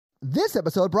This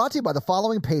episode brought to you by the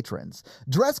following patrons: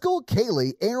 Dreskel,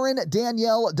 Kaylee, Aaron,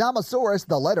 Danielle, Damasaurus,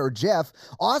 the letter Jeff,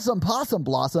 Awesome Possum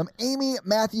Blossom, Amy,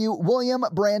 Matthew, William,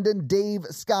 Brandon, Dave,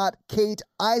 Scott, Kate,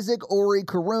 Isaac, Ori,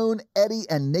 Karoon, Eddie,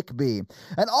 and Nick B.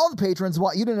 And all the patrons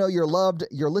want you to know you're loved,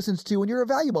 you're listened to, and you're a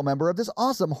valuable member of this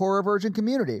awesome Horror Virgin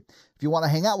community. If you want to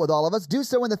hang out with all of us, do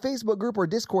so in the Facebook group or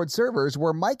Discord servers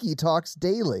where Mikey talks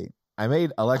daily. I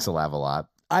made Alexa laugh a lot.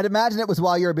 I'd imagine it was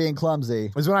while you were being clumsy.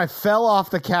 It was when I fell off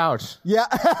the couch. Yeah.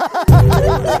 I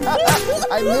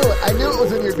knew it. I knew it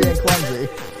was when you were being clumsy.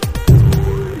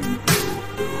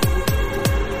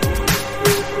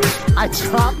 I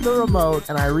dropped the remote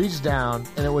and I reached down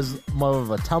and it was more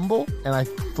of a tumble and I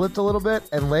flipped a little bit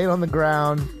and laid on the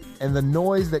ground, and the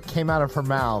noise that came out of her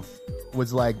mouth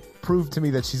was like proof to me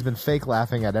that she's been fake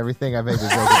laughing at everything I've made the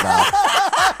joke about.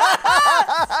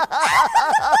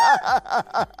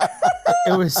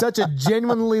 It was such a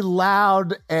genuinely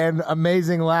loud and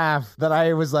amazing laugh that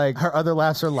I was like, her other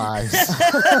laughs are lies.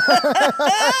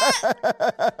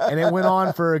 And it went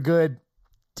on for a good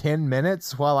 10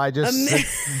 minutes while I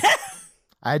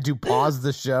I had to pause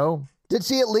the show. Did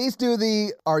she at least do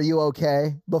the "Are you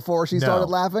okay?" before she started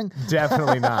laughing?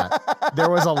 Definitely not. There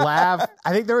was a laugh.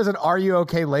 I think there was an "Are you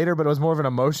okay?" later, but it was more of an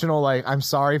emotional, like, I'm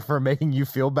sorry for making you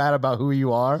feel bad about who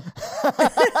you are.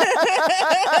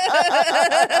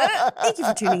 Thank you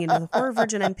for tuning into the Horror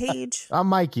Virgin. I'm Paige. I'm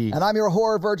Mikey. And I'm your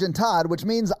Horror Virgin Todd, which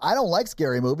means I don't like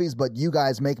scary movies, but you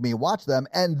guys make me watch them.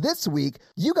 And this week,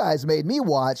 you guys made me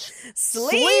watch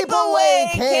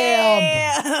Sleepaway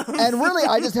Camp. And really,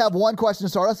 I just have one question to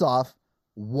start us off.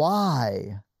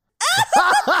 Why?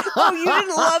 Oh, you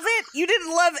didn't love it? You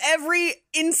didn't love every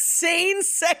insane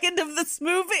second of this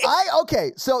movie?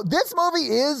 Okay, so this movie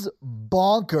is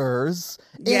bonkers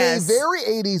in a very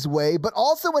 80s way, but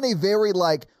also in a very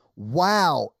like,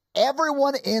 wow,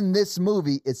 everyone in this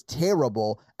movie is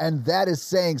terrible, and that is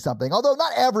saying something. Although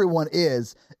not everyone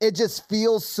is. It just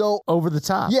feels so over the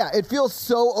top. Yeah, it feels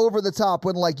so over the top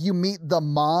when like you meet the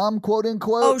mom, quote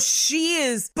unquote. Oh, she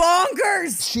is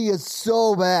bonkers. She is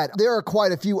so bad. There are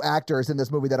quite a few actors in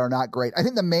this movie that are not great. I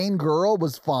think the main girl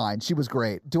was fine. She was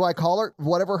great. Do I call her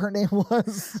whatever her name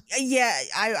was? Yeah,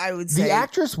 I would say. The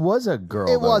actress was a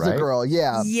girl. It was right? a girl,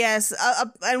 yeah. Yes,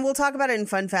 and we'll talk about it in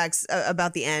fun facts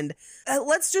about the end.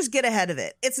 Let's just get ahead of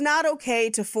it. It's not okay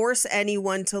to force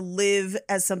anyone to live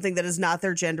as something that is not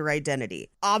their gender identity.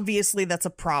 Obviously, that's a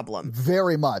problem.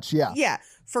 Very much, yeah. Yeah.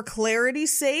 For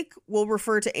clarity's sake, we'll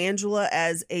refer to Angela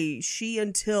as a she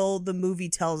until the movie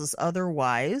tells us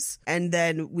otherwise. And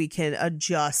then we can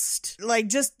adjust, like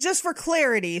just for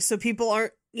clarity so people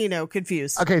aren't,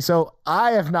 confused. Okay, so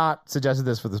I have not suggested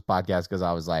this for this podcast because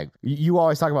I was like, you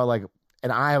always talk about like,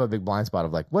 and I have a big blind spot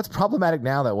of like, what's problematic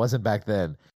now that wasn't back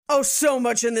then? Oh, so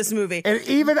much in this movie. And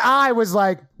even I was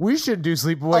like, we should do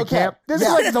Sleepaway Camp. This is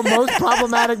like the most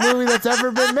problematic movie that's ever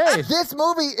been made. This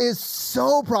movie is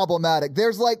so problematic.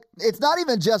 There's like, it's not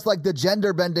even just like the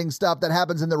gender bending stuff that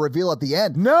happens in the reveal at the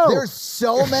end. No. There's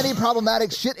so many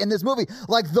problematic shit in this movie.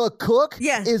 Like the cook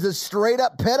is a straight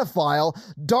up pedophile.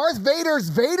 Darth Vader's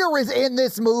Vader is in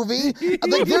this movie.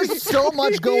 Like there's so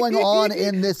much going on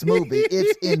in this movie.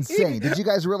 It's insane. Did you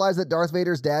guys realize that Darth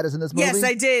Vader's dad is in this movie? Yes,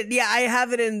 I did. Yeah, I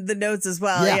have it in the notes as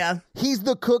well. Yeah. He's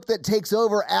the cook that takes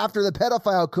over after the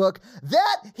pedophile cook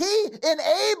that he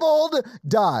enabled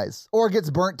dies or gets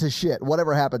burnt to shit,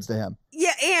 whatever happens to him.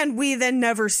 Yeah, and we then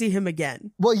never see him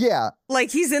again. Well, yeah.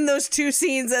 Like, he's in those two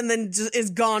scenes and then just is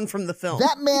gone from the film.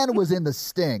 That man was in The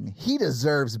Sting. He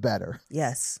deserves better.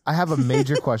 Yes. I have a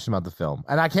major question about the film,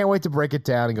 and I can't wait to break it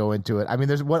down and go into it. I mean,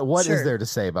 there's what is there to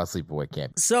say about Sleepaway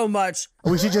Camp? So much.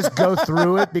 We should just go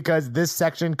through it because this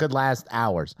section could last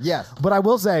hours. Yes. But I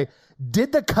will say,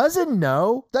 did the cousin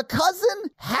know? The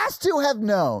cousin has to have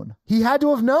known. He had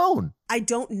to have known. I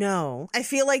don't know. I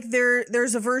feel like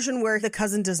there's a version where the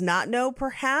cousin does not know,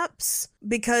 perhaps,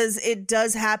 because it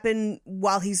does happen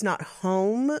while he's not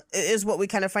home, is what we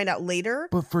kind of find out later.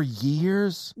 But for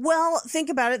years? Well, think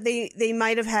about it. They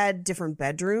might have had different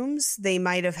bedrooms. They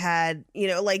might have had,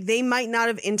 they might not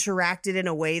have interacted in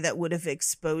a way that would have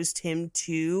exposed him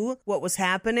to what was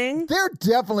happening. There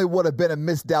definitely would have been a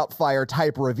Miss Doubtfire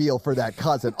type reveal for that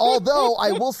cousin. Although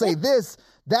I will say this,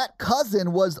 that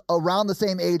cousin was around the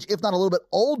same age, if not a little bit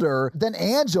older than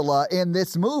Angela in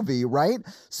this movie, right?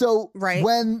 So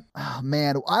when, I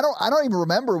don't even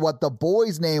remember what the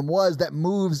boy's name was that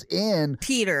moves in.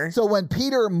 Peter. So when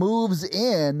Peter moves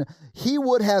in, he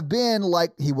would have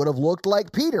looked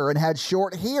like Peter and had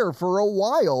short hair for a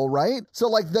while, right? So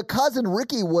like the cousin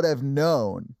Ricky would have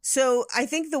known. So I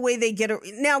think the way they get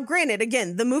now, granted,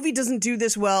 again, the movie doesn't do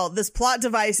this well. This plot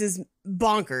device is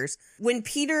bonkers. When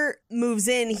Peter moves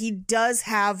in, he does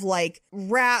have like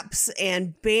wraps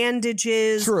and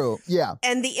bandages. True, yeah.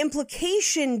 And the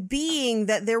implication being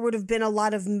that there would have been a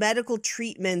lot of medical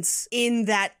treatments in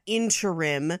that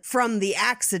interim from the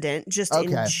accident, just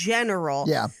in general.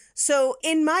 Yeah. So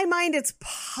in my mind, it's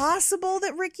possible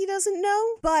that Ricky doesn't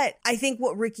know, but I think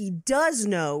what Ricky does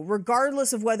know,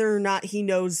 regardless of whether or not he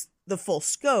knows the full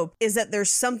scope, is that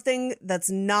there's something that's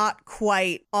not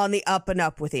quite on the up and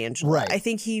up with Angela. Right. I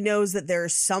think he knows that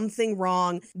there's something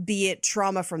wrong, be it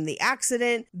trauma from the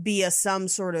accident, be it some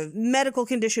sort of medical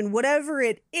condition, whatever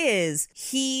it is,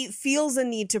 he feels a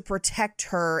need to protect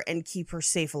her and keep her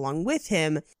safe along with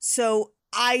him. So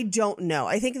I don't know.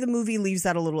 I think the movie leaves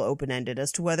that a little open-ended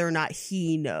as to whether or not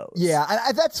he knows. Yeah,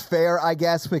 and that's fair, I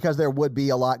guess, because there would be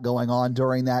a lot going on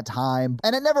during that time,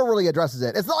 and it never really addresses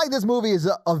it. It's not like this movie is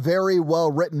a very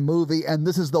well-written movie, and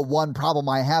this is the one problem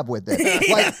I have with it.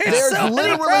 Like, there's so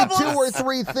literally 2 or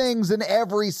 3 things in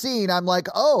every scene. I'm like,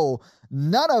 oh,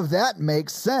 none of that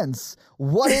makes sense.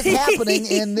 What is happening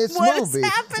in this movie?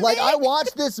 Like, I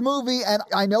watched this movie and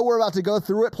I know we're about to go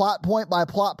through it plot point by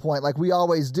plot point like we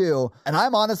always do. And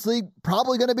I'm honestly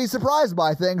probably going to be surprised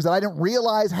by things that I didn't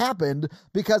realize happened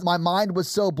because my mind was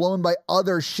so blown by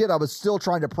other shit I was still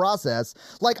trying to process.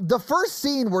 Like, the first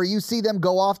scene where you see them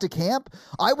go off to camp,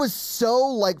 I was so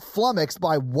like flummoxed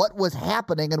by what was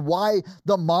happening and why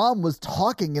the mom was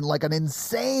talking in like an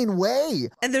insane way.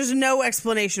 And there's no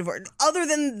explanation for it other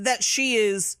than that she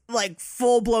is like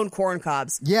full-blown corn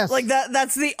cobs. Yes. Like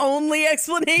that's the only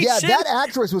explanation. Yeah, that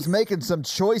actress was making some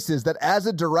choices that as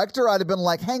a director, I'd have been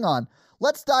like, hang on,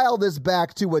 let's dial this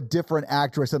back to a different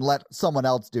actress and let someone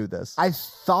else do this. I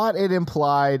thought it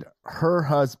implied her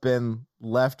husband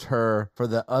left her for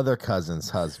the other cousin's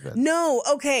husband. No,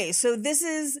 okay, so this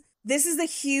is the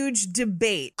huge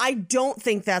debate. I don't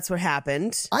think that's what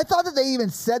happened. I thought that they even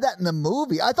said that in the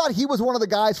movie. I thought he was one of the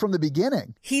guys from the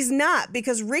beginning. He's not,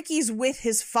 because Ricky's with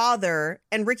his father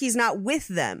and Ricky's not with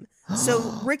them.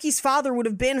 So Ricky's father would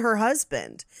have been her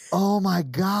husband. Oh my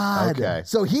God. Okay.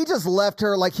 So he just left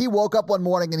her, like he woke up one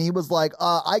morning and he was like,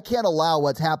 I can't allow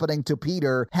what's happening to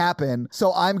Peter happen.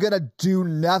 So I'm going to do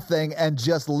nothing and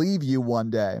just leave you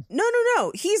one day. No.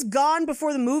 He's gone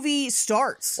before the movie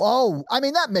starts. Oh, I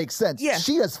mean, that makes sense. Yeah.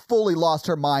 She has fully lost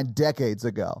her mind decades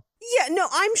ago. Yeah, no,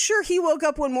 I'm sure he woke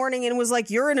up one morning and was like,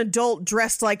 you're an adult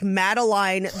dressed like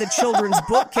Madeline, the children's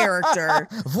book character.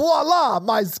 Voila,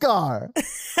 my scar.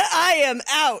 I am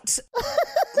out.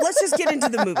 Let's just get into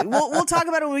the movie. We'll talk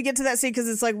about it when we get to that scene because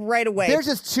it's like right away. There's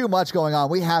just too much going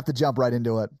on. We have to jump right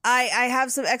into it. I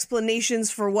have some explanations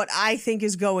for what I think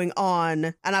is going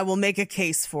on, and I will make a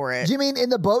case for it. Do you mean in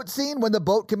the boat scene when the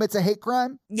boat commits a hate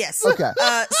crime? Yes. Okay.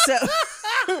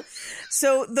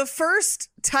 So the first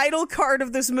title card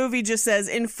of this movie just says,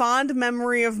 in fond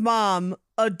memory of Mom,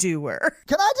 a doer.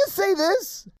 Can I just say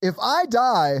this? If I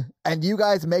die and you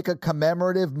guys make a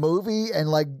commemorative movie and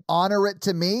like honor it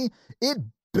to me, it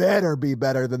better be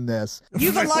better than this.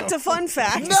 You've unlocked a fun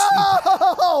fact.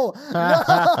 No!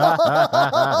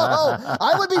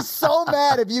 I would be so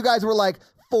mad if you guys were like,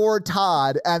 for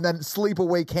Todd and then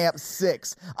Sleepaway Camp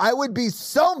 6. I would be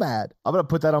so mad. I'm going to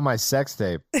put that on my sex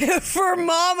tape. For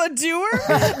Mom, a doer?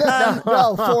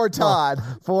 No, for Todd.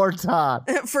 For Todd.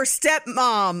 For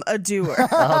stepmom, a doer.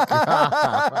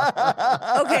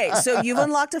 Okay, so you've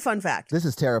unlocked a fun fact. This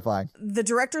is terrifying. The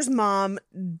director's mom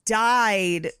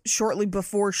died shortly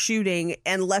before shooting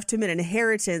and left him an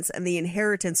inheritance, and the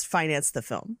inheritance financed the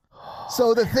film.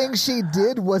 So the thing she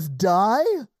did was die?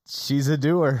 She's a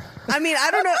doer. I mean,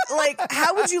 I don't know. Like,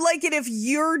 how would you like it if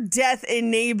your death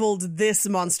enabled this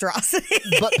monstrosity?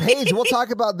 But Paige, we'll talk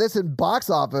about this in box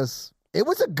office. It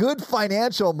was a good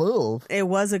financial move. It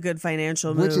was a good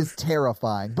financial move. Which is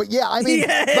terrifying. But yeah, I mean,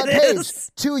 Yeah, but it Paige,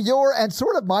 is. to your, and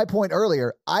sort of my point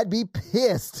earlier, I'd be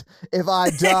pissed if I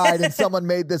died and someone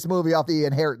made this movie off the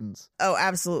inheritance. Oh,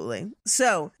 absolutely.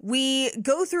 So we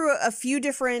go through a few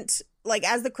different, like,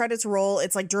 as the credits roll,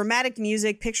 it's like dramatic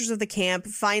music, pictures of the camp,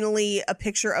 finally a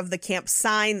picture of the camp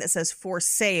sign that says for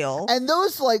sale. And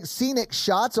those like scenic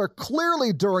shots are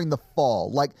clearly during the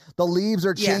fall. Like the leaves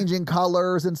are changing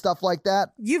colors and stuff like that.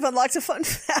 You've unlocked a fun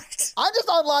fact. I'm just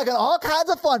unlocking all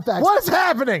kinds of fun facts. What's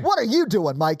happening? What are you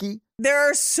doing, Mikey? There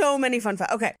are so many fun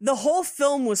facts. Okay, the whole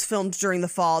film was filmed during the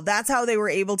fall. That's how they were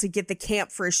able to get the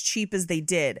camp for as cheap as they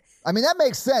did. I mean, that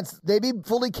makes sense. They'd be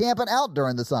fully camping out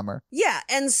during the summer. Yeah,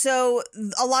 and so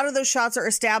a lot of those shots are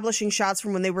establishing shots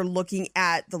from when they were looking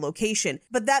at the location.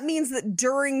 But that means that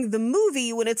during the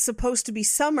movie, when it's supposed to be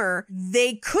summer,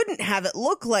 they couldn't have it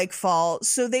look like fall,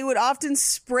 so they would often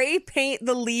spray paint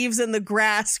the leaves and the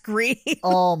grass green.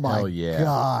 Oh my Oh, yeah.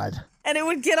 God. And it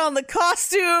would get on the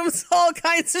costumes, all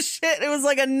kinds of shit. It was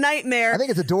like a nightmare. I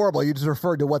think it's adorable. You just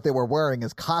referred to what they were wearing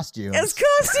as costumes. As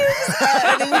costumes.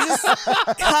 And it was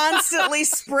just constantly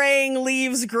spraying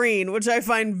leaves green, which I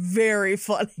find very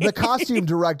funny. The costume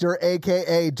director,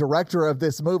 a.k.a. director of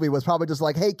this movie, was probably just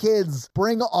like, hey, kids,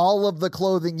 bring all of the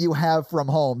clothing you have from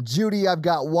home. Judy, I've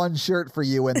got one shirt for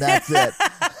you, and that's it.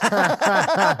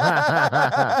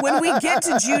 When we get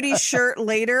to Judy's shirt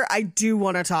later, I do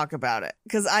want to talk about it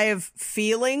because I have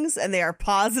feelings and they are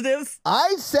positive.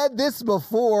 I said this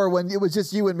before when it was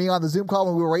just you and me on the Zoom call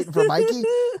when we were waiting for Mikey.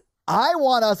 I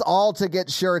want us all to get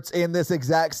shirts in this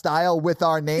exact style with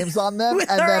our names on them. With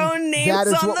and our then own names that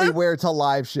is on what them? we wear to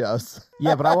live shows.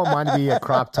 Yeah, but I want mine to be a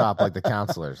crop top like the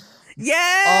counselors.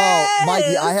 Yes! Oh,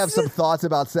 Mikey, I have some thoughts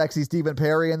about sexy Stephen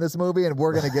Perry in this movie, and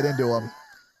we're going to get into them.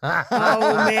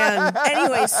 Oh, man.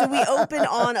 Anyway, so we open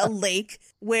on a lake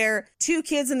where two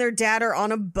kids and their dad are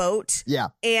on a boat. Yeah.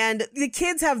 And the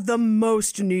kids have the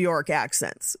most New York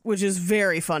accents, which is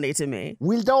very funny to me.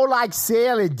 We don't like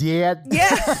sailing, Dad.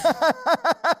 Yeah.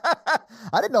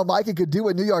 I didn't know Mikey could do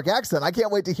a New York accent. I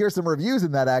can't wait to hear some reviews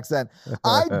in that accent.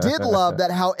 I did love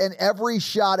that how in every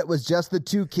shot it was just the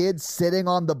two kids sitting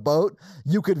on the boat.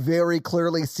 You could very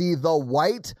clearly see the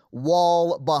white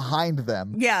wall behind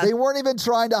them. Yeah. They weren't even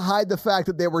trying to hide the fact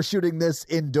that they were shooting this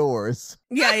indoors.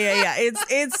 Yeah.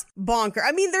 It's bonker.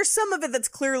 I mean, there's some of it that's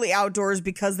clearly outdoors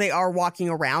because they are walking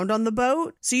around on the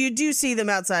boat. So you do see them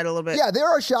outside a little bit. Yeah, there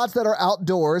are shots that are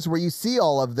outdoors where you see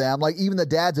all of them, like even the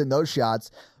dads in those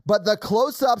shots. But the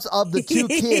close-ups of the two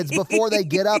kids before they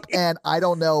get up and, I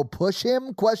don't know, push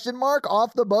him, ?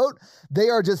 Off the boat, they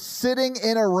are just sitting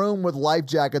in a room with life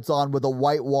jackets on with a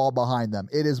white wall behind them.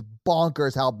 It is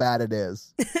bonkers how bad it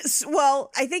is. Well,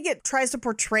 I think it tries to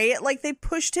portray it like they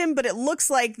pushed him, but it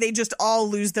looks like they just all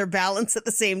lose their balance at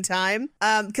the same time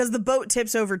because the boat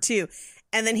tips over too.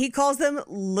 And then he calls them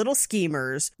little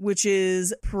schemers, which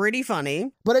is pretty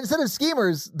funny. But instead of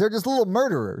schemers, they're just little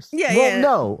murderers. Yeah, Well, yeah.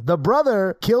 no. The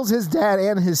brother kills his dad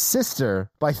and his sister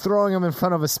by throwing him in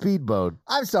front of a speedboat.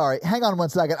 I'm sorry. Hang on one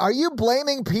second. Are you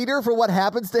blaming Peter for what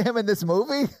happens to him in this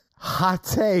movie? Hot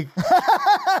take.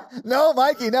 No,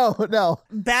 Mikey, no.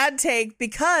 Bad take,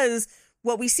 because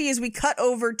what we see is we cut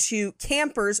over to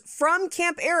campers from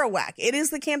Camp Arawak. It is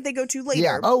the camp they go to later.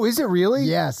 Yeah. Oh, is it really?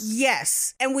 Yes.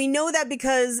 Yes. And we know that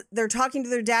because they're talking to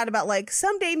their dad about, like,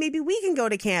 someday maybe we can go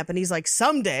to camp. And he's like,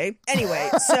 someday.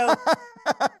 Anyway, so.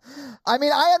 I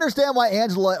mean, I understand why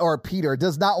Angela or Peter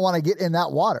does not want to get in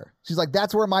that water. She's like,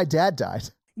 that's where my dad died.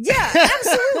 Yeah,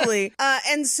 absolutely.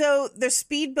 And so the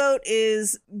speedboat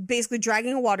is basically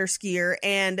dragging a water skier,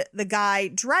 and the guy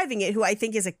driving it, who I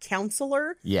think is a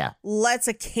counselor, Yeah. lets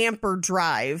a camper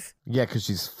drive. Yeah, because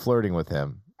she's flirting with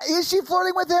him. Is she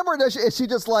flirting with him, or is she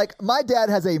just like, my dad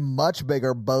has a much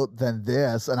bigger boat than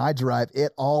this, and I drive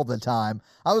it all the time?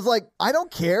 I was like, I don't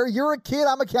care. You're a kid.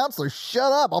 I'm a counselor.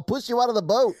 Shut up. I'll push you out of the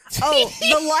boat. Oh,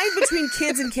 the line between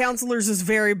kids and counselors is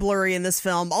very blurry in this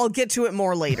film. I'll get to it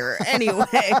more later. Anyway,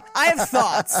 I have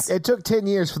thoughts. It took 10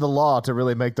 years for the law to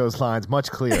really make those lines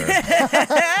much clearer.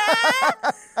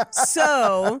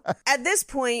 So at this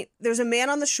point, there's a man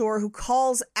on the shore who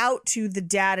calls out to the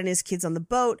dad and his kids on the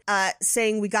boat,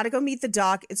 saying, we got to go meet the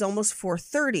doc. It's almost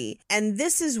 4:30. And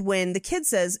this is when the kid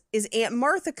says, is Aunt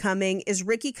Martha coming? Is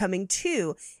Ricky coming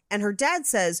too? And her dad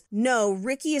says, no,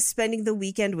 Ricky is spending the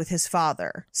weekend with his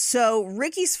father. So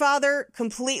Ricky's father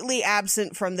completely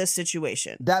absent from this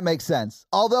situation. That makes sense.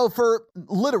 Although for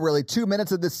literally 2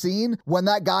 minutes of the scene, when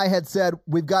that guy had said,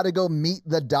 we've got to go meet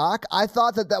the doc, I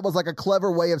thought that was like a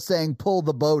clever way of saying pull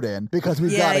the boat in because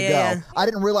we've got to go. Yeah. I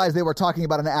didn't realize they were talking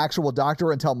about an actual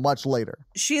doctor until much later.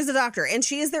 She is a doctor, and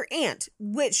she is their aunt,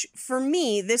 which for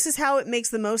me, this is how it makes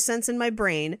the most sense in my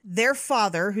brain. Their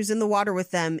father, who's in the water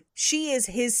with them, she is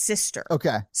his sister.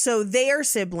 Okay. So they are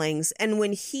siblings, and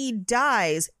when he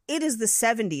dies, it is the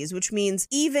 70s, which means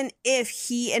even if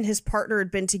he and his partner had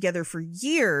been together for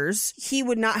years, he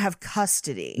would not have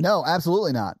custody. No,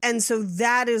 absolutely not. And so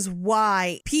that is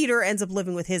why Peter ends up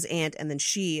living with his aunt, and then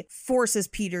she forces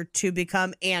Peter to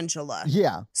become Angela.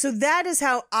 Yeah. So that is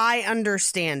how I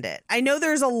understand it. I know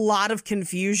there's a lot of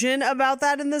confusion about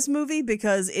that in this movie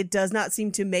because it does not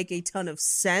seem to make a ton of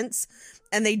sense.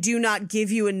 And they do not give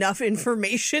you enough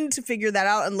information to figure that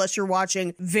out unless you're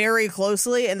watching very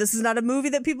closely. And this is not a movie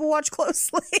that people watch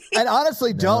closely. And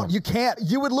honestly, don't. You can't.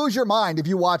 You would lose your mind if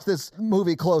you watch this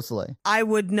movie closely. I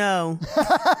would know.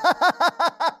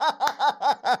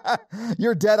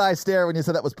 Your dead-eye stare when you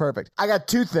said that was perfect. I got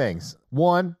two things.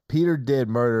 One, Peter did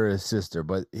murder his sister,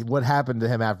 but what happened to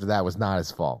him after that was not his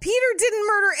fault. Peter didn't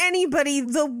murder anybody,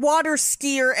 the water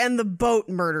skier and the boat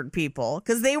murdered people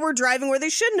because they were driving where they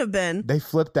shouldn't have been. They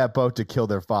flipped that boat to kill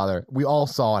their father. We all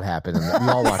saw it happen. And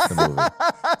we all watched the movie.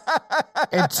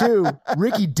 And 2,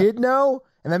 Ricky did know,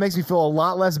 and that makes me feel a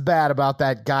lot less bad about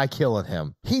that guy killing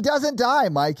him. He doesn't die,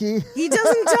 Mikey. He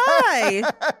doesn't die.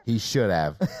 He should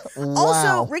have. Wow.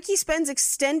 Also, Ricky spends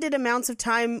extended amounts of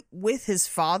time with his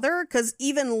father because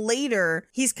even later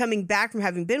he's coming back from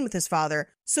having been with his father.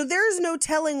 So there's no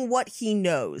telling what he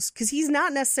knows because he's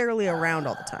not necessarily around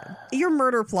all the time. Your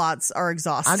murder plots are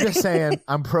exhausting. I'm just saying,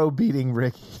 I'm pro beating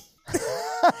Ricky.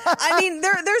 I mean,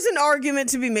 there's an argument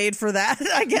to be made for that,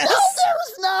 I guess. No,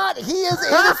 there's not. He is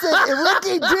innocent.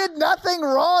 Ricky did nothing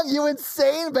wrong, you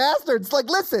insane bastards. Like,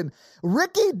 listen,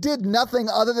 Ricky did nothing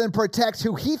other than protect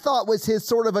who he thought was his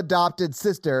sort of adopted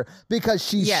sister because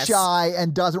she's shy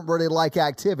and doesn't really like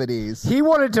activities. He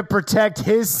wanted to protect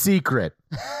his secret.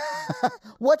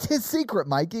 What's his secret,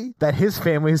 Mikey? That his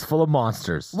family is full of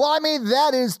monsters. Well, I mean,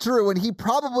 that is true, and he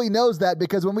probably knows that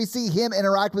because when we see him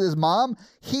interact with his mom,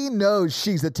 he knows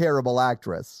she's a terrible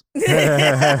actress. Oof,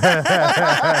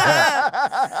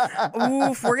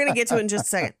 we're going to get to it in just a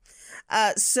second.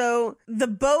 So the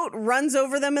boat runs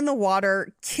over them in the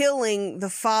water, killing the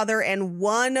father and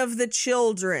one of the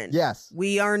children. Yes.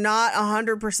 We are not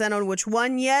 100% on which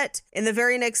one yet. In the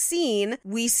very next scene,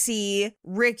 we see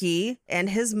Ricky and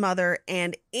his mother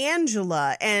and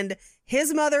Angela, and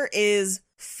his mother is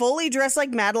fully dressed like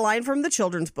Madeline from the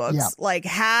children's books, like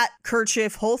hat,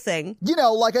 kerchief, whole thing. You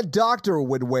know, like a doctor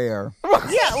would wear.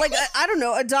 Yeah, like, I don't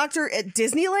know, a doctor at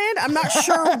Disneyland? I'm not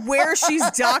sure where she's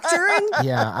doctoring.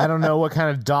 Yeah, I don't know what kind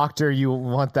of doctor you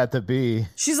want that to be.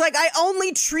 She's like, I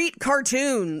only treat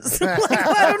cartoons. Like,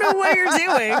 I don't know what you're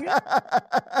doing.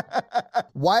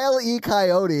 Wile E.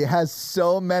 Coyote has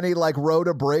so many, like, road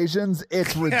abrasions,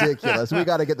 it's ridiculous. We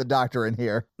got to get the doctor in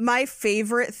here. My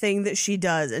favorite thing that she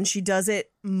does, and she does it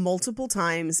multiple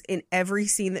times in every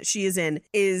scene that she is in,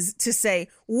 is to say,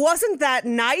 wasn't that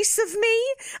nice of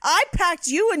me? I packed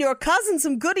you and your cousin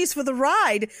some goodies for the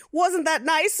ride. Wasn't that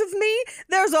nice of me?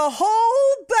 There's a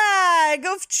whole bag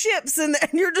of chips in there.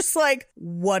 And you're just like,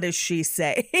 what is she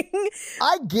saying?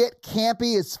 I get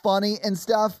campy is funny and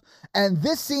stuff, and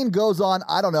this scene goes on,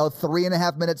 I don't know,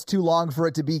 3.5 minutes too long for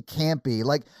it to be campy.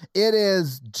 Like, it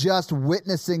is just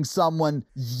witnessing someone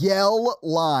yell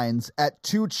lines at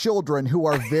 2 children who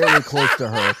are very close to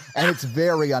her, and it's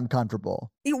very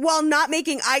uncomfortable. While not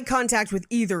making eye contact with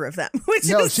either of them.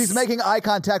 No, she's making eye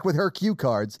contact with her cue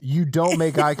cards. You don't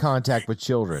make eye contact with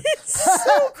children. It's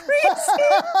so crazy.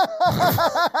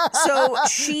 So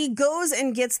she goes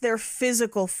and gets their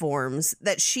physical forms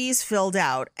that she's filled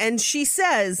out, and she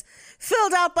says,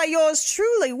 filled out by yours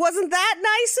truly. Wasn't that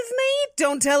nice of me?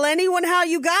 Don't tell anyone how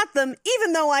you got them,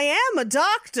 even though I am a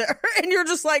doctor. And you're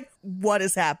just like, what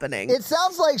is happening? It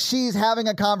sounds like she's having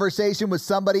a conversation with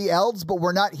somebody else, but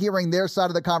we're not hearing their side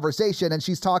of the conversation, and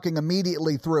she's talking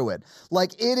immediately through it.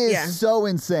 Like, it is so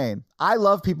insane. I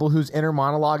love people whose inner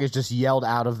monologue is just yelled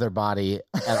out of their body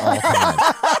at all times.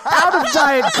 Out of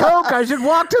Diet Coke, I should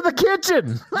walk to the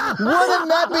kitchen. Wouldn't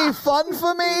that be fun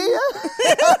for me?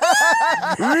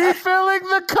 Refilling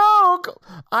the Coke.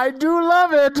 I do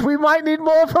love it. We might need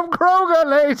more from Kroger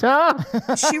later.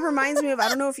 She reminds me of, I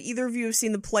don't know if either of you have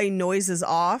seen the play Noises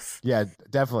Off. Yeah,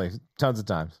 definitely. Tons of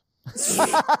times.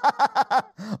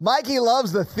 Mikey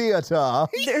loves the theater.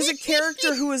 There's a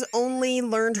character who has only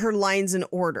learned her lines in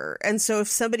order. And so if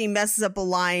somebody messes up a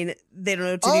line, they don't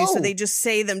know what to do. So they just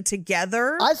say them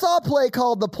together. I saw a play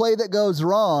called The Play That Goes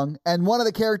Wrong, and one of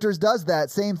the characters does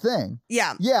that same thing.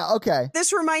 Yeah. Yeah, okay.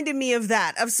 This reminded me of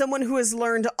that, of someone who has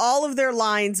learned all of their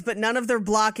lines, but none of their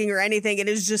blocking or anything, and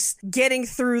is just getting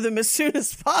through them as soon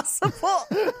as possible.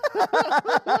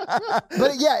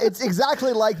 But yeah, it's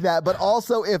exactly like that, but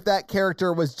also if that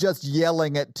character was just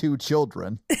yelling at 2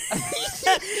 children.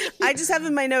 I just have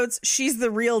in my notes, she's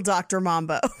the real Dr.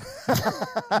 Mambo.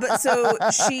 But so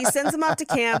she sends him off to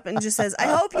camp and just says, I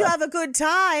hope you have a good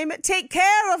time. Take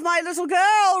care of my little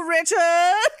girl, Richard.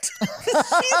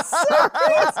 She's so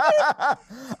crazy.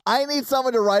 I need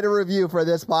someone to write a review for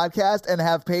this podcast and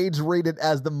have Paige read it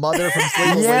as the mother from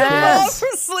Sleepaway Yes.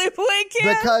 Camp. From Sleepaway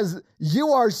Camp. Because you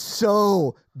are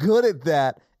so good at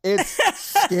that. It's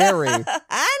scary. Angela,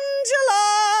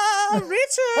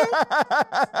 Richard.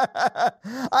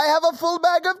 I have a full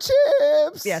bag of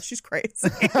chips. Yeah, she's crazy.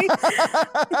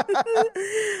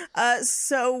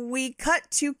 So we cut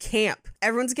to camp.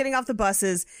 Everyone's getting off the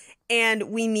buses.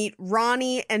 And we meet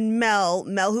Ronnie and Mel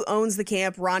who owns the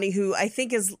camp, Ronnie who I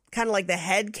think is kind of like the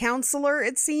head counselor,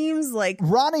 it seems. Like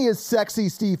Ronnie is sexy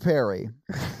Steve Perry.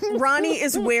 Ronnie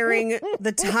is wearing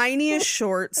the tiniest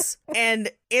shorts, and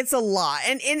it's a lot.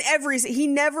 And he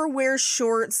never wears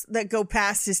shorts that go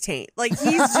past his taint. Like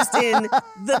he's just in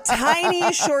the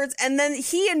tiniest shorts, and then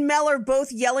he and Mel are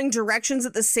both yelling directions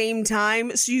at the same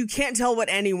time, so you can't tell what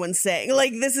anyone's saying.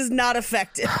 Like this is not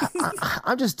effective.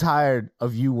 I'm just tired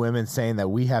of you women saying that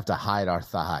we have to hide our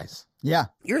thighs. Yeah.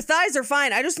 Your thighs are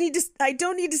fine. I don't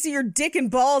need to see your dick and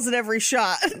balls at every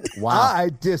shot. Wow. I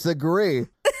disagree.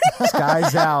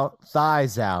 Skies out,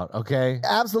 thighs out, okay?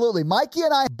 Absolutely. Mikey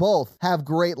and I both have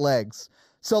great legs.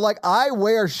 So, like, I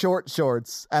wear short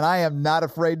shorts, and I am not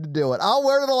afraid to do it. I'll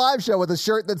wear it at a live show with a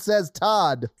shirt that says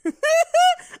Todd.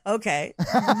 Okay.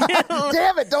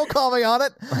 Damn it, don't call me on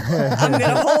it. I'm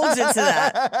going to hold you to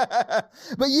that.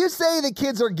 But you say the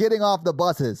kids are getting off the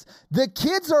buses. The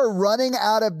kids are running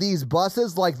out of these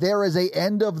buses like there is a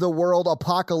end of the world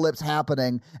apocalypse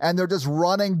happening, and they're just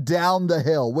running down the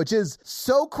hill, which is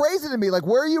so crazy to me. Like,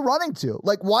 where are you running to?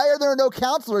 Like, why are there no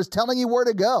counselors telling you where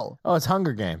to go? Oh, it's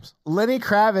Hunger Games. Lenny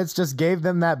Kravitz just gave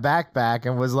them that backpack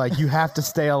and was like, you have to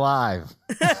stay alive.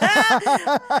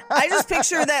 I just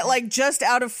picture that, like, just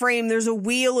out of frame, there's a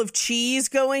wheel of cheese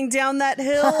going down that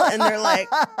hill, and they're like,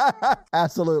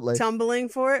 absolutely tumbling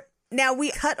for it. Now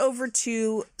we cut over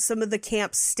to some of the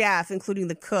camp staff, including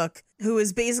the cook, who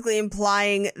is basically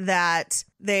implying that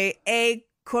they,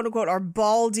 quote unquote, are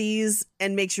baldies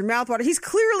and makes your mouth water. He's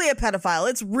clearly a pedophile.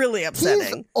 It's really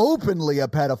upsetting. He's openly a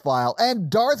pedophile. And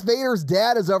Darth Vader's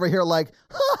dad is over here like,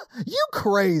 you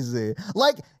crazy.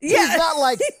 Like, he's not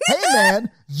like, hey,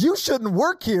 man, you shouldn't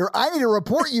work here. I need to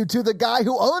report you to the guy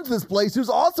who owns this place, who's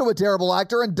also a terrible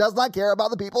actor and does not care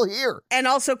about the people here. And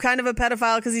also kind of a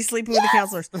pedophile because he's sleeping with the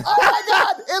counselors. Oh, my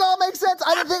God. It all makes sense.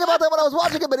 I didn't think about that when I was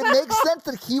watching it, but it makes sense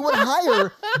that he would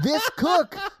hire this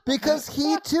cook because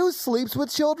he, too, sleeps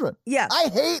with children. Yeah. I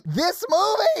hate this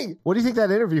movie. What do you think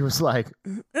that interview was like?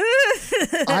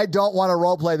 I don't want to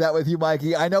role play that with you,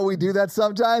 Mikey. I know we do that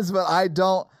sometimes, but I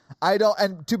don't.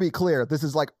 And to be clear, this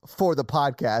is like for the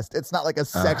podcast. It's not like a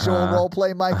sexual role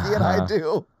play Mikey and I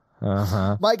do.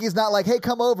 Mikey's not like, hey,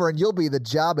 come over and you'll be the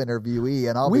job interviewee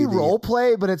and I'll be the... role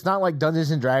play, but it's not like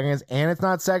Dungeons and Dragons and it's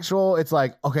not sexual. It's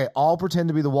like, okay, I'll pretend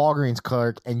to be the Walgreens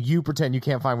clerk and you pretend you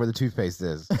can't find where the toothpaste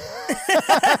is.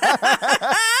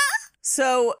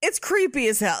 So it's creepy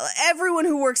as hell. Everyone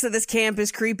who works at this camp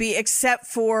is creepy except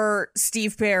for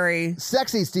Steve Perry.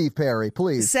 Sexy Steve Perry,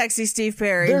 please. Sexy Steve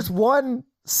Perry. There's one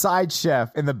side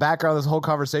chef in the background of this whole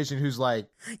conversation who's like...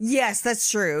 Yes, that's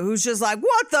true. Who's just like,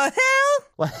 what the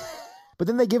hell? But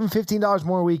then they give him $15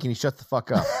 more a week and he shuts the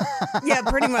fuck up. Yeah,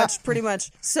 pretty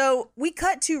much. So we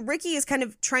cut to Ricky is kind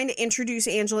of trying to introduce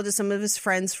Angela to some of his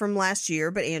friends from last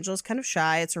year, but Angela's kind of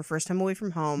shy. It's her first time away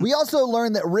from home. We also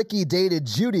learned that Ricky dated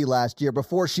Judy last year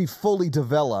before she fully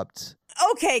developed.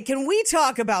 Okay, can we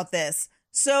talk about this?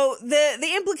 So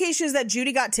the implication is that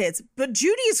Judy got tits, but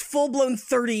Judy is full-blown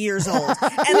 30 years old.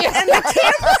 And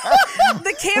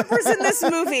the campers in this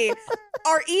movie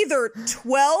are either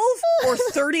 12 or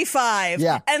 35.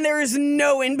 Yeah. And there is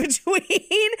no in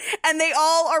between. And they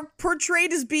all are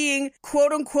portrayed as being,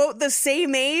 quote unquote, the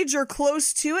same age or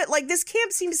close to it. Like, this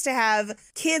camp seems to have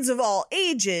kids of all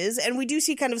ages, and we do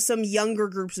see kind of some younger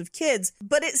groups of kids.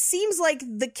 But it seems like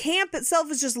the camp itself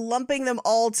is just lumping them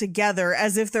all together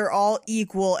as if they're all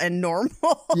equal and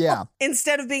normal. Yeah.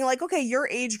 Instead of being like, okay, your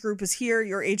age group is here,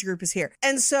 your age group is here.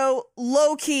 And so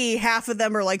low key, half of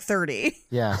them are like 30.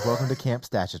 Yeah, welcome to Camp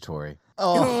Statutory.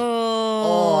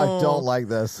 Oh, I don't like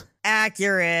this.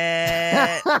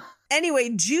 Accurate.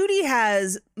 Anyway, Judy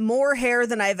has more hair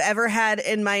than I've ever had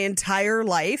in my entire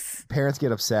life. Parents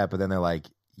get upset, but then they're like,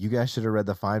 you guys should have read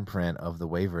the fine print of the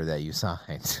waiver that you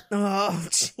signed. Oh,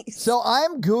 jeez. So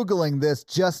I'm Googling this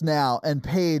just now, and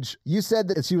Paige, you said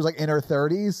that she was like in her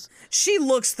 30s? She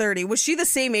looks 30. Was she the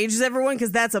same age as everyone?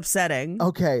 Because that's upsetting.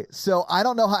 Okay, so I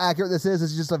don't know how accurate this is.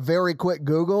 It's just a very quick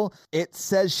Google. It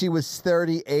says she was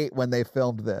 38 when they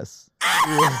filmed this.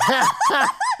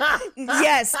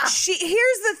 Yes.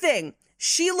 Here's the thing.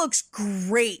 She looks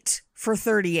great for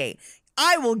 38.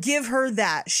 I will give her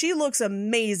that. She looks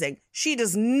amazing. She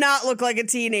does not look like a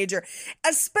teenager.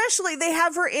 Especially, they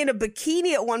have her in a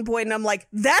bikini at one point, and I'm like,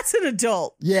 that's an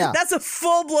adult. Yeah. That's a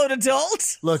full-blown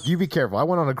adult. Look, you be careful. I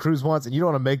went on a cruise once, and you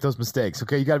don't want to make those mistakes,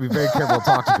 okay? You got to be very careful to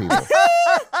talk to people.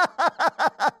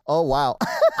 Oh, wow.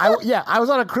 I was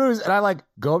on a cruise, and I,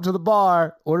 go up to the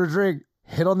bar, order a drink.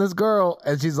 hit on this girl.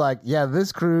 And she's like, yeah,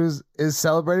 this cruise is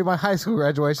celebrating my high school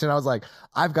graduation. I was like,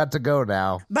 I've got to go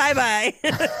now. Bye-bye.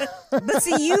 But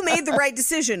see, you made the right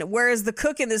decision, whereas the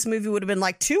cook in this movie would have been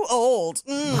like, too old.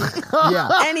 Yeah.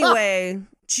 Anyway,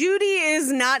 Judy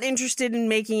is not interested in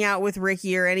making out with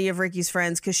Ricky or any of Ricky's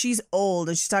friends because she's old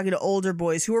and she's talking to older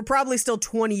boys who are probably still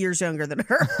 20 years younger than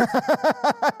her.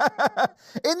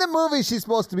 In the movie, she's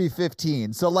supposed to be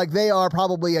 15. So, like, they are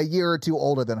probably a year or two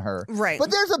older than her. Right.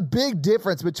 But there's a big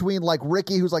difference between, like,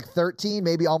 Ricky, who's like 13,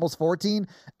 maybe almost 14,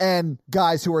 and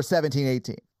guys who are 17,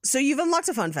 18. So you've unlocked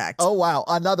a fun fact. Oh, wow.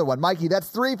 Another one. Mikey, that's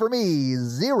 3 for me,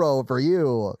 0 for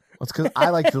you. It's because I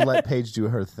like to let Paige do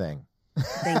her thing.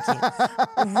 Thank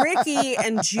you. Ricky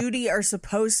and Judy are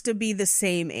supposed to be the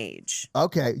same age.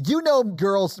 Okay. You know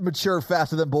girls mature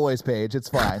faster than boys, Paige. It's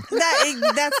fine.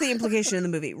 That's the implication in the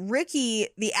movie. Ricky,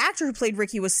 the actor who played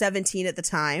Ricky, was 17 at the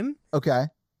time. Okay.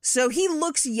 So he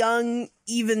looks young,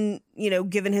 even,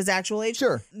 given his actual age.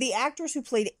 Sure. The actress who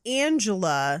played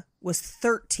Angela was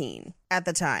 13 at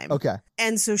the time. Okay.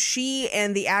 And so she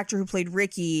and the actor who played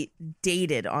Ricky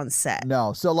dated on set.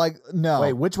 No. So, like, no.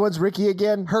 Wait, which one's Ricky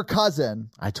again? Her cousin.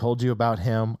 I told you about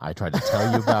him. I tried to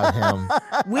tell you about him.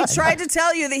 We tried to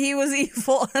tell you that he was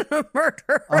evil and a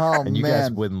murderer. Oh, And you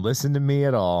guys wouldn't listen to me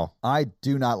at all. I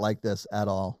do not like this at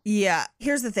all. Yeah.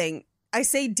 Here's the thing. I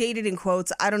say dated in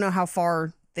quotes. I don't know how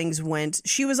far things went.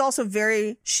 She was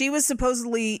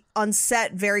supposedly on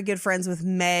set very good friends with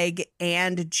Meg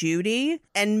and Judy,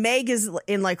 and Meg is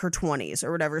in like her 20s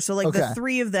or whatever. So like the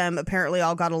three of them apparently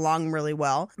all got along really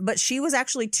well, but she was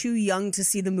actually too young to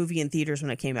see the movie in theaters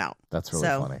when it came out. That's really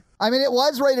funny. I mean, it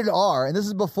was rated R, and this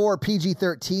is before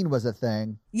PG-13 was a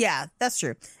thing. Yeah, that's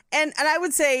true. And I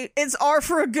would say it's R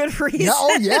for a good reason. Yeah,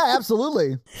 oh, yeah,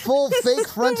 absolutely. Full fake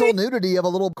frontal nudity of a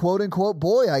little quote-unquote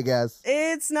boy, I guess.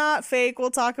 It's not fake.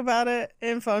 We'll talk about it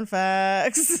in fun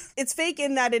facts. It's fake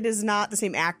in that it is not the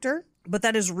same actor, but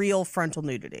that is real frontal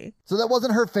nudity. So that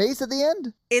wasn't her face at the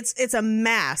end? It's a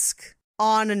mask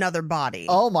on another body.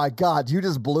 Oh, my God. You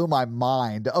just blew my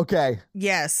mind. Okay.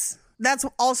 Yes. That's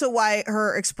also why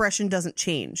her expression doesn't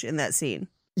change in that scene.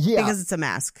 Yeah. Because it's a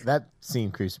mask. That scene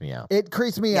creeps me out. It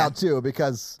creeps me out, too,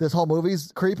 because this whole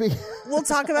movie's creepy. We'll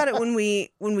talk about it when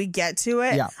we get to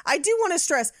it. Yeah. I do want to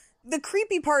stress, the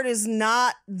creepy part is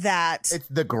not that. It's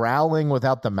the growling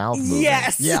without the mouth moving.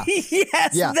 Yes. Yeah.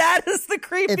 Yes. Yeah. That is the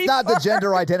creepy It's not part. the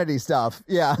gender identity stuff.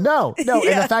 Yeah. No. Yeah.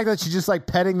 And the fact that she's just like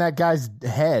petting that guy's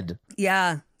head.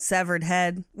 Yeah. Severed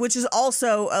head, which is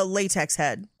also a latex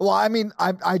head. Well, I mean,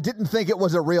 I didn't think it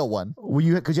was a real one. Well,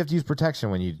 because you have to use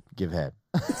protection when you give head.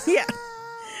 Yeah.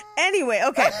 Anyway,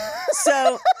 okay.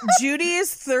 So Judy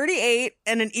is 38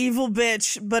 and an evil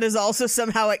bitch, but is also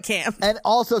somehow at camp. And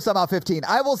also somehow 15.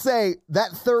 I will say that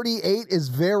 38 is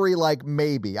very like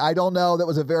maybe. I don't know. That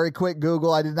was a very quick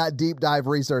Google. I did not deep dive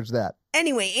research that.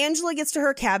 Anyway, Angela gets to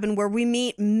her cabin where we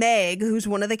meet Meg, who's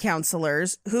one of the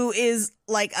counselors, who is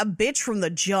like a bitch from the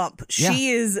jump. She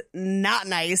is not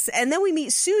nice. And then we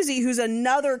meet Susie, who's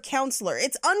another counselor.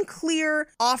 It's unclear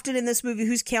often in this movie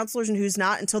who's counselors and who's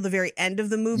not until the very end of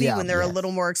the movie when they're a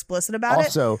little more explicit about it.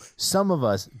 Also, some of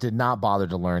us did not bother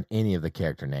to learn any of the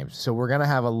character names. So we're going to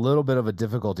have a little bit of a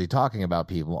difficulty talking about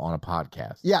people on a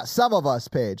podcast. Yeah, some of us,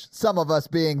 Paige. Some of us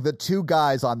being the two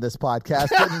guys on this podcast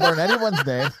didn't learn anyone's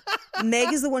name.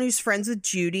 Meg is the one who's friends with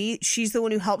Judy. She's the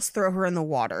one who helps throw her in the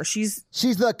water. She's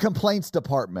the complaints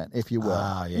department, if you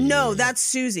will. That's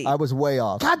Susie. I was way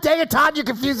off. God dang it, Todd, you're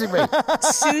confusing me.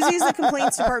 Susie's the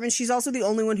complaints department. She's also the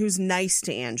only one who's nice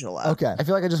to Angela. Okay. I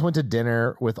feel like I just went to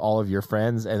dinner with all of your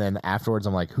friends, and then afterwards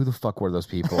I'm like, who the fuck were those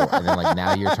people? And then like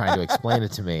now you're trying to explain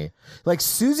it to me. Like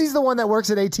Susie's the one that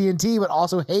works at AT&T but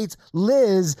also hates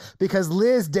Liz because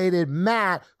Liz dated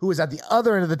Matt, who was at the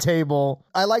other end of the table.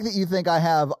 I like that you think I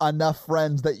have enough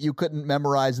friends that you couldn't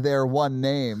memorize their one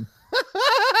name.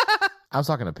 I was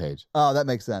talking to Paige. Oh, that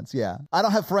makes sense. Yeah. I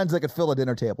don't have friends that could fill a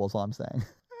dinner table, is all I'm saying.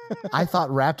 I thought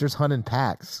raptors hunt in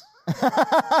packs.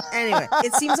 Anyway,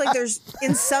 it seems like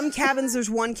in some cabins there's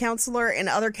one counselor, in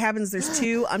other cabins there's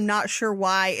two. I'm not sure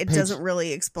why. It Paige, doesn't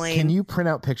really explain. Can you print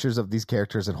out pictures of these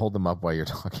characters and hold them up while you're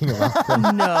talking about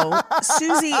them? No.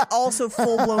 Susie also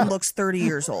full-blown looks 30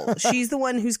 years old. She's the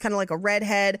one who's kind of like a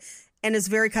redhead and is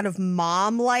very kind of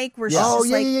mom-like, where she's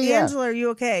Angela, are you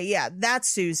okay? Yeah, that's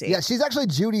Susie. Yeah, she's actually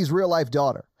Judy's real-life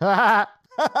daughter.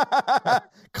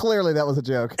 Clearly that was a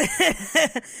joke.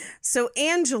 So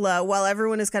Angela, while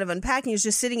everyone is kind of unpacking, is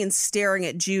just sitting and staring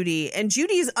at Judy. And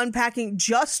Judy is unpacking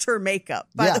just her makeup,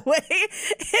 by the way.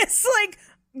 It's like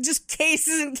just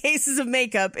cases and cases of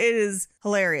makeup. It is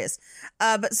hilarious.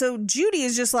 But so Judy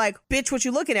is just like, bitch, what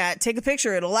you looking at? Take a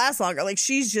picture. It'll last longer. Like,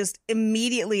 she's just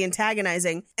immediately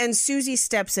antagonizing. And Susie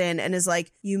steps in and is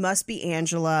like, you must be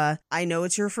Angela. I know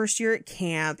it's your first year at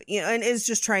camp, and is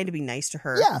just trying to be nice to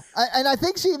her. Yeah. And I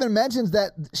think she even mentions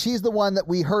that she's the one that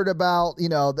we heard about,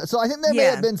 So I think there may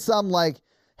have been some like,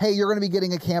 hey, you're going to be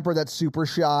getting a camper that's super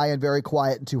shy and very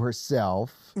quiet and to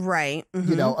herself. Right.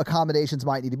 Mm-hmm. Accommodations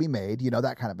might need to be made,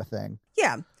 that kind of a thing.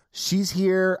 Yeah. She's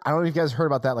here. I don't know if you guys heard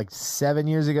about that like 7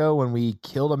 years ago when we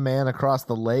killed a man across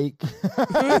the lake.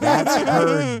 That's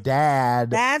her dad.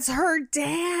 That's her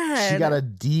dad. She got a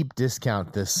deep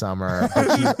discount this summer,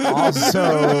 but she's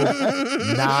also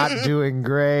not doing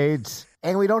great.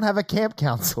 And we don't have a camp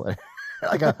counselor.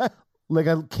 Like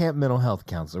a camp mental health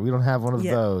counselor. We don't have one of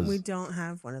those. We don't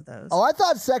have one of those. Oh, I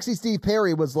thought Sexy Steve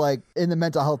Perry was like in the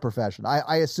mental health profession.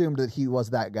 I assumed that he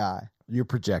was that guy. You're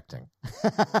projecting.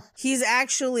 He's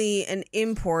actually an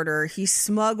importer. He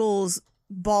smuggles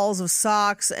balls of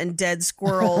socks and dead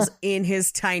squirrels in his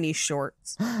tiny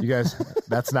shorts. You guys,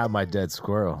 that's not my dead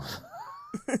squirrel.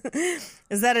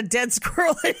 Is that a dead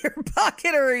squirrel in your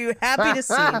pocket, or are you happy to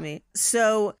see me?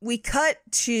 So we cut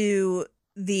to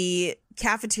the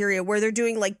cafeteria where they're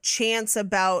doing like chants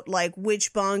about like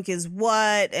which bunk is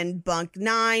what, and bunk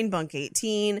 9, bunk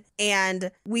 18.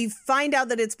 And we find out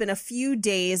that it's been a few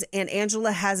days and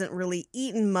Angela hasn't really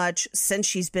eaten much since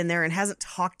she's been there and hasn't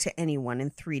talked to anyone in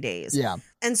 3 days. Yeah.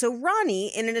 And so Ronnie,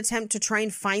 in an attempt to try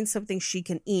and find something she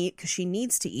can eat, because she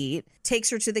needs to eat, takes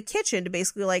her to the kitchen to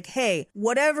basically like, hey,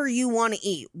 whatever you want to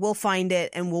eat, we'll find it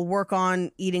and we'll work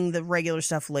on eating the regular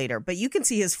stuff later. But you can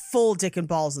see his full dick and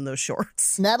balls in those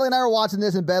shorts. Natalie and I were watching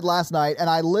this in bed last night, and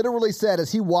I literally said,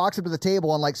 as he walks up to the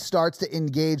table and like starts to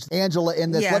engage Angela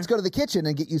in this, let's go to the kitchen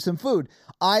and get you some food.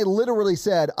 I literally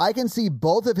said, I can see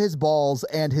both of his balls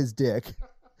and his dick.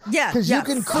 Yeah, because you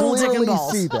can clearly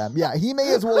see them. Yeah, he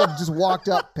may as well have just walked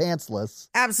up pantsless.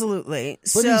 Absolutely.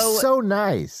 But he's so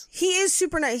nice. He is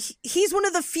super nice. He's one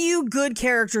of the few good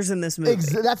characters in this movie.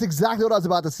 That's exactly what I was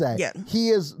about to say. Yeah. He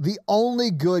is the only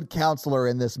good counselor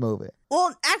in this movie.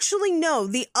 Well, actually, no.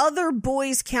 The other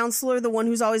boys counselor, the one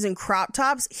who's always in crop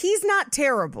tops, he's not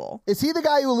terrible. Is he the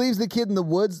guy who leaves the kid in the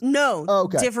woods? No,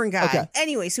 okay. Different guy. Okay.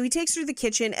 Anyway, so he takes her to the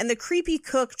kitchen, and the creepy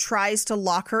cook tries to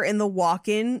lock her in the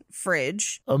walk-in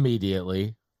fridge.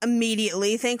 Immediately.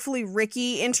 Thankfully,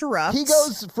 Ricky interrupts. He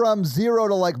goes from 0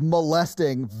 to like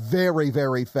molesting very,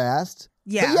 very fast.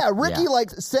 Yeah. But Ricky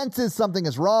like senses something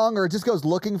is wrong or just goes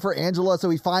looking for Angela, so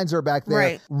he finds her back there.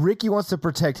 Right. Ricky wants to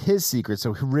protect his secret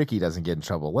so Ricky doesn't get in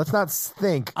trouble. Let's not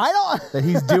think that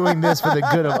he's doing this for the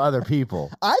good of other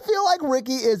people. I feel like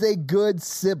Ricky is a good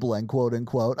sibling, quote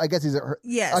unquote. I guess he's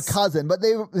a cousin, but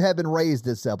they have been raised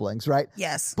as siblings, right?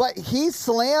 Yes. But he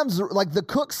slams, like the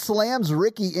cook slams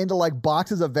Ricky into like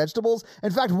boxes of vegetables.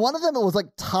 In fact, one of them was like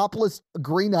topless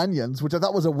green onions, which I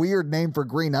thought was a weird name for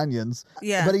green onions.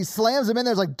 Yeah. But he slams them in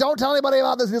there. It's like, don't tell anybody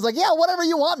about this. And he's like, yeah, whatever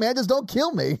you want, man. Just don't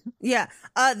kill me. Yeah.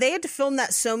 They had to film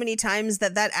that so many times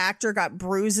that actor got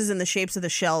bruises in the shapes of the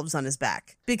shelves on his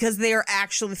back because they are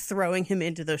actually throwing him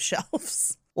into those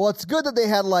shelves. Well, it's good that they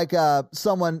had like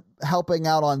someone helping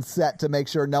out on set to make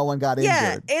sure no one got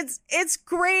injured. Yeah, it's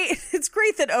great. It's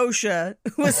great that OSHA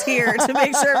was here to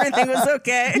make sure everything was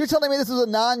okay. You're telling me this was a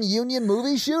non-union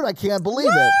movie shoot? I can't believe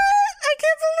what? it. I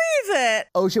can't believe it.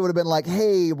 OSHA would have been like,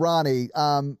 hey, Ronnie,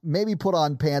 maybe put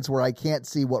on pants where I can't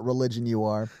see what religion you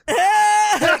are.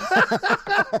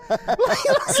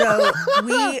 So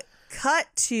we cut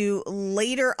to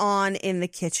later on in the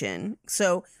kitchen.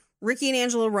 So Ricky and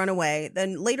Angela run away.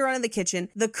 Then later on in the kitchen,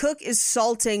 the cook is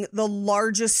salting the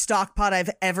largest stock pot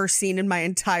I've ever seen in my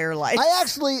entire life. I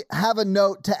actually have a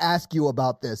note to ask you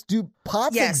about this. Do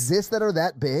pots exist that are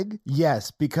that big? Yes,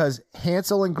 because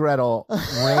Hansel and Gretel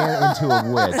ran into a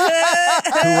witch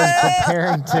who was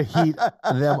preparing to heat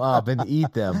them up and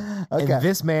eat them. Okay. And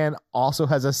this man also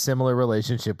has a similar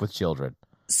relationship with children.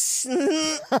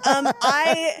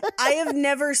 I have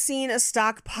never seen a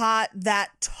stock pot that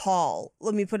tall.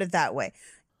 Let me put it that way.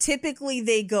 Typically,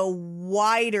 they go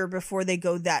wider before they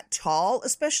go that tall,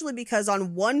 especially because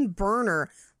on one burner,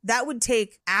 that would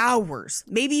take hours,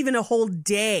 maybe even a whole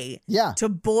day to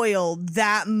boil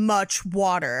that much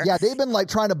water. Yeah, they've been like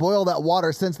trying to boil that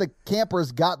water since the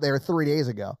campers got there 3 days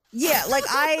ago. Yeah, like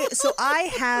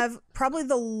I have probably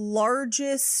the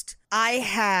largest I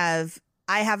have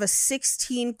a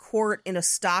 16 quart in a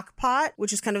stock pot,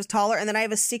 which is kind of taller. And then I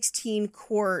have a 16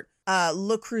 quart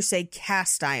Le Creuset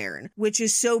cast iron, which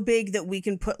is so big that we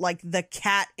can put like the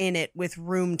cat in it with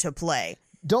room to play.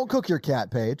 Don't cook your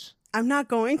cat, Paige. I'm not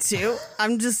going to.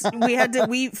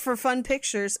 We for fun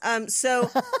pictures. So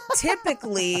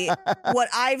typically what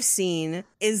I've seen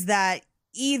is that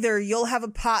either you'll have a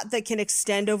pot that can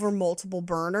extend over multiple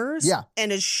burners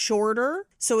and is shorter,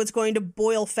 so it's going to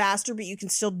boil faster, but you can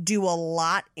still do a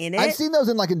lot in it. I've seen those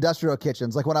in like industrial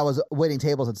kitchens, like when I was waiting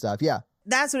tables and stuff. Yeah.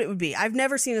 That's what it would be. I've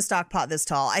never seen a stock pot this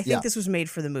tall. I think this was made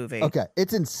for the movie. Okay.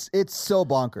 It's so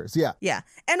bonkers. Yeah. Yeah.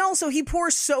 And also he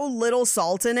pours so little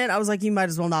salt in it. I was like, you might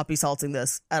as well not be salting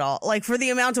this at all. Like for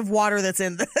the amount of water that's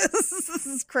in this. This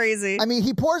is crazy. I mean,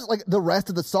 he pours like the rest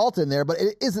of the salt in there, but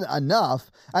it isn't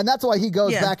enough. And that's why he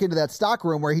goes back into that stock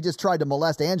room where he just tried to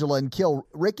molest Angela and kill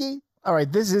Ricky. All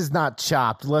right, this is not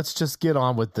Chopped. Let's just get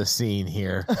on with the scene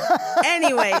here.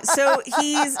 Anyway, so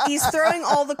he's throwing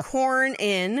all the corn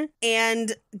in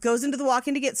and goes into the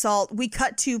walk-in to get salt. We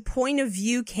cut to point of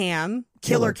view cam,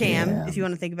 killer cam, if you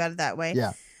want to think about it that way.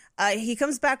 Yeah. He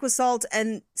comes back with salt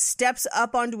and steps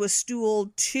up onto a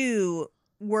stool to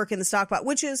work in the stock pot,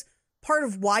 which is part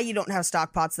of why you don't have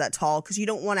stock pots that tall, because you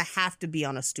don't want to have to be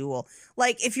on a stool.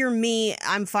 Like, if you're me,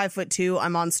 I'm 5'2",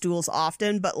 I'm on stools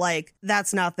often, but like,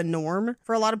 that's not the norm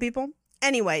for a lot of people.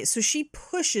 Anyway, so she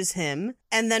pushes him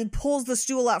and then pulls the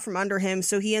stool out from under him,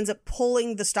 so he ends up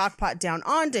pulling the stock pot down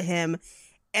onto him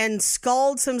and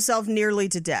scalds himself nearly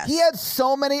to death. He had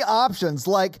so many options,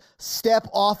 like step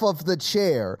off of the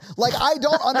chair. Like, I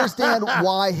don't understand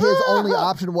why his only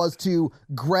option was to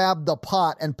grab the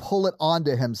pot and pull it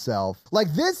onto himself.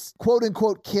 Like, this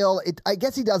quote-unquote kill, I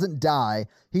guess he doesn't die.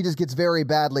 He just gets very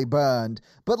badly burned.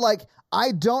 But, like,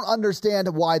 I don't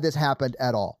understand why this happened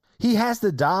at all. He has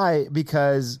to die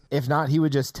because if not, he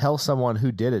would just tell someone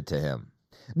who did it to him.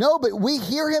 No, but we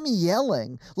hear him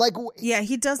yelling. Like, yeah,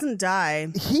 he doesn't die.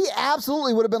 He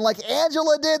absolutely would have been like,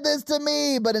 Angela did this to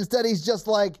me. But instead, he's just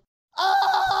like,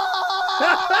 oh,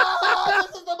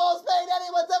 this is the most pain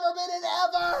anyone's ever been in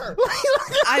ever.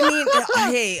 I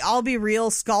mean, hey, I'll be real.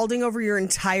 Scalding over your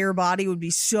entire body would be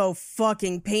so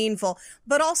fucking painful.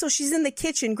 But also, she's in the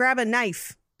kitchen. Grab a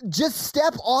knife. Just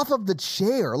step off of the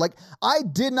chair. Like, I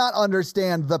did not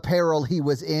understand the peril he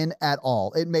was in at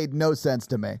all. It made no sense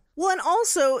to me. Well, and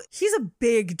also, he's a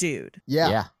big dude.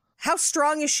 Yeah. How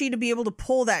strong is she to be able to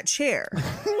pull that chair?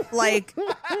 Like,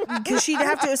 because she'd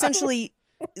have to essentially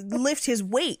lift his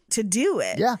weight to do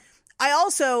it. Yeah. I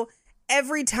also,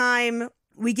 every time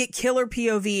we get killer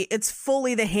POV, it's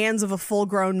fully the hands of a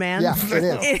full-grown man. Yeah, it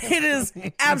is. It is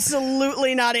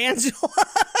absolutely not Angela.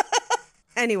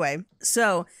 Anyway,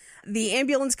 so the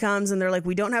ambulance comes and they're like,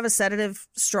 we don't have a sedative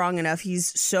strong enough.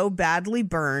 He's so badly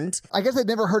burned. I guess I'd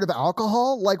never heard of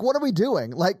alcohol. Like, what are we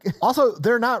doing? Like, also,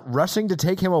 they're not rushing to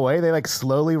take him away. They like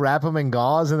slowly wrap him in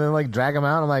gauze and then like drag him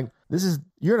out. I'm like,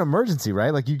 you're an emergency,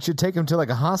 right? Like, you should take him to like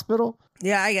a hospital.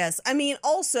 Yeah, I guess. I mean,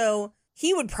 also,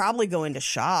 he would probably go into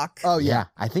shock. Oh, yeah.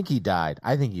 I think he died.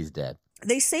 I think he's dead.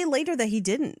 They say later that he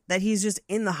didn't, that he's just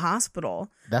in the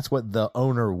hospital. That's what the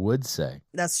owner would say.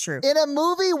 That's true. In a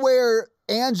movie where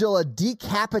Angela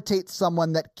decapitates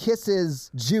someone that kisses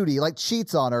Judy, like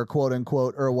cheats on her, quote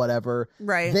unquote, or whatever,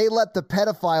 right? They let the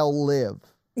pedophile live.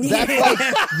 That's like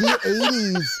the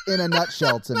 80s in a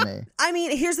nutshell to me. I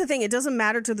mean, here's the thing. It doesn't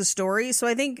matter to the story. So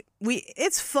I think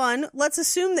it's fun. Let's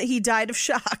assume that he died of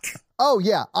shock. Oh,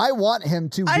 yeah. I want him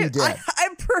to be dead. I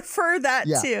prefer that,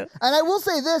 too. And I will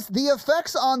say this, the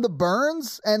effects on the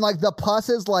burns and like the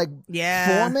pusses like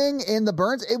forming in the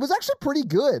burns, it was actually pretty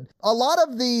good. A lot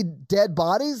of the dead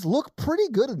bodies look pretty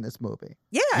good in this movie.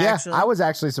 Yeah, actually. I was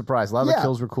actually surprised. A lot of the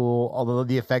kills were cool, although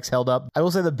the effects held up. I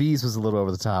will say the bees was a little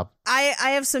over the top.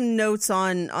 I have some notes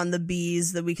on the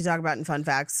bees that we can talk about in fun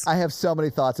facts. I have so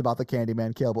many thoughts about the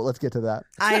Candyman kill, but let's get to that.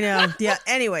 I know. Yeah.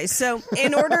 Anyway, so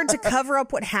in order to cover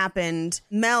up what happened,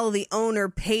 Mel, the owner,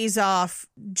 pays off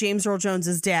James Earl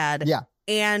Jones's dad. Yeah.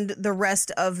 And the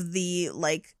rest of the,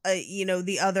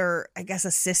 the other, I guess,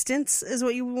 assistants is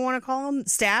what you want to call them,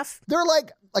 staff. They're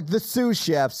like the sous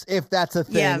chefs, if that's a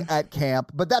thing at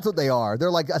camp, but that's what they are.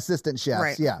 They're like assistant chefs.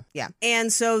 Right. Yeah. Yeah.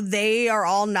 And so they are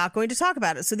all not going to talk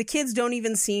about it. So the kids don't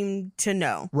even seem to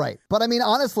know. Right. But I mean,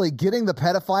 honestly, getting the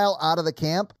pedophile out of the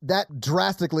camp, that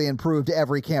drastically improved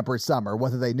every camper's summer,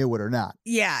 whether they knew it or not.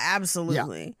 Yeah,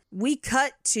 absolutely. Yeah. We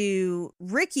cut to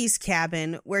Ricky's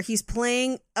cabin where he's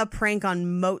playing a prank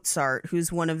on Mozart,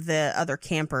 who's one of the other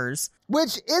campers.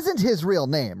 Which isn't his real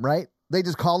name, right? They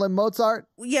just call him Mozart?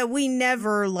 Yeah, we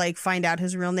never find out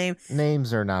his real name.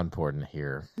 Names are not important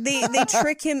here. They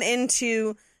trick him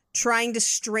into trying to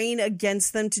strain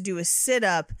against them to do a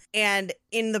sit-up, and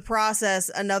in the process,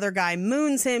 another guy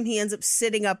moons him. He ends up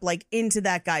sitting up into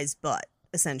that guy's butt,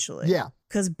 essentially. Yeah.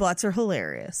 Because butts are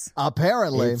hilarious.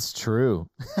 Apparently. It's true.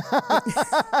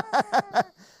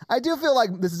 I do feel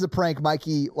like this is a prank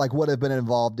Mikey would have been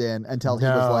involved in until he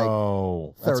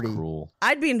was 30. That's cruel.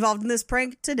 I'd be involved in this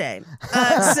prank today.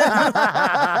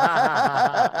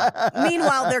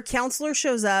 Meanwhile, their counselor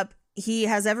shows up. He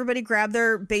has everybody grab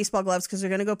their baseball gloves because they're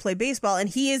going to go play baseball. And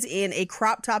he is in a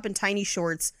crop top and tiny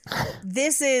shorts.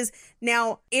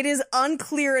 Now, it is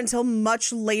unclear until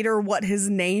much later what his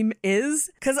name is.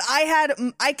 Because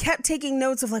I kept taking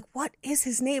notes of what is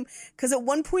his name? Because at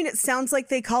one point it sounds like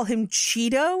they call him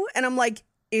Cheeto. And I'm like,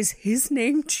 is his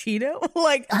name Cheeto?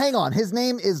 Hang on. His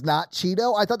name is not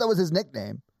Cheeto? I thought that was his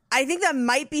nickname. I think that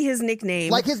might be his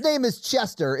nickname. His name is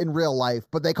Chester in real life,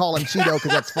 but they call him Cheeto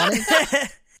because that's funny.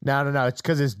 No. It's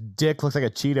because his dick looks like a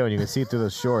Cheeto and you can see it through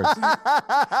those shorts.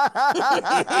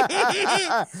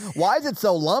 Why is it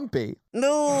so lumpy?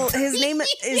 No, his name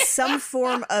is some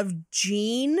form of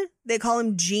Gene. They call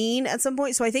him Gene at some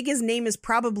point. So I think his name is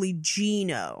probably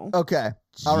Gino. Okay.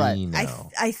 All right.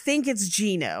 I think it's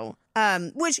Gino.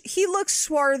 Which he looks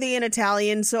swarthy and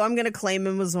Italian, so I'm going to claim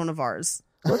him as one of ours.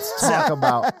 Let's talk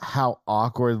about how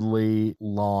awkwardly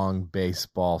long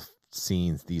baseball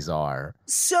scenes these are.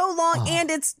 So long,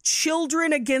 and it's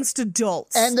children against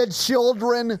adults. And the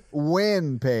children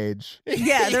win, Paige.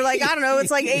 Yeah, they're I don't know,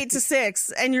 it's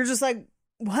 8-6. And you're just like,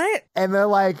 what? And they're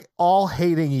all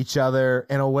hating each other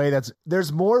in a way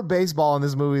there's more baseball in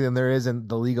this movie than there is in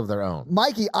the League of Their Own.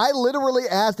 Mikey, I literally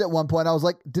asked at one point, I was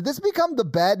like, did this become the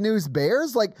Bad News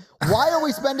Bears? Why are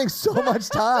we spending so much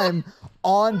time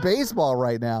on baseball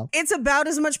right now? It's about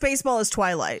as much baseball as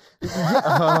Twilight. And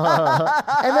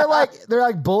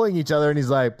they're bullying each other, and he's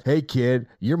like, hey kid,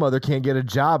 your mother can't get a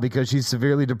job because she's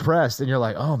severely depressed. And you're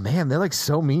like, oh man, they're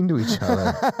so mean to each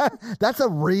other. That's a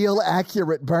real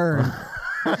accurate burn.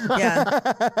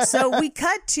 Yeah. So we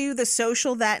cut to the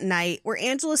social that night where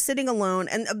Angela's sitting alone,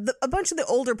 and a bunch of the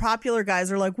older popular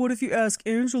guys are like, what if you ask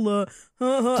Angela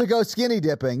to go skinny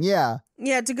dipping? Yeah,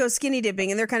 to go skinny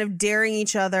dipping, and they're kind of daring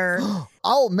each other.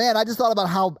 Oh man, I just thought about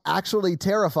how actually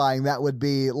terrifying that would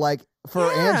be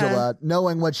for Angela,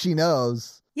 knowing what she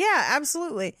knows. Yeah,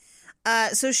 absolutely.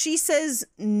 So she says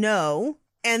no.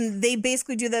 And they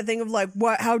basically do that thing of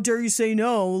what? How dare you say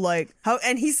no? How?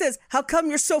 And he says, how come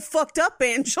you're so fucked up,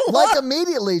 Angela?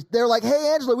 Immediately, they're like,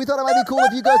 hey, Angela, we thought it might be cool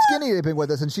if you go skinny dipping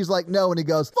with us. And she's like, no. And he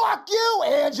goes, fuck you,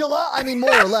 Angela. I mean,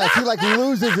 more or less. He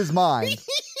loses his mind.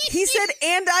 He said,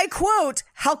 and I quote,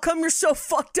 how come you're so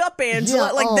fucked up,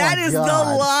 Angela? Yeah, that is God. the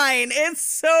line. It's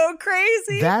so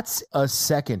crazy. That's a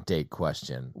second date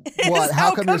question. What?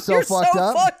 How come you're so fucked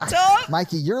up? Fucked up?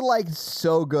 Mikey, you're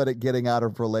so good at getting out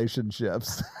of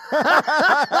relationships.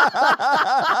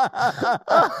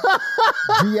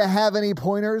 Do you have any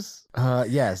pointers?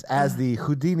 Yes. As the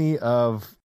Houdini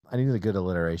of... I need a good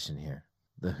alliteration here.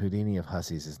 The Houdini of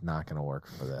hussies is not going to work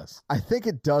for this. I think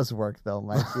it does work, though,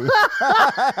 Mikey.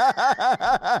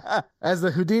 As the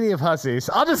Houdini of hussies,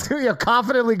 I'll just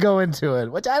confidently go into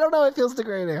it, which I don't know. It feels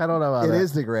degrading. I don't know about it. It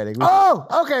is degrading. Oh,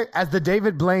 okay. As the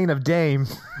David Blaine of Dame.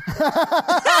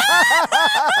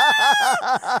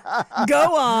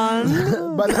 Go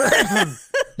on. But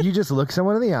you just look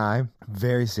someone in the eye,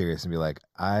 very serious, and be like,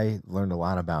 I learned a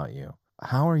lot about you.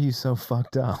 How are you so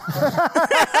fucked up?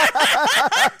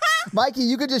 Mikey,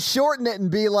 you could just shorten it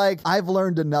and be like, I've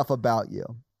learned enough about you.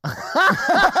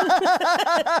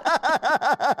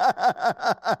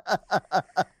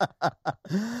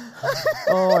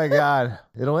 Oh my God.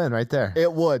 It'll end right there.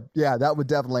 It would. Yeah, that would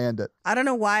definitely end it. I don't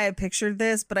know why I pictured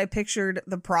this, but I pictured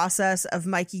the process of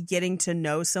Mikey getting to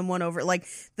know someone over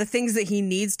the things that he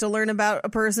needs to learn about a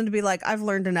person to be like, I've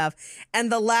learned enough.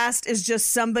 And the last is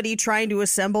just somebody trying to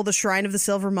assemble the Shrine of the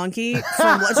Silver Monkey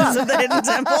from Legends of the Hidden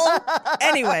Temple.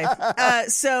 Anyway,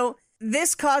 so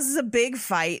this causes a big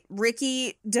fight.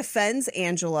 Ricky defends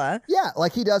Angela. Yeah,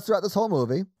 like he does throughout this whole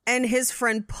movie. And his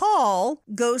friend Paul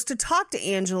goes to talk to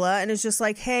Angela and is just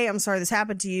like, hey, I'm sorry this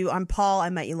happened to you. I'm Paul. I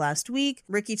met you last week.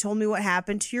 Ricky told me what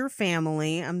happened to your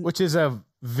family. Which is a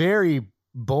very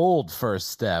bold first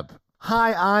step.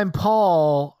 Hi, I'm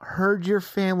Paul. Heard your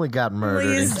family got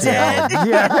murdered. He's dead.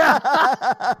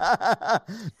 Yeah.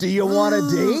 Do you want a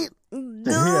date?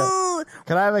 No.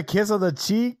 Can I have a kiss on the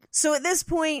cheek? So at this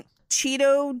point,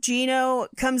 Gino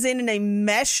comes in a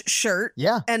mesh shirt.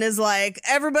 Yeah. And is like,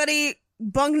 everybody,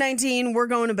 bunk 19, we're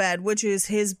going to bed, which is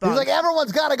his bunk. He's like,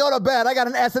 everyone's got to go to bed. I got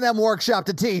an S&M workshop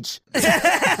to teach. And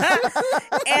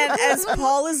as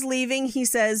Paul is leaving, he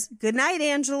says, good night,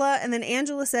 Angela. And then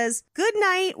Angela says, good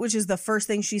night, which is the first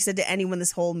thing she said to anyone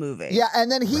this whole movie. Yeah,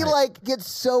 and then he gets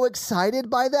so excited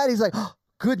by that. He's like, oh,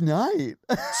 good night.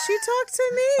 She talked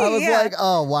to me. I was like,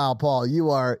 oh, wow, Paul,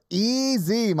 you are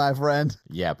easy, my friend.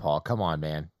 Yeah, Paul, come on,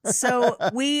 man. So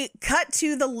we cut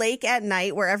to the lake at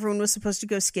night where everyone was supposed to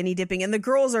go skinny dipping, and the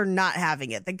girls are not having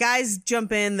it. The guys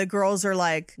jump in. The girls are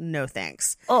like, no,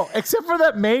 thanks. Oh, except for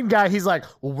that main guy. He's like,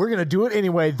 well, we're going to do it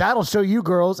anyway. That'll show you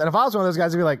girls. And if I was one of those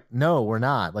guys, I'd be like, no, we're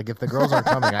not. Like, if the girls aren't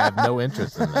coming, I have no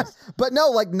interest in this. But no,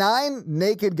 like 9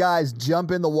 naked guys jump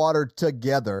in the water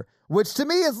together, which to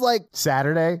me is like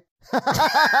Saturday. In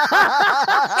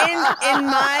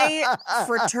my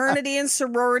fraternity and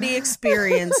sorority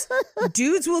experience,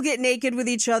 dudes will get naked with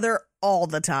each other all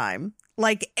the time.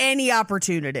 Like any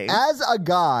opportunity. As a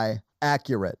guy,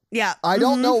 accurate. Yeah. I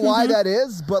don't know why that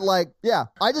is, but like, yeah,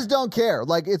 I just don't care.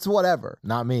 Like, it's whatever.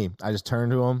 Not me. I just turn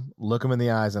to him, look him in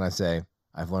the eyes, and I say,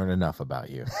 I've learned enough about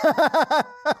you.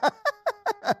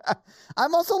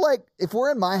 I'm also like, if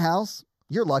we're in my house,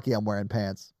 you're lucky I'm wearing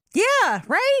pants. Yeah,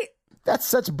 right? That's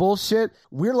such bullshit.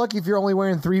 We're lucky if you're only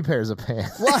wearing 3 pairs of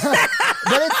pants. Well,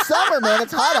 but it's summer, man.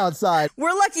 It's hot outside.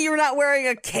 We're lucky you're not wearing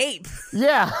a cape.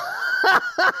 Yeah.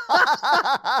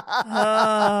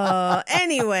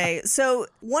 Anyway, so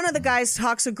one of the guys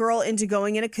talks a girl into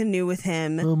going in a canoe with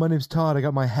him. Oh, my name's Todd. I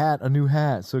got my hat, a new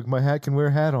hat, so my hat can wear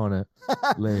a hat on it.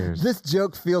 Layers. This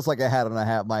joke feels like a hat on a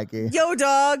hat, Mikey. Yo,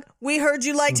 dog, we heard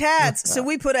you liked hats, so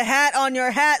we put a hat on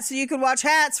your hat so you could watch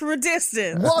hats from a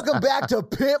distance. Welcome back to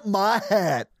Pimp My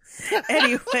Hat.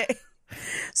 Anyway,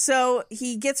 so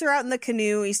he gets her out in the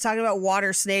canoe. He's talking about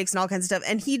water snakes and all kinds of stuff,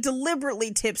 and he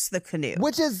deliberately tips the canoe.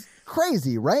 Which is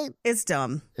crazy, right? It's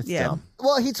dumb. It's dumb.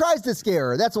 Well, he tries to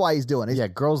scare her. That's why he's doing it. Yeah,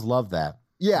 girls love that.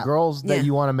 Yeah. Girls that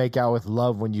you want to make out with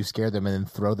love when you scare them and then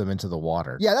throw them into the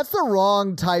water. Yeah, that's the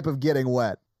wrong type of getting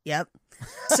wet. Yep.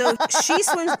 So she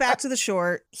swims back to the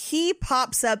shore. He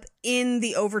pops up in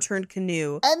the overturned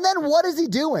canoe. And then what is he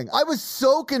doing? I was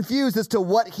so confused as to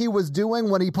what he was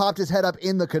doing when he popped his head up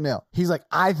in the canoe. He's like,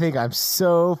 I think I'm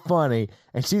so funny,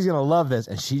 and she's going to love this.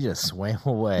 And she just swam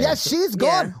away. Yeah, she's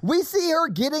gone. Yeah. We see her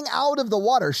getting out of the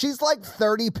water. She's like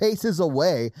 30 paces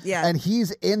away. Yeah. And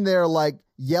he's in there like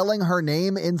yelling her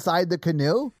name inside the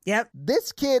canoe. Yep.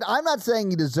 This kid, I'm not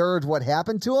saying he deserved what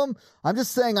happened to him. I'm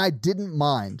just saying I didn't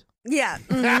mind. Yeah.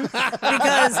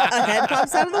 Because a head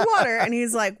pops out of the water and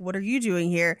he's like, what are you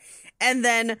doing here? And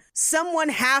then someone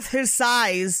half his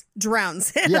size drowns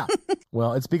him. Yeah.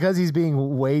 Well, it's because he's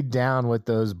being weighed down with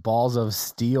those balls of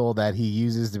steel that he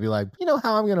uses to be like, you know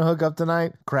how I'm going to hook up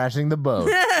tonight? Crashing the boat.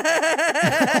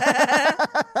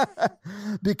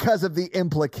 Because of the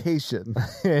implication.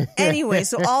 Anyway,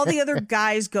 so all the other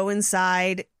guys go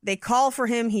inside. They call for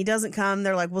him. He doesn't come.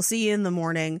 They're like, we'll see you in the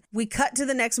morning. We cut to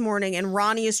the next morning and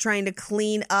Ronnie is trying to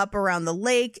clean up around the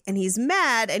lake and he's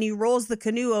mad and he rolls the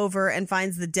canoe over and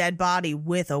finds the dead body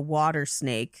with a water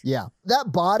snake. Yeah.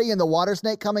 That body and the water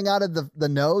snake coming out of the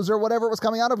nose or whatever it was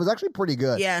coming out of was actually pretty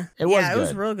good. Yeah. It was It was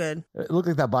good. real good. It looked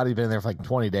like that body'd been there for like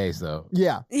 20 days, though.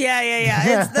 Yeah.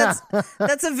 Yeah.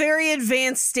 That's a very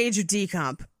advanced stage of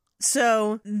decomp.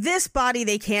 So this body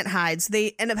they can't hide. So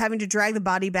they end up having to drag the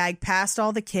body bag past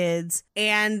all the kids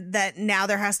and that now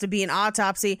there has to be an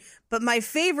autopsy. But my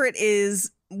favorite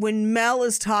is when Mel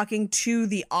is talking to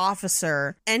the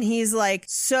officer and he's like,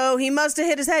 so he must have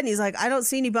hit his head. And he's like, I don't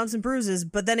see any bumps and bruises.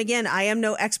 But then again, I am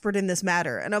no expert in this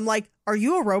matter. And I'm like, are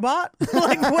you a robot?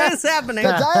 Like, what is happening?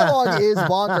 The dialogue is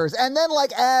bonkers. And then,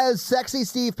 like, as sexy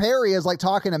Steve Perry is, like,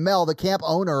 talking to Mel, the camp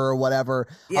owner or whatever,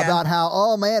 about how,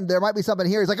 oh, man, there might be something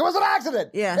here. He's like, it was an accident.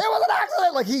 Yeah. It was an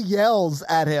accident. Like, he yells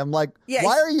at him. Like,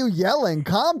 why are you yelling?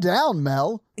 Calm down,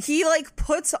 Mel. He, like,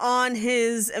 puts on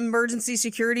his emergency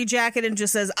security jacket and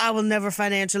just says, I will never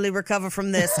financially recover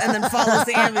from this, and then follows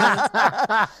the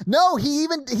ambulance. No, he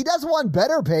does one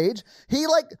better, Paige. He,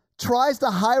 like, tries to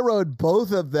high road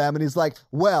both of them, and he's like,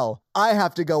 well, I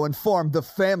have to go inform the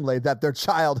family that their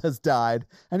child has died.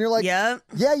 And you're like, yeah,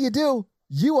 you do.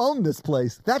 You own this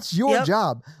place. That's your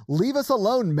job. Leave us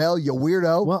alone, Mel, you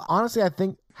weirdo. Well, honestly, I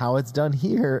think how it's done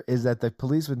here is that the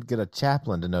police would get a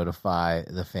chaplain to notify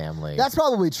the family. That's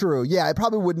probably true. Yeah, it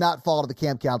probably would not fall to the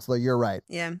camp counselor. You're right.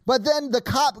 Yeah. But then the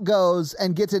cop goes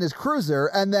and gets in his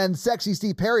cruiser, and then sexy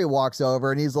Steve Perry walks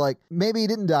over, and he's like, maybe he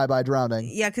didn't die by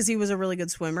drowning. Yeah, because he was a really good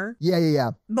swimmer.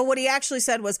 Yeah. But what he actually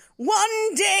said was,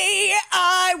 one day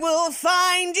I will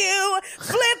find you,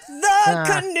 flip the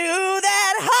canoe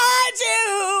that hides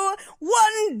you.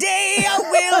 One day I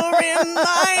will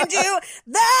remind you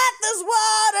that there's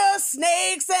water,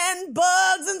 snakes, and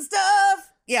bugs and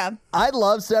stuff. Yeah. I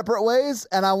love Separate Ways,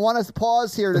 and I want to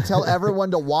pause here to tell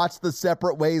everyone to watch the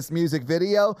Separate Ways music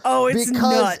video. Oh, it's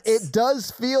because nuts. It does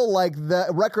feel like the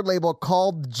record label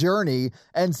called Journey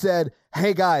and said,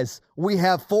 hey guys, we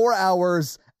have 4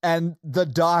 hours and the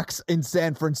docks in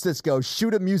San Francisco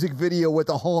shoot a music video with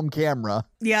a home camera.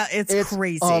 Yeah, it's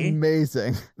crazy.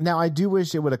 Amazing. Now, I do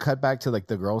wish it would have cut back to like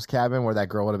the girl's cabin where that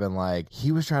girl would have been like,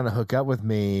 he was trying to hook up with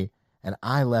me and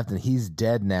I left and he's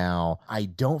dead now. I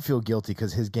don't feel guilty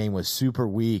because his game was super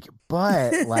weak,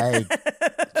 but like,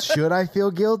 should I feel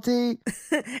guilty?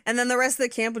 And then the rest of the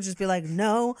camp would just be like,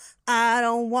 no, I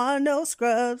don't want no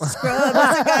scrubs. Scrub is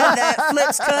the guy that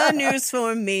flips canoes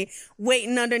for me,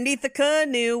 waiting underneath the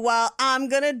canoe while I'm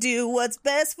going to do what's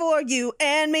best for you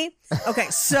and me. Okay,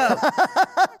 so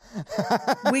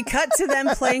we cut to them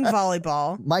playing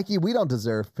volleyball. Mikey, we don't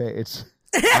deserve Paige.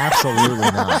 Absolutely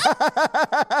not.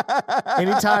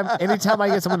 Anytime I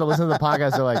get someone to listen to the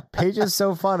podcast, they're like, Paige is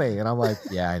so funny. And I'm like,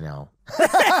 yeah, I know.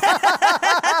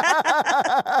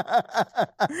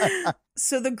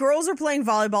 So the girls are playing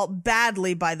volleyball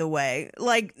badly, by the way.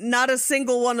 Like, not a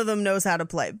single one of them knows how to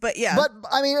play. But yeah. But,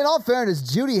 I mean, in all fairness,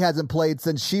 Judy hasn't played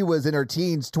since she was in her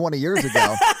teens 20 years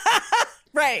ago.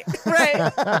 Right.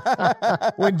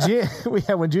 When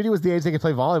Judy was the age they could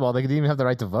play volleyball, they didn't even have the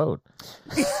right to vote.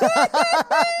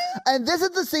 And this is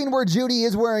the scene where Judy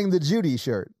is wearing the Judy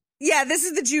shirt. Yeah, this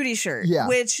is the Judy shirt,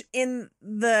 which in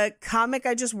the comic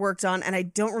I just worked on, and I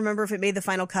don't remember if it made the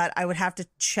final cut. I would have to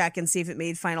check and see if it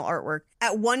made final artwork.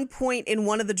 At one point in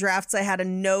one of the drafts, I had a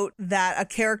note that a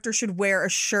character should wear a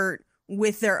shirt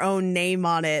with their own name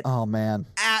on it. Oh, man.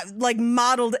 Like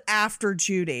modeled after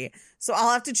Judy. So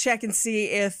I'll have to check and see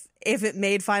if it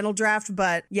made final draft.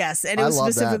 But yes, and it was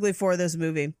specifically for this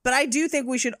movie. But I do think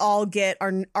we should all get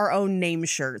our own name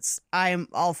shirts. I am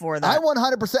all for that. I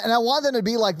 100%. And I want them to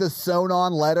be like the sewn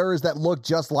on letters that look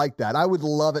just like that. I would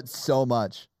love it so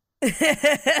much.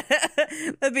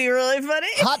 That'd be really funny.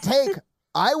 Hot take.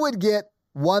 I would get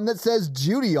one that says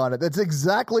Judy on it. That's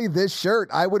exactly this shirt.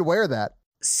 I would wear that.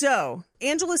 So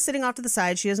Angela's sitting off to the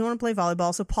side. She doesn't want to play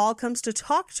volleyball. So Paul comes to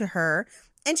talk to her.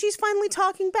 And she's finally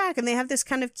talking back, and they have this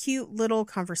kind of cute little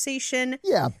conversation.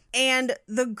 Yeah. And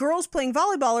the girls playing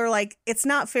volleyball are like, it's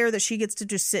not fair that she gets to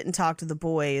just sit and talk to the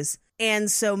boys.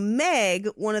 And so Meg,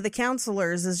 one of the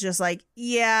counselors, is just like,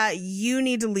 yeah, you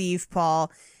need to leave,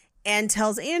 Paul, and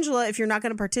tells Angela, if you're not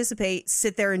going to participate,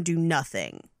 sit there and do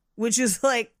nothing. Which is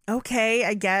like, okay,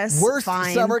 I guess. Worst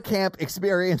fine. summer camp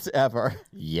experience ever.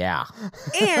 Yeah.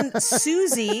 And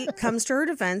Susie comes to her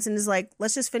defense and is like,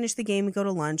 let's just finish the game and go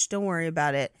to lunch. Don't worry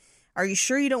about it. Are you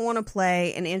sure you don't want to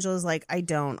play? And Angela's like, I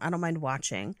don't mind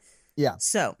watching. Yeah.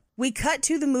 So we cut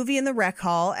to the movie in the rec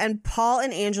hall, and Paul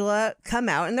and Angela come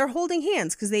out, and they're holding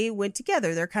hands because they went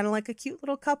together. They're kind of like a cute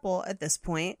little couple at this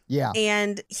point. Yeah.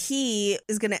 And he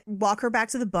is going to walk her back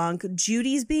to the bunk.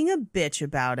 Judy's being a bitch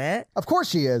about it. Of course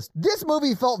she is. This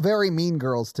movie felt very Mean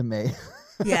Girls to me.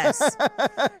 Yes.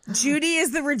 Judy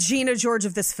is the Regina George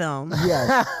of this film.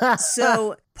 Yes.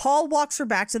 So Paul walks her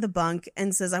back to the bunk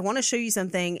and says, I want to show you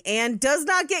something, and does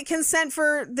not get consent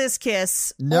for this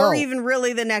kiss. No. Or even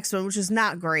really the next one, which is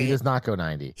not great. He does not go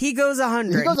 90. He goes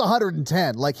 100. He goes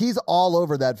 110. Like, he's all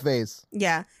over that face.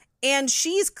 Yeah. And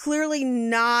she's clearly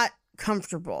not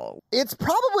comfortable. It's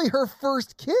probably her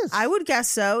first kiss. I would guess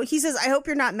so. He says, I hope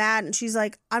you're not mad. And she's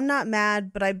like, I'm not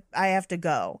mad, but I have to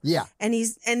go. Yeah. And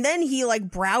then he like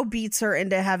browbeats her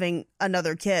into having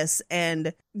another kiss.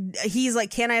 And he's like,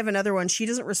 can I have another one? She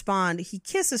doesn't respond. He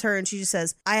kisses her and she just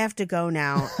says, I have to go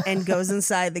now, and goes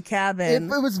inside the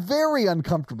cabin. It was very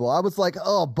uncomfortable. I was like,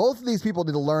 oh, both of these people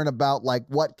need to learn about like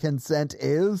what consent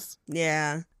is.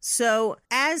 Yeah. So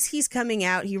as he's coming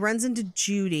out, he runs into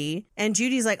Judy, and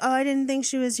Judy's like, oh, I didn't think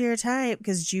she was your type,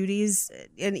 because Judy's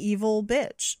an evil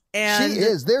bitch. And she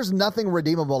is. There's nothing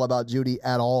redeemable about Judy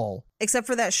at all. Except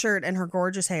for that shirt and her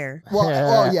gorgeous hair.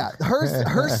 Well, yeah.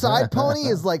 Her side pony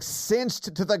is like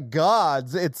cinched to the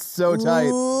gods. It's so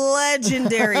tight.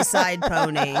 Legendary side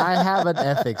pony. I have an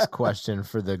ethics question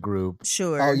for the group.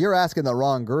 Sure. Oh, you're asking the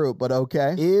wrong group, but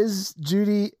okay. Is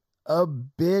Judy a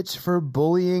bitch for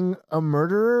bullying a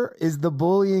murderer? Is the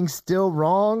bullying still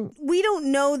wrong? We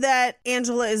don't know that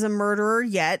Angela is a murderer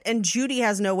yet, and Judy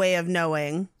has no way of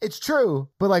knowing. It's true,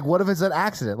 but like, what if it's an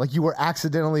accident? Like, you were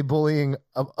accidentally bullying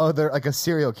a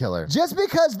serial killer. Just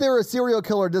because they're a serial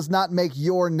killer does not make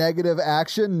your negative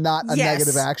action not a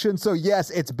negative action. So yes,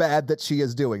 it's bad that she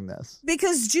is doing this.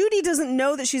 Because Judy doesn't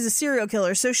know that she's a serial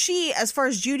killer. So she, as far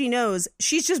as Judy knows,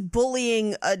 she's just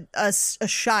bullying a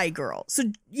shy girl. So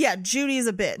yeah, Judy is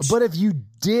a bitch. But if you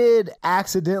did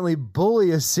accidentally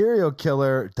bully a serial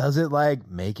killer, does it like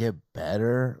make it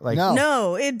better? Like,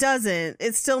 no, it doesn't.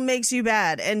 It still makes you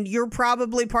bad, and you're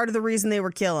probably part of the reason they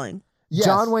were killing. Yes.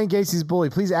 John Wayne Gacy's bully,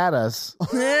 please add us.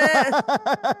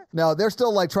 No, they're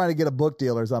still like trying to get a book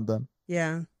deal or something.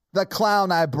 Yeah. The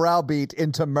clown I browbeat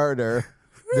into murder.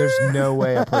 There's no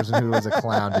way a person who was a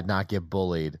clown did not get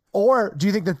bullied. Or do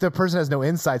you think that the person has no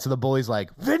insight, so the bully's like,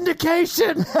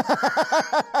 vindication?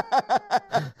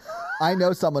 I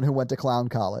know someone who went to clown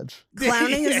college.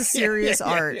 Clowning is a serious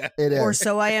art. It is. Or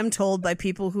so I am told by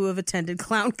people who have attended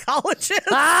clown colleges.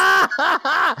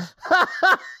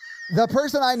 The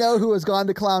person I know who has gone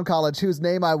to clown college, whose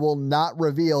name I will not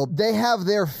reveal, they have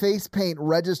their face paint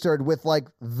registered with like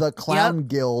the Clown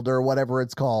Guild or whatever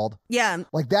it's called. Yeah.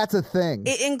 Like that's a thing.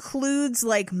 It includes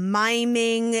like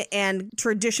miming and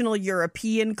traditional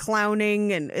European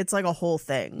clowning, and it's like a whole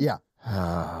thing. Yeah.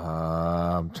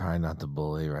 I'm trying not to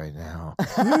bully right now.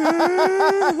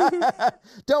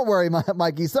 Don't worry,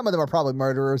 Mikey. Some of them are probably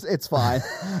murderers. It's fine.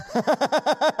 What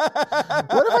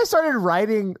if I started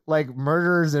writing like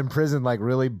murderers in prison, like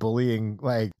really bullying,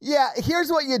 like... Yeah, here's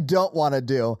what you don't want to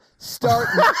do. Start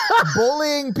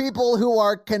bullying people who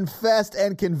are confessed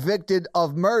and convicted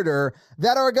of murder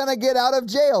that are going to get out of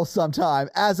jail sometime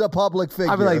as a public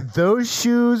figure. I'd be like, those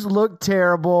shoes look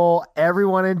terrible.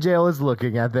 Everyone in jail is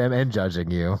looking at them and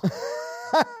judging you.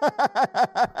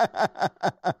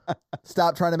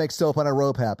 Stop trying to make soap on a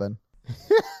rope happen.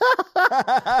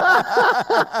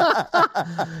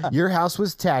 Your house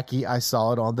was tacky. I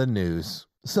saw it on the news.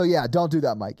 So yeah, don't do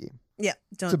that, Mikey. Yeah,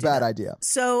 don't It's a do bad that. idea.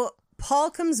 So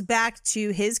Paul comes back to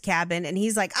his cabin and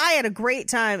he's like, I had a great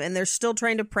time. And they're still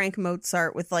trying to prank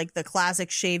Mozart with like the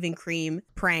classic shaving cream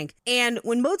prank. And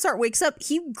when Mozart wakes up,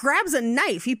 he grabs a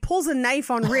knife. He pulls a knife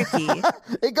on Ricky.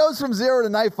 It goes from 0 to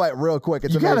knife fight real quick.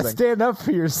 It's You amazing. gotta stand up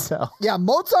for yourself. Yeah,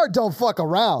 Mozart don't fuck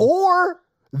around. Or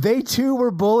they too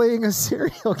were bullying a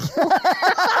serial killer.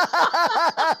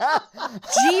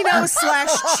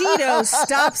 Gino/Cheeto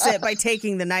stops it by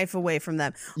taking the knife away from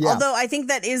them. Yeah. Although I think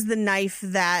that is the knife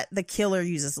that the killer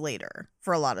uses later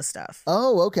for a lot of stuff.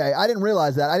 Oh, okay. I didn't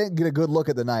realize that. I didn't get a good look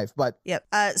at the knife, but Yep.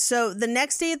 So the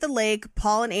next day at the lake,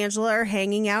 Paul and Angela are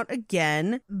hanging out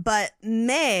again, but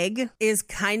Meg is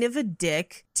kind of a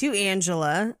dick to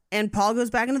Angela, and Paul goes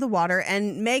back into the water,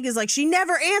 and Meg is like, she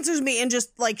never answers me, and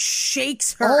just like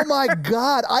shakes her. oh my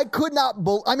God, I could not.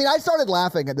 I mean, I started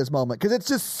laughing at this moment because it's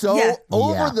just so Yeah.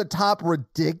 over the top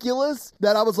ridiculous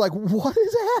that I was like, what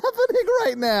is happening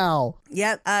right now?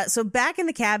 Yep. So back in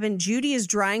the cabin, Judy is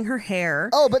drying her hair.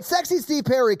 Oh, but sexy Steve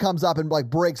Perry comes up and like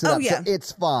breaks it Oh, up. yeah. So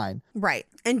it's fine. Right.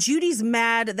 And Judy's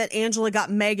mad that Angela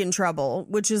got Meg in trouble,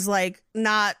 which is like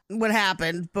not what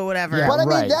happened, but whatever. Yeah. But I mean,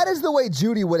 right. that is the way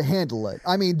Judy would handle it.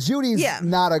 I mean, Judy's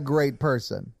not a great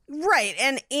person. Right.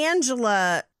 And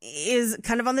Angela is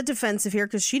kind of on the defensive here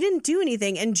because she didn't do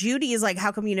anything. And Judy is like,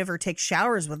 how come you never take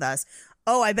showers with us?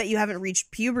 Oh, I bet you haven't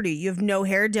reached puberty. You have no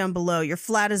hair down below. You're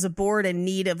flat as a board in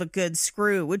need of a good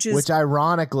screw, which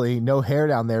ironically, no hair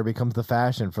down there becomes the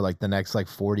fashion for like the next like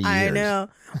 40 years. I know.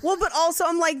 Well, but also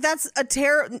I'm like, that's a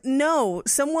no,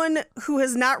 someone who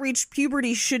has not reached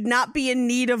puberty should not be in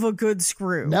need of a good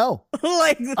screw. No.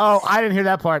 Like, Oh, I didn't hear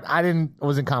that part.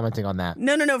 Wasn't commenting on that.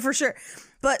 no, for sure.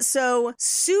 But so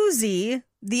Susie,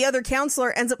 the other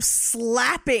counselor, ends up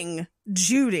slapping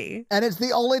Judy. And it's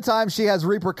the only time she has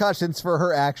repercussions for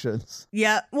her actions.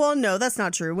 Yeah. Well, no, that's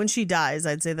not true. When she dies,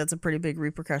 I'd say that's a pretty big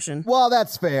repercussion. Well,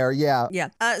 that's fair. Yeah. Yeah.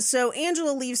 So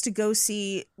Angela leaves to go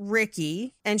see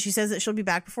Ricky, and she says that she'll be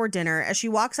back before dinner. As she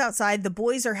walks outside, the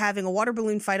boys are having a water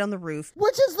balloon fight on the roof.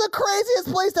 Which is the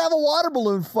craziest place to have a water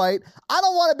balloon fight. I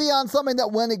don't want to be on something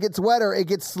that when it gets wetter, it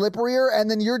gets slipperier, and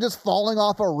then you're just falling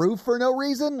off a roof for no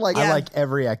reason. Like, I like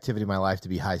every activity in my life to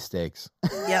be high stakes.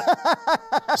 Yep.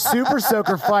 Super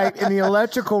soaker fight in the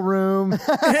electrical room.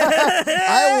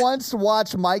 I once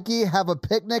watched Mikey have a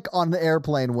picnic on the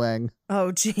airplane wing,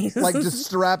 Oh, jeez. like just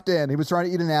strapped in. He was trying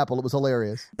to eat an apple. It was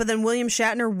hilarious. But then William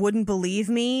Shatner wouldn't believe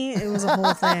me. It was a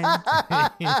whole thing.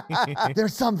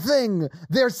 There's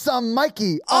some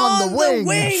Mikey on the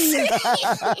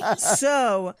wing.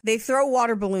 So they throw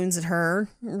water balloons at her.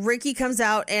 Ricky comes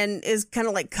out and is kind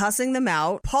of like cussing them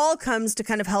out. Paul comes to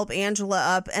kind of help Angela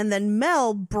up, and then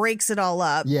Mel breaks it all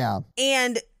up. Yeah.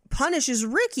 And punishes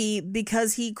Ricky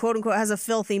because he quote unquote has a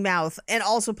filthy mouth, and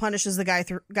also punishes the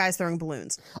guys throwing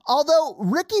balloons. Although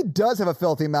Ricky does have a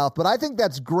filthy mouth, but I think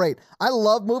that's great. I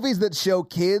love movies that show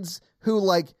kids who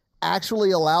like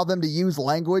actually allow them to use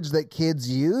language that kids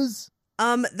use.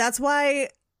 That's why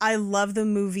I love the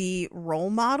movie Role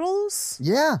Models.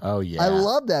 Yeah. Oh, yeah. I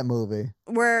love that movie.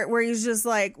 Where he's just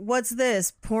like, what's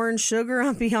this? Pouring sugar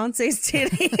on Beyonce's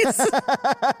titties?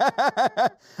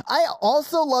 I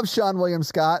also love Sean William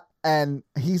Scott. and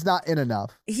he's not in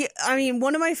enough.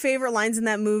 One of my favorite lines in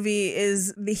that movie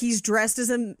is he's dressed as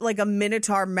a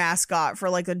Minotaur mascot for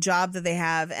like a job that they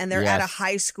have, and they're at a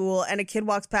high school, and a kid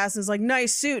walks past and is like,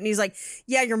 nice suit, and he's like,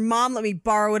 yeah, your mom let me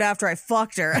borrow it after I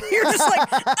fucked her. You're just like,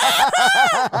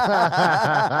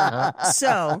 ah!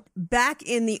 So back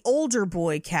in the older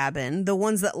boy cabin, the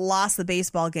ones that lost the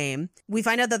baseball game, we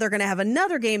find out that they're going to have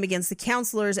another game against the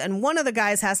counselors, and one of the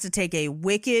guys has to take a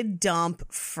wicked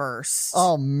dump first.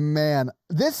 Oh man,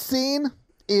 this scene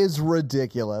is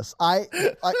ridiculous. I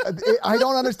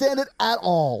don't understand it at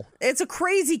all. It's a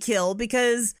crazy kill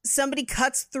because somebody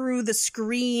cuts through the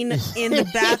screen in the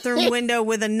bathroom window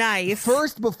with a knife.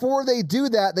 First, before they do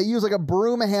that, they use like a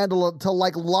broom handle to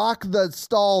like lock the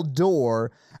stall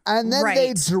door, and then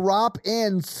they drop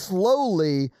in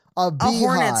slowly a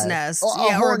hornet's nest.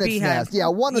 A hornet's nest. Yeah,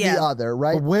 one or the other,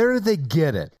 right? But where did they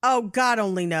get it? Oh, God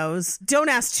only knows. Don't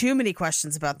ask too many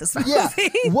questions about this movie. Yeah.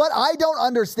 What I don't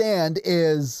understand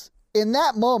is, in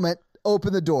that moment,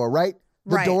 open the door, right?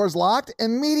 The door's locked,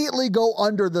 immediately go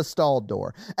under the stall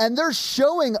door. And they're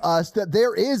showing us that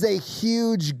there is a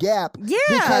huge gap. Yeah.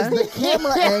 Because the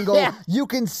camera angle, you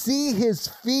can see his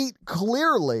feet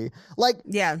clearly. Like,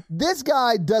 this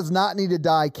guy does not need to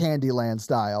die Candyland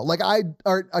style.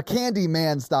 Or a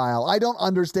Candyman style. I don't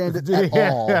understand it at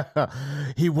all.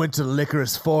 He went to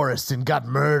Licorice Forest and got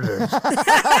murdered.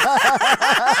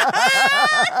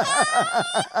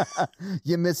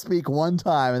 You misspeak one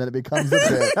time and then it becomes a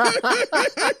bit.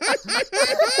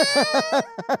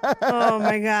 Oh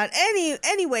my God.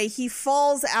 Anyway, he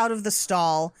falls out of the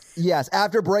stall. Yes,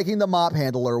 after breaking the mop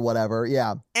handle or whatever,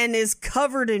 yeah. And is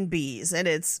covered in bees, and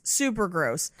it's super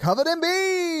gross. Covered in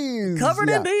bees! Covered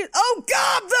in bees! Oh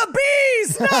God, the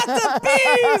bees! Not the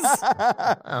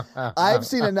bees! I've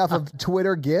seen enough of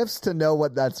Twitter GIFs to know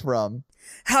what that's from.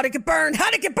 How'd it get burned?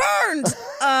 How'd it get burned?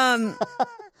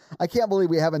 I can't believe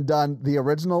we haven't done the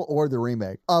original or the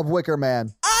remake of Wicker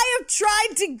Man. I have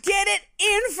tried to get it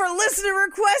in for listener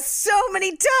requests so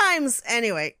many times.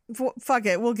 Anyway, fuck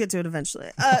it. We'll get to it eventually.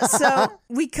 So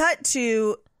we cut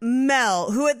to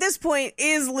Mel, who at this point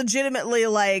is legitimately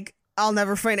like, I'll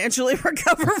never financially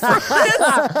recover from this.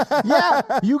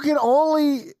 Yeah, you can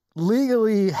only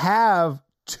legally have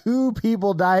 2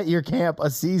 people die at your camp a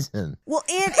season. Well,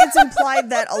 and it's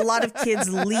implied that a lot of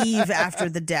kids leave after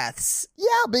the deaths.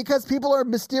 Yeah, because people are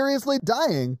mysteriously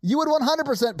dying. You would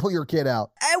 100% pull your kid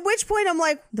out. At which point I'm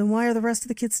like, then why are the rest of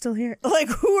the kids still here? Like,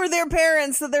 who are their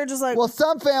parents that they're just like... Well,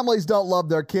 some families don't love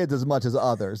their kids as much as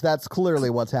others. That's clearly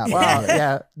what's happening. Wow,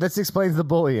 yeah, this explains the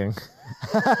bullying.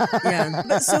 Yeah.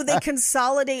 But so they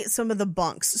consolidate some of the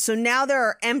bunks. So now there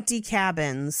are empty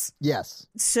cabins. Yes.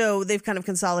 So they've kind of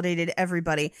consolidated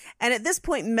everybody. And at this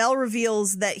point, Mel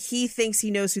reveals that he thinks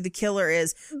he knows who the killer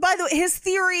is. By the way, his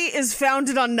theory is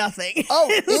founded on nothing. Oh,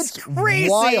 it's crazy.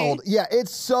 Wild. Yeah,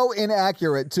 it's so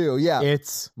inaccurate too. Yeah.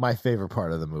 It's my favorite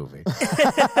part of the movie.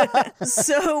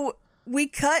 So we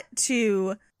cut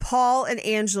to Paul and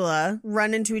Angela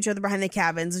run into each other behind the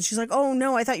cabins, and she's like, oh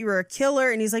no, I thought you were a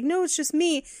killer. And he's like, no, it's just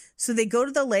me. So they go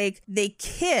to the lake, they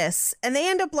kiss, and they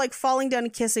end up like falling down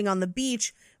and kissing on the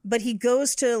beach. But he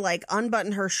goes to like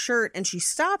unbutton her shirt and she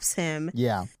stops him.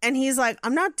 Yeah. And he's like,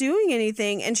 I'm not doing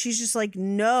anything. And she's just like,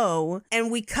 no.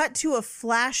 And we cut to a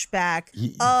flashback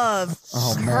of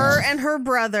her and her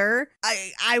brother.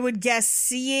 I would guess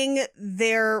seeing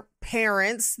their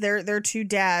parents, their 2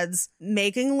 dads,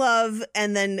 making love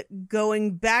and then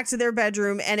going back to their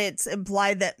bedroom. And it's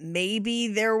implied that maybe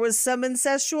there was some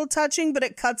incestual touching, but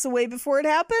it cuts away before it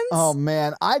happens. Oh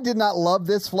man, I did not love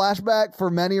this flashback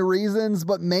for many reasons,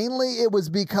 but mainly it was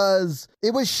because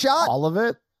it was shot. All of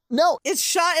it? No. It's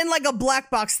shot in like a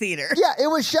black box theater. Yeah, it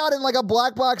was shot in like a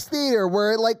black box theater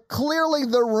where like clearly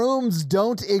the rooms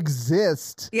don't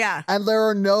exist. Yeah. And there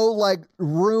are no like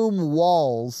room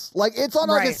walls. Like it's on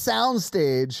like a sound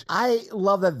stage. I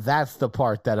love that that's the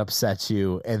part that upsets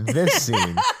you in this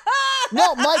scene.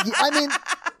 No, Mikey, I mean,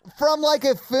 from like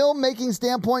a filmmaking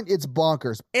standpoint, it's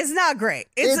bonkers. It's not great.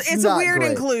 It's a weird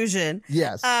inclusion.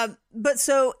 Yes. But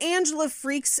so Angela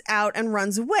freaks out and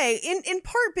runs away in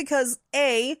part because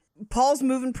Paul's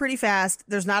moving pretty fast.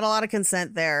 There's not a lot of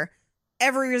consent there.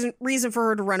 Every reason for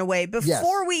her to run away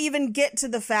before we even get to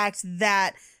the fact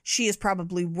that she is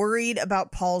probably worried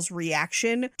about Paul's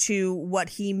reaction to what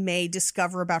he may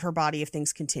discover about her body if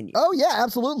things continue. Oh, yeah,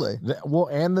 absolutely. Well,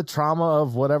 and the trauma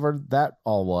of whatever that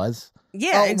all was.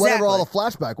 Yeah, exactly. Whatever all the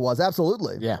flashback was,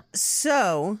 absolutely. Yeah.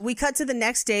 So we cut to the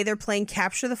next day. They're playing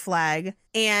Capture the Flag,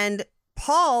 and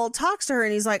Paul talks to her,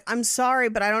 and he's like, I'm sorry,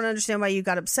 but I don't understand why you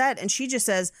got upset. And she just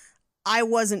says, I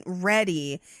wasn't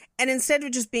ready. And instead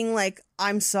of just being like,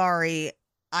 I'm sorry,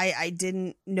 I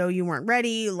didn't know you weren't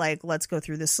ready. Like, let's go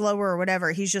through this slower or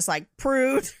whatever. He's just like,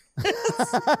 prude.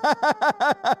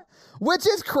 Which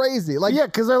is crazy. Like, yeah,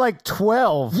 because they're like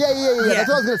 12. Yeah. That's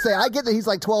what I was going to say. I get that he's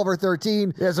like 12 or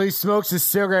 13. Yeah, so he smokes his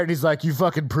cigarette and he's like, you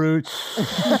fucking prude.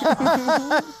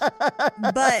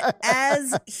 But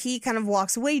as he kind of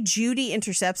walks away, Judy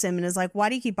intercepts him and is like, why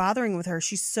do you keep bothering with her?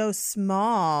 She's so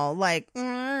small. Like,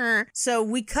 So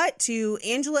we cut to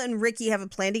Angela and Ricky have a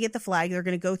plan to get the flag. They're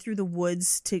going to go through the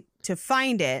woods to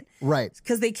find it. Right.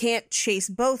 Because they can't chase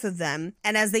both of them.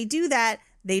 And as they do that,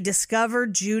 they discover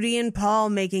Judy and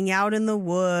Paul making out in the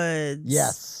woods.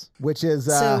 Yes, which is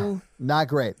not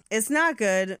great. It's not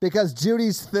good. Because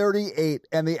Judy's 38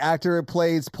 and the actor who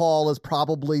plays Paul is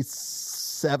probably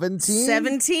 17?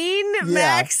 17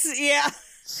 max? Yeah.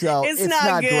 So it's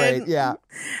not good. Great. Yeah.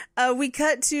 We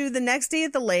cut to the next day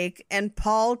at the lake, and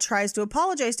Paul tries to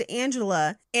apologize to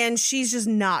Angela, and she's just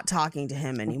not talking to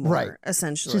him anymore, right.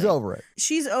 Essentially. She's over it.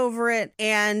 She's over it,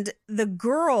 and the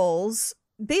girls,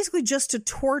 basically just to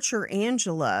torture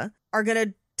Angela, are going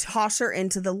to toss her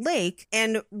into the lake,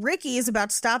 and Ricky is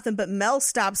about to stop them, but Mel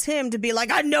stops him to be like,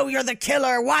 I know you're the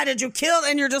killer. Why did you kill?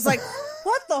 And you're just like,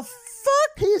 what the fuck?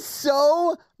 He's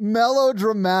so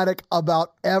melodramatic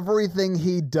about everything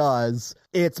he does.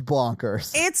 It's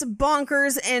bonkers. It's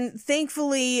bonkers, and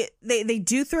thankfully they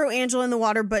do throw Angela in the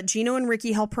water, but Gino and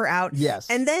Ricky help her out. Yes.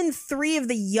 And then 3 of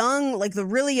the young, like the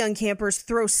really young campers,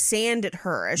 throw sand at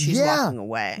her as she's walking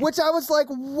away. Which I was like,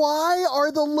 why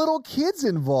are the little kids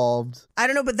involved? I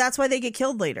don't know, but that's why they get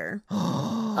killed later.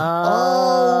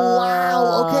 Oh,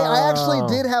 wow. Okay, I actually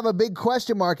did have a big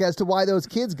question mark as to why those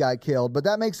kids got killed, but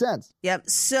that makes sense. Yep.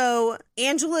 So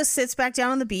Angela sits back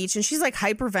down on the beach, and she's like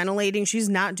hyperventilating. She's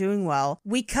not doing well.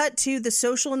 We cut to the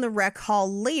social in the rec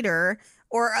hall later,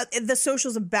 or the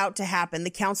social's about to happen.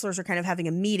 The counselors are kind of having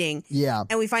a meeting. Yeah.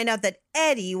 And we find out that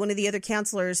Eddie, one of the other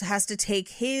counselors, has to take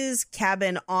his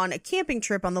cabin on a camping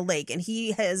trip on the lake. And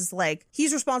he's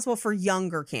responsible for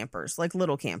younger campers, like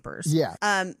little campers. Yeah.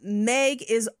 Meg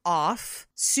is off.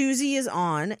 Susie is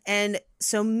on. And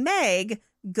so Meg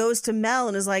goes to Mel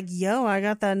and is like, yo, I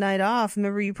got that night off.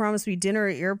 Remember you promised me dinner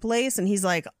at your place? And he's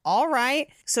like, all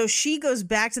right. So she goes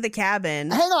back to the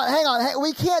cabin. Hang on. Hey,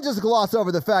 we can't just gloss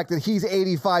over the fact that he's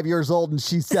 85 years old and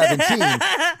she's 17.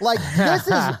 Like, this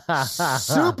is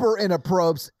super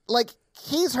inappropriate. Like,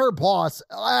 he's her boss.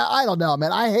 I don't know,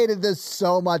 man. I hated this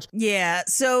so much. Yeah,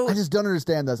 so I just don't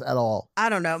understand this at all. I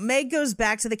don't know. Meg goes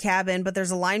back to the cabin, but there's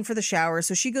a line for the shower.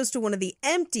 So she goes to one of the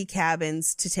empty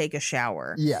cabins to take a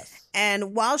shower. Yes.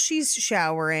 And while she's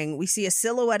showering, we see a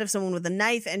silhouette of someone with a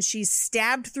knife, and she's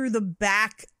stabbed through the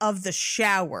back of the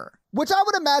shower. Which I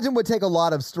would imagine would take a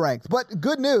lot of strength. But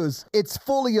good news, it's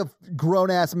fully a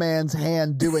grown-ass man's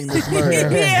hand doing this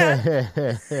murder.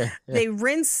 Yeah. They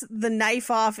rinse the knife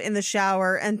off in the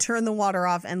shower and turn the water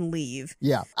off and leave.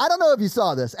 Yeah. I don't know if you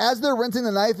saw this. As they're rinsing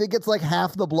the knife, it gets like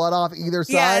half the blood off either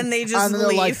side. Yeah, and they just and they're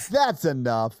leave. like, that's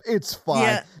enough. It's fine.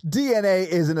 Yeah. DNA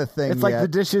isn't a thing It's yet. like the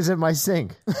dishes in my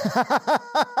sink. I'm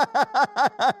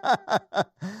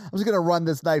just going to run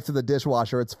this knife to the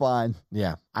dishwasher. It's fine.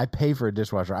 Yeah, I pay for a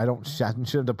dishwasher. I shouldn't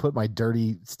have to put my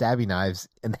dirty stabby knives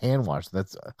in hand wash.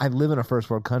 I live in a first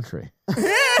world country.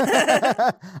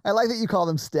 I like that you call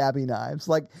them stabby knives.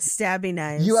 Like stabby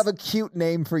knives. You have a cute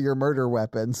name for your murder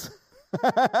weapons.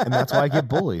 And that's why I get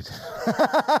bullied.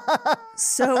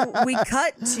 So we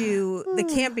cut to the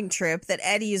camping trip that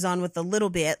Eddie is on with the little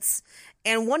bits.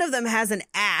 And one of them has an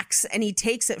axe, and he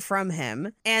takes it from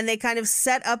him. And they kind of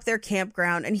set up their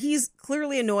campground, and he's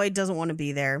clearly annoyed, doesn't want to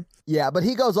be there. Yeah, but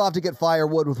he goes off to get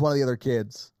firewood with one of the other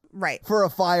kids. Right. For a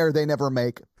fire they never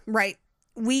make. Right.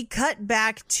 We cut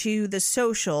back to the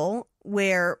social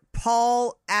where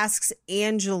Paul asks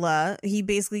Angela, he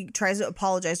basically tries to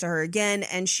apologize to her again,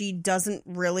 and she doesn't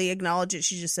really acknowledge it.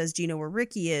 She just says, do you know where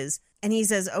Ricky is? And he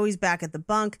says, oh, he's back at the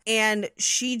bunk. And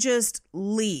she just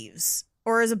leaves.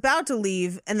 Or is about to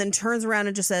leave, and then turns around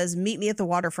and just says, meet me at the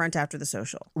waterfront after the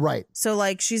social. Right. So,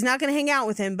 like, she's not going to hang out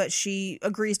with him, but she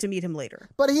agrees to meet him later.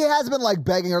 But he has been, like,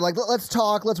 begging her, like, let's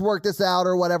talk, let's work this out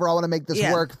or whatever. I want to make this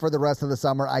work for the rest of the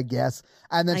summer, I guess.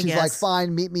 And then she's like,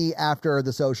 fine, meet me after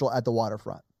the social at the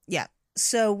waterfront. Yeah.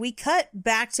 So we cut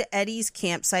back to Eddie's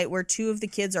campsite where 2 of the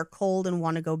kids are cold and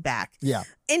want to go back. Yeah.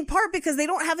 In part because they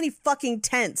don't have any fucking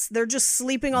tents. They're just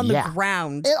sleeping on the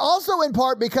ground. And also in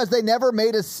part because they never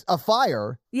made a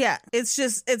fire. Yeah,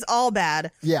 it's all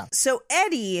bad. Yeah. So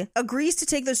Eddie agrees to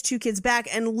take those 2 kids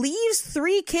back and leaves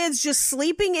 3 kids just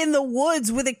sleeping in the woods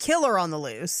with a killer on the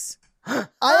loose. I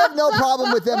have no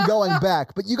problem with them going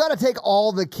back, but you got to take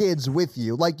all the kids with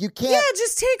you. Like, you can't. Yeah,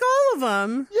 just take all of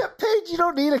them. Yeah, Paige, you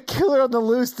don't need a killer on the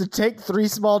loose to take 3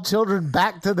 small children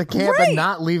back to the camp and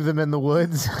not leave them in the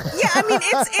woods. Yeah, I mean,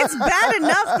 it's bad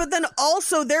enough, but then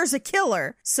also there's a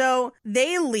killer. So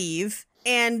they leave,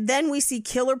 and then we see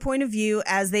killer point of view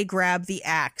as they grab the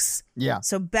axe. Yeah.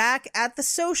 So back at the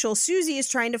social, Susie is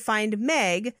trying to find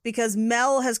Meg because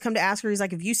Mel has come to ask her. He's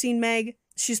like, have you seen Meg?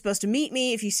 She's supposed to meet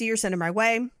me. If you see her, send her my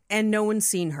way. And no one's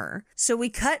seen her. So we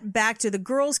cut back to the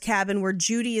girls' cabin where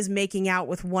Judy is making out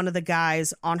with one of the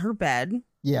guys on her bed.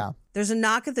 Yeah. There's a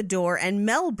knock at the door and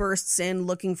Mel bursts in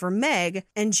looking for Meg.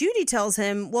 And Judy tells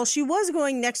him, well, she was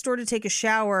going next door to take a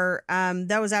shower.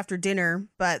 That was after dinner,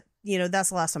 but, that's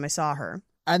the last time I saw her.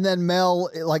 And then Mel,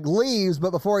 leaves,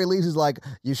 but before he leaves, he's like,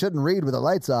 you shouldn't read with the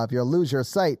lights off. You'll lose your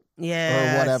sight.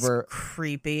 Yeah. Or whatever. It's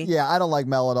creepy. Yeah, I don't like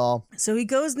Mel at all. So he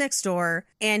goes next door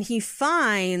and he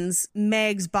finds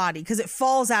Meg's body because it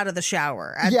falls out of the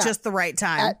shower at just the right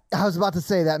time. I was about to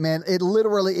say that, man. It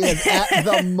literally is. At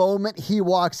the moment he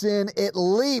walks in, it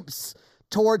leaps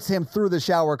towards him through the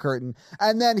shower curtain.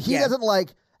 And then he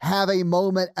doesn't have a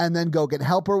moment and then go get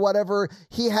help or whatever.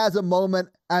 He has a moment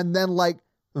and then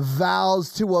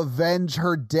vows to avenge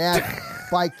her death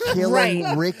by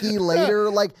killing Ricky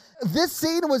later. This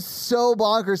scene was so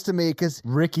bonkers to me because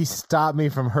Ricky stopped me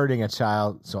from hurting a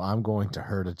child, so I'm going to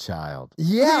hurt a child.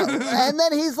 Yeah. And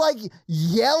then he's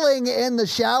yelling in the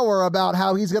shower about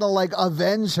how he's going to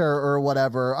avenge her or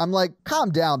whatever. I'm like,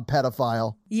 calm down,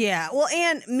 pedophile. Yeah. Well,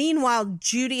 and meanwhile,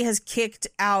 Judy has kicked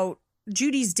out.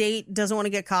 Judy's date doesn't want to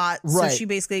get caught, so she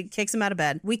basically kicks him out of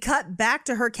bed. We cut back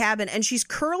to her cabin, and she's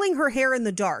curling her hair in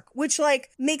the dark, which,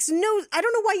 makes no... I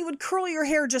don't know why you would curl your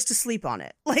hair just to sleep on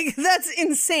it. That's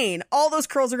insane. All those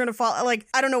curls are going to fall...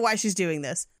 I don't know why she's doing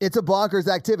this. It's a bonkers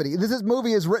activity. This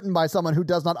movie is written by someone who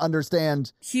does not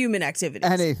understand... human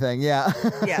activities. Anything, yeah.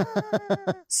 Yeah.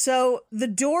 So the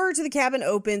door to the cabin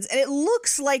opens, and it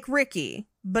looks like Ricky...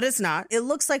 but it's not. It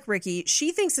looks like Ricky.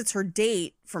 She thinks it's her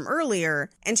date from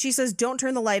earlier. And she says, don't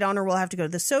turn the light on or we'll have to go to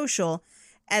the social.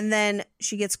 And then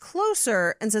she gets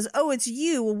closer and says, oh, it's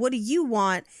you. Well, what do you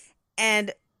want?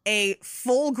 And a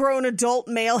full-grown adult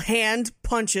male hand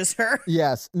punches her.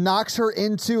 Yes. Knocks her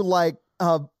into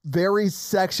a very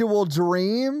sexual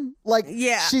dream.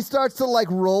 She starts to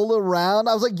roll around.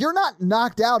 I was like, you're not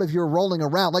knocked out if you're rolling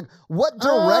around. What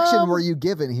direction were you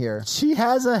given here? She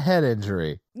has a head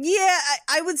injury. Yeah,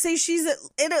 I would say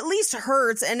it at least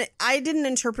hurts. And I didn't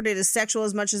interpret it as sexual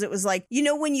as much as it was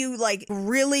when you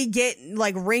really get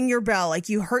ring your bell,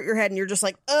 you hurt your head and you're just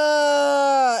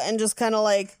and just kind of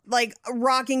like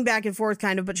rocking back and forth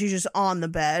kind of, but she's just on the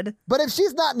bed. But if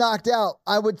she's not knocked out,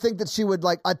 I would think that she would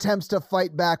attempts to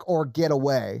fight back or get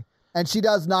away. And she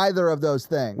does neither of those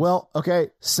things. Well, okay,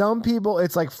 some people,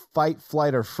 it's fight,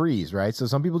 flight, or freeze, right? So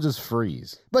some people just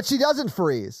freeze. But she doesn't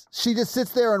freeze. She just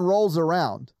sits there and rolls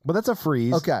around. But that's a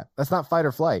freeze. Okay. That's not fight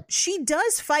or flight. She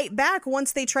does fight back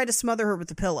once they try to smother her with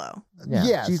the pillow. Yeah.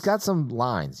 Yes. She's got some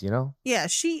lines, Yeah,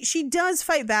 she does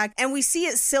fight back, and we see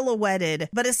it silhouetted.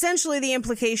 But essentially the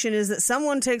implication is that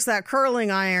someone takes that curling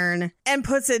iron and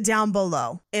puts it down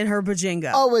below in her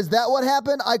bajinga. Oh, is that what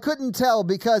happened? I couldn't tell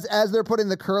because as they're putting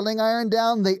the curling iron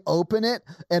down, they open it,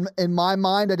 and in my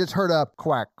mind, I just heard a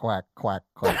quack, quack, quack,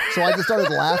 quack. So I just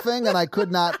started laughing, and I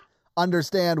could not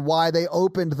understand why they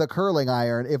opened the curling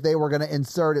iron if they were going to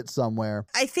insert it somewhere.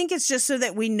 I think it's just so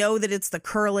that we know that it's the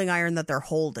curling iron that they're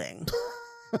holding.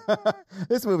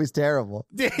 This movie's terrible.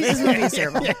 This movie is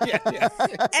terrible.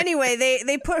 Anyway,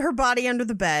 they put her body under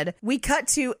the bed. We cut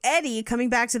to Eddie coming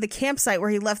back to the campsite where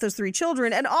he left those 3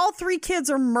 children, and all 3 kids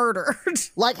are murdered.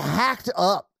 Hacked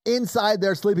up inside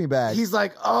their sleeping bag. He's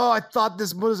like, oh, I thought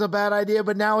this was a bad idea,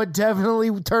 but now it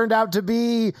definitely turned out to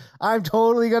be. I'm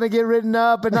totally going to get written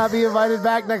up and not be invited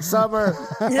back next summer.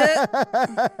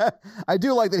 I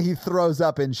do like that he throws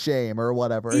up in shame or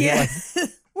whatever. Yeah.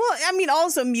 Well, I mean,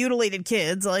 also mutilated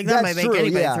kids. That might make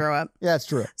anybody throw up. Yeah, that's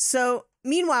true. So,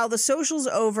 meanwhile, the social's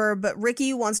over, but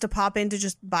Ricky wants to pop in to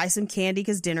just buy some candy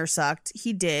because dinner sucked.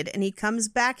 He did, and he comes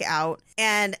back out,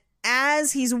 and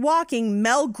as he's walking,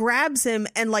 Mel grabs him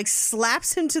and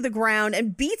slaps him to the ground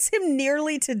and beats him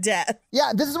nearly to death.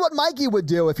 Yeah, this is what Mikey would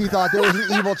do if he thought there was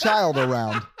an evil child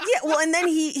around. Yeah, well, and then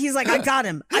he's like, I got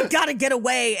him. I gotta get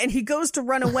away. And he goes to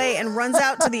run away and runs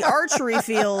out to the archery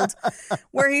field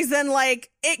where he's then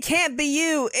like, it can't be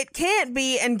you. It can't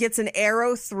be. And gets an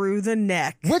arrow through the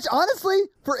neck. Which honestly,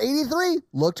 for 83,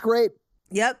 looked great.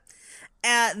 Yep.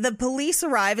 The police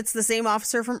arrive. It's the same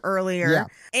officer from earlier. Yeah.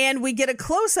 And we get a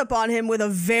close-up on him with a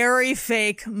very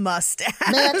fake mustache.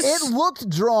 Man, it looked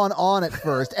drawn on at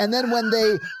first. And then when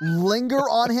they linger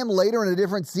on him later in a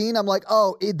different scene, I'm like,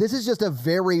 oh, this is just a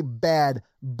very bad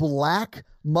black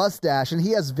mustache, and he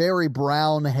has very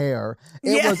brown hair.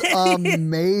 It was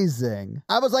amazing.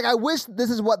 I was like, I wish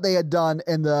this is what they had done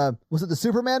in was it the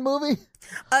Superman movie?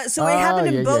 So it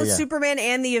happened in both Superman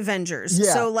and the Avengers.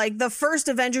 Yeah. So like the first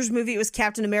Avengers movie, it was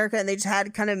Captain America, and they just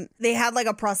had they had like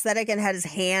a prosthetic and had his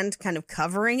hand kind of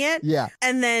covering it. Yeah.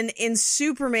 And then in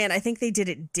Superman, I think they did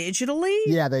it digitally.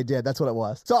 Yeah, they did. That's what it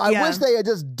was. So I wish they had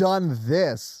just done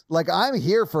this. Like, I'm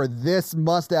here for this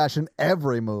mustache in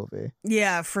every movie.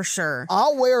 Yeah, for sure.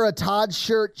 I'll wear a Todd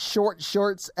shirt, short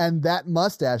shorts, and that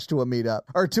mustache to a mewetup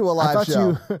or to a live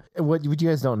show. What you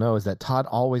guys don't know is that Todd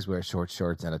always wears short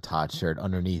shorts and a Todd shirt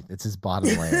underneath. It's his bottom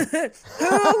layer.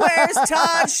 Who wears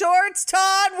Todd shorts?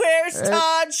 Todd wears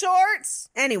Todd shorts.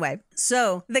 Anyway,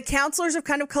 so the counselors have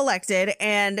kind of collected,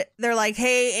 and they're like,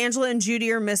 hey, Angela and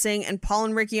Judy are missing, and Paul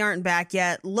and Ricky aren't back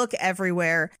yet. Look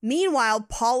everywhere. Meanwhile,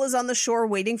 Paul is on the shore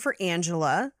waiting for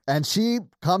Angela. And she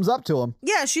comes up to him.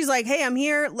 Yeah, she's like, hey, I'm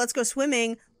here. Let's go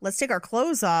swimming. Let's take our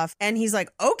clothes off. And he's like,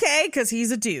 okay, because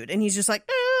he's a dude. And he's just like,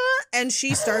 and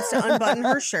she starts to unbutton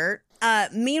her shirt.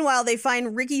 Meanwhile, they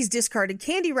find Ricky's discarded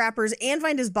candy wrappers and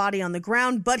find his body on the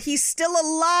ground, but he's still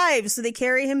alive, so they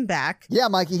carry him back. Yeah,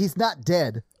 Mikey, he's not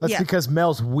dead. That's because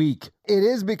Mel's weak. It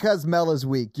is because Mel is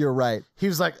weak. You're right. He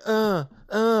was like,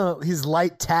 he's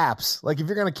light taps. Like, if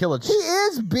you're going to kill a... He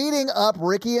is beating up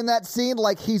Ricky in that scene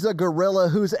like he's a gorilla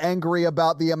who's angry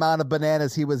about the amount of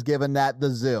bananas he was given at the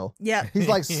zoo. Yeah. He's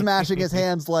like smashing his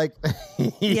hands like,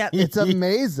 yep. It's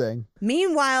amazing.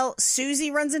 Meanwhile, Susie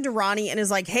runs into Ronnie and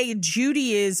is like, hey,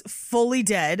 Judy is fully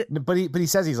dead. But he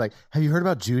says, he's like, have you heard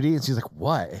about Judy? And she's like,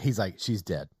 what? He's like, she's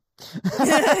dead.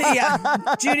 Yeah,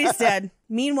 Judy's dead.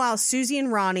 Meanwhile, Susie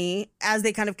and Ronnie, as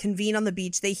they kind of convene on the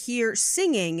beach, they hear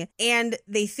singing and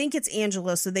they think it's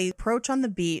Angela, so they approach on the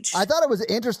beach. I thought it was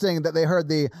interesting that they heard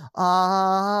the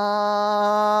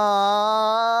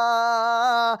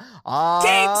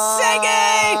keep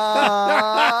singing.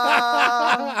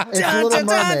 It's Little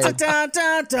Mermaid.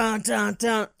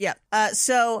 Yeah.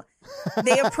 So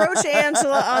they approach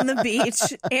Angela on the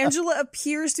beach. Angela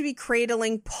appears to be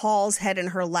cradling Paul's head in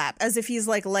her lap as if he's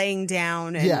like laying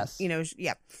down. And, yes.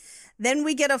 Yeah. Then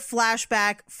we get a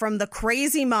flashback from the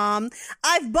crazy mom.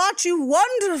 I've bought you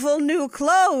wonderful new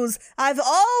clothes. I've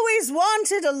always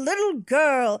wanted a little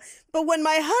girl. But when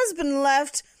my husband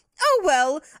left, oh,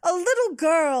 well, a little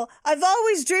girl. I've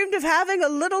always dreamed of having a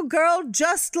little girl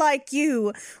just like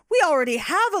you. We already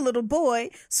have a little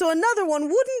boy, so another one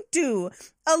wouldn't do.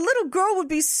 A little girl would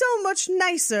be so much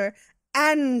nicer.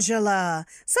 Angela.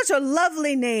 Such a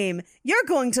lovely name. You're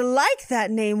going to like that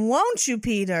name, won't you,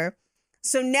 Peter?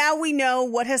 So now we know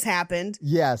what has happened.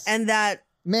 Yes. And that...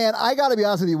 Man, I got to be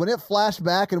honest with you. When it flashed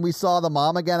back and we saw the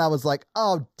mom again, I was like,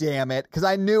 oh, damn it. Because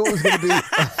I knew it was going to be 3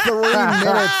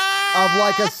 minutes of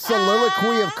like a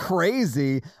soliloquy of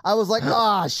crazy. I was like,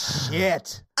 oh,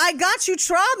 shit. I got you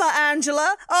trauma,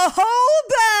 Angela. A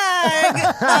whole bag.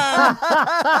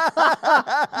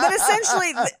 But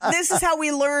essentially, this is how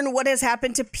we learn what has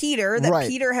happened to Peter, that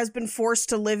Peter has been forced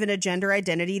to live in a gender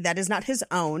identity that is not his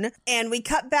own. And we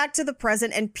cut back to the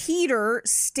present, and Peter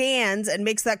stands and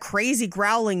makes that crazy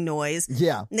growling noise.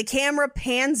 Yeah. And the camera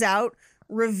pans out,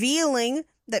 revealing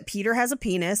that Peter has a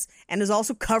penis and is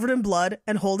also covered in blood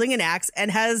and holding an axe and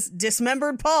has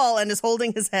dismembered Paul and is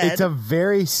holding his head. It's a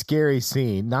very scary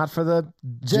scene, not for the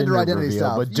gender identity reveal,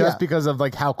 stuff, but just because of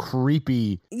like how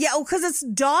creepy. Yeah, because it's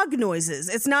dog noises.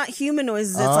 It's not human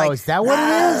noises. It's like, is that what it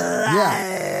is?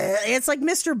 Yeah. It's like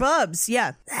Mr. Bubs.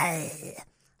 Yeah.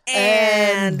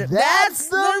 And that's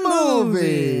the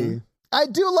movie. I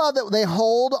do love that they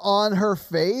hold on her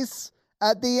face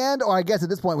at the end, or I guess at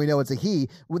this point we know it's a he.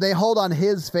 They hold on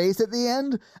his face at the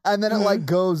end, and then it like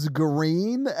goes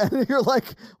green, and you're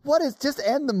like, "What is? Just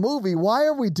end the movie. Why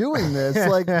are we doing this?"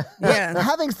 Like,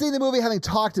 having seen the movie, having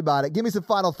talked about it, give me some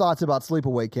final thoughts about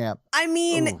Sleepaway Camp. I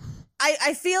mean,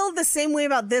 I feel the same way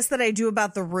about this that I do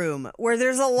about The Room, where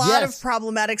there's a lot of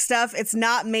problematic stuff. It's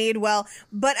not made well,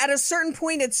 but at a certain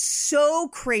point, it's so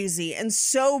crazy and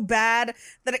so bad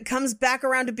that it comes back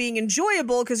around to being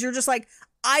enjoyable because you're just like,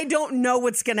 I don't know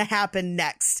what's going to happen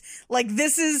next. Like,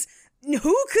 this is...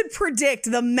 Who could predict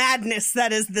the madness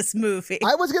that is this movie?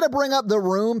 I was going to bring up The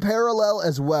Room parallel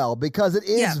as well, because it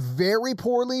is very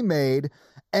poorly made,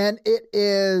 and it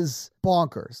is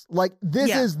bonkers. Like, this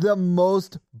is the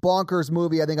most bonkers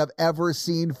movie I think I've ever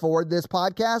seen for this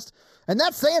podcast. And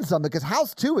that's saying something, because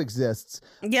House 2 exists.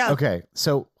 Yeah. Okay,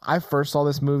 so I first saw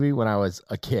this movie when I was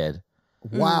a kid.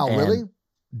 Wow, And really?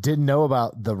 Didn't know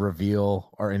about the reveal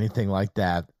or anything like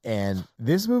that. And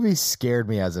this movie scared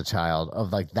me as a child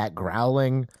of like that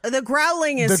growling. The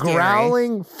growling is The scary.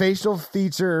 growling facial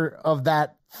feature of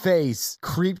that face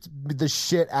creeped the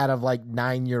shit out of like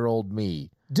 9-year-old me.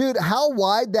 Dude, how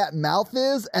wide that mouth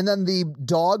is and then the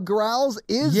dog growls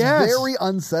is very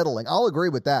unsettling. I'll agree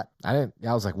with that. I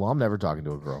was like, well, I'm never talking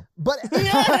to a girl. But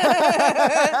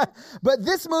but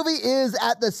this movie is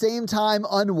at the same time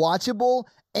unwatchable,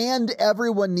 and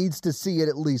everyone needs to see it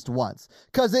at least once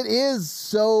because it is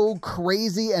so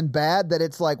crazy and bad that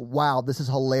it's like, wow, this is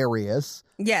hilarious.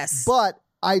 Yes. But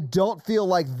I don't feel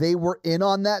like they were in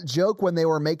on that joke when they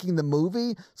were making the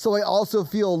movie, so I also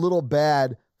feel a little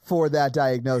bad for that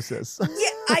diagnosis. Yeah,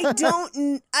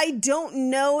 I don't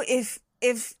know if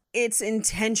it's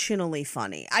intentionally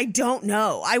funny. I don't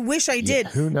know. I wish I did.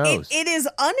 Who knows? It is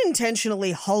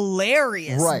unintentionally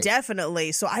hilarious, Right.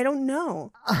 Definitely. So I don't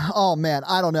know. Oh man,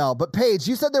 I don't know. But Paige,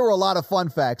 you said there were a lot of fun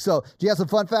facts. So do you have some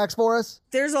fun facts for us?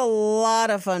 There's a lot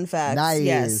of fun facts. Nice.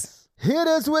 Yes. Hit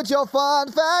us with your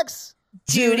fun facts.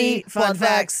 Judy, fun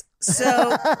facts. So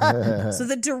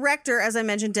the director, as I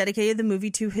mentioned, dedicated the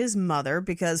movie to his mother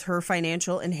because her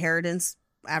financial inheritance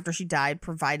after she died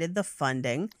provided the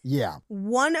funding. Yeah.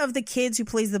 One of the kids who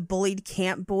plays the bullied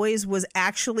camp boys was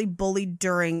actually bullied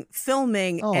during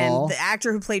filming, Aw. and the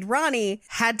actor who played Ronnie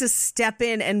had to step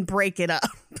in and break it up.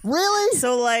 Really?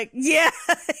 So, like, yeah.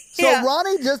 So yeah.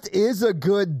 Ronnie just is a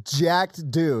good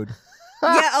jacked dude.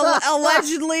 Yeah,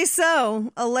 allegedly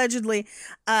so. Allegedly.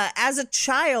 As a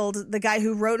child, the guy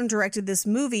who wrote and directed this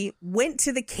movie went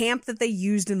to the camp that they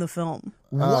used in the film.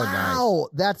 Wow.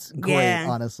 That's great, Yeah.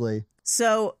 honestly.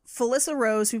 So Felissa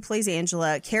Rose, who plays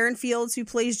Angela, Karen Fields, who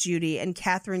plays Judy, and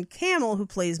Catherine Camel, who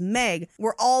plays Meg,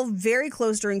 were all very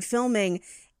close during filming.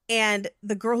 And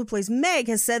the girl who plays Meg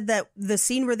has said that the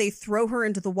scene where they throw her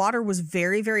into the water was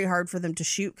very, very hard for them to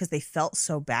shoot because they felt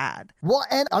so bad. Well,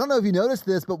 and I don't know if you noticed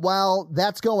this, but while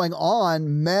that's going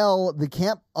on, Mel, the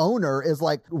camp owner, is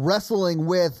like wrestling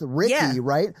with Ricky, Yeah.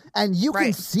 right? And you can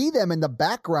Right. see them in the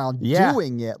background Yeah.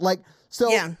 doing it. Like, so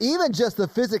Yeah. even just the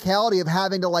physicality of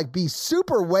having to like be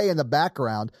super way in the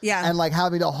background Yeah. and like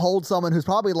having to hold someone who's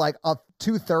probably like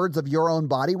 2/3 of your own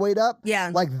body weight up.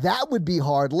 Yeah. Like that would be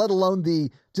hard, let alone the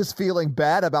just feeling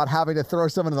bad about having to throw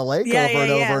someone in the lake Yeah, over yeah,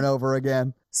 and over yeah. and over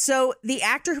again. So the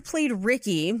actor who played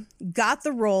Ricky got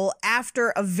the role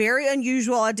after a very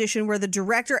unusual audition where the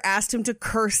director asked him to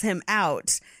curse him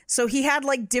out. So he had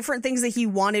like different things that he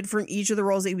wanted from each of the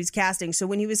roles that he was casting. So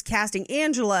when he was casting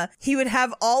Angela, he would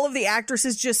have all of the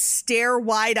actresses just stare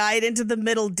wide-eyed into the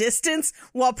middle distance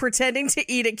while pretending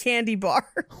to eat a candy bar.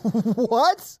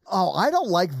 What? Oh, I don't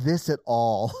like this at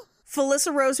all.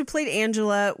 Felissa Rose, who played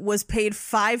Angela, was paid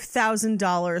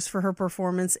 $5,000 for her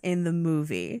performance in the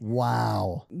movie.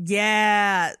 Wow.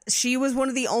 Yeah, she was one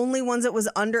of the only ones that was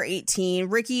under 18.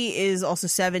 Ricky is also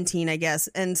 17, I guess,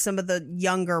 and some of the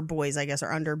younger boys, I guess,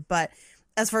 are under. But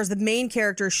as far as the main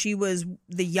character, she was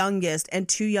the youngest and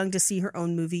too young to see her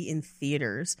own movie in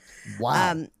theaters.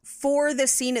 Wow. For the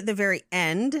scene at the very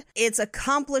end, it's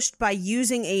accomplished by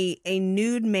using a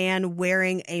nude man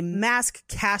wearing a mask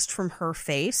cast from her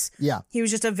face. Yeah. He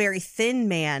was just a very thin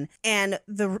man. And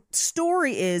the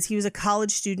story is he was a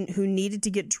college student who needed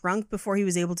to get drunk before he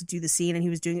was able to do the scene, and he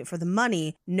was doing it for the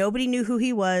money. Nobody knew who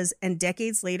he was, and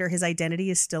decades later, his identity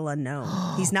is still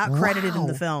unknown. He's not credited in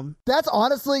the Wow. film. That's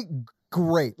honestly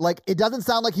great. Like, it doesn't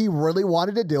sound like he really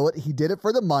wanted to do it. He did it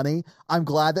for the money. I'm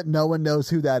glad that no one knows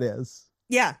who that is.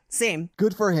 Yeah, same.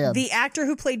 Good for him. The actor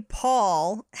who played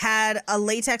Paul had a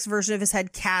latex version of his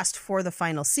head cast for the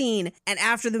final scene. And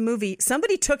after the movie,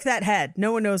 somebody took that head.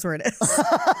 No one knows where it is.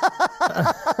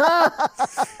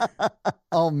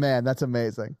 Oh, man, that's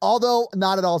amazing. Although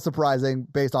not at all surprising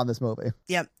based on this movie.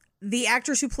 Yep. The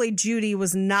actress who played Judy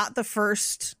was not the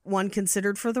first one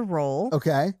considered for the role.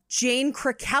 Okay. Jane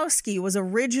Krakowski was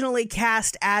originally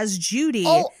cast as Judy.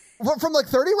 Oh, from like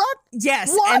 30 Rock?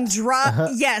 Yes, What?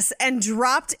 and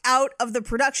dropped out of the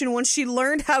production once she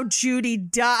learned how Judy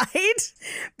died.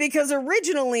 Because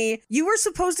originally you were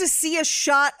supposed to see a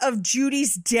shot of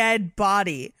Judy's dead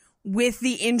body with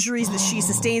the injuries that she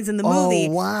sustains in the movie.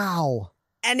 Oh, wow.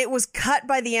 And it was cut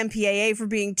by the MPAA for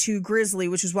being too grisly,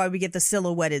 which is why we get the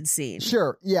silhouetted scene.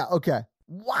 Sure. Yeah. Okay.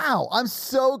 Wow. I'm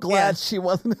so glad Yeah. she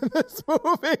wasn't in this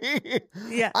movie.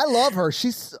 Yeah. I love her.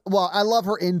 I love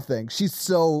her in things. She's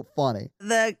so funny.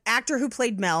 The actor who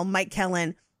played Mel, Mike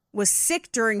Kellen, was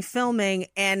sick during filming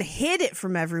and hid it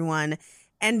from everyone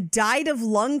and died of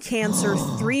lung cancer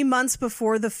 3 months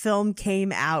before the film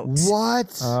came out.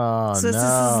 What? Oh, So this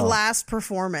is his last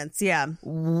performance. Yeah.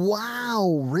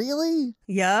 Wow. Really?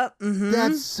 Yep. Mhm.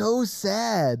 That's so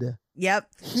sad. Yep.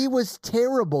 He was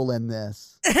terrible in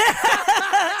this.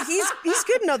 He's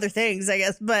good in other things, I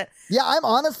guess, but Yeah, I'm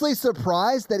honestly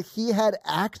surprised that he had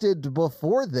acted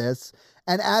before this.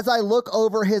 And as I look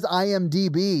over his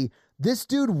IMDb, this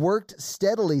dude worked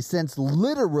steadily since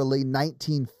literally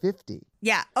 1950.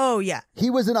 yeah. Oh, yeah. He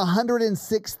was in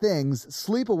 106 things.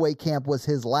 Sleepaway Camp was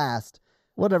his last.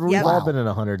 Whatever. Yeah. We've all Wow. been in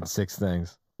 106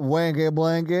 things. Wanky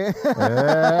blanky.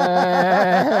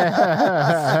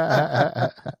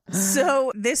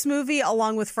 So this movie,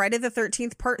 along with Friday the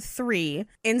 13th Part 3,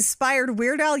 inspired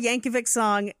Weird Al Yankovic's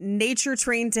song Nature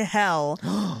Train to Hell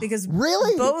because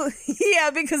Really?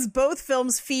 because both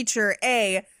films feature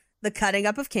A, the cutting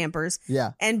up of campers,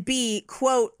 Yeah. and B,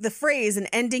 quote, the phrase, an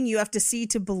ending you have to see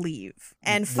to believe.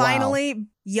 And finally,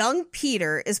 young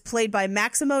Peter is played by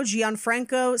Maximo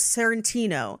Gianfranco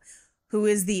Sorrentino, who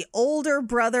is the older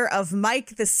brother of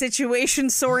Mike the Situation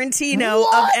Sorrentino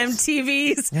What? of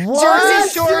MTV's What? Jersey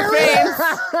Shore fame.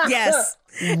 Yes.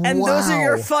 And those are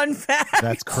your Wow. fun facts.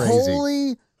 That's crazy.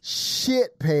 Holy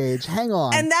shit, Paige. Hang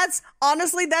on. And that's an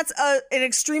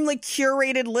extremely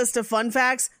curated list of fun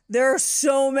facts. There are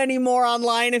so many more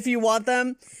online if you want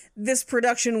them. This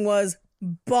production was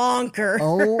bonkers.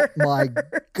 Oh my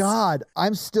God.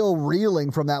 I'm still reeling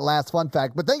from that last fun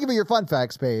fact, but thank you for your fun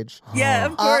facts, Paige. Yeah,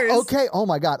 of course. Okay. Oh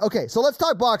my God. Okay. So let's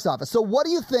talk box office. So what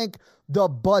do you think the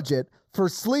budget for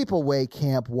Sleepaway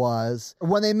Camp was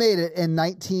when they made it in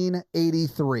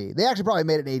 1983? They actually probably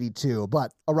made it in 82,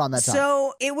 but around that time.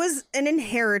 So it was an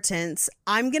inheritance.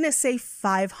 I'm going to say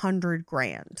 500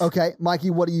 grand. Okay. Mikey,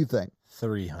 what do you think?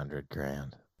 300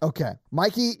 grand. Okay.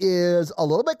 Mikey is a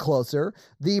little bit closer.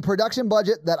 The production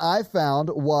budget that I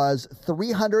found was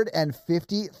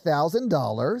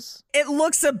 $350,000. It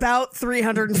looks about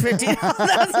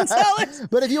 $350,000.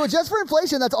 But if you adjust for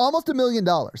inflation, that's almost $1 million.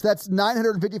 That's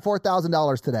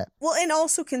 $954,000 today. Well, and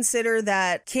also consider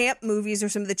that camp movies are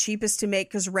some of the cheapest to make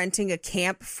because renting a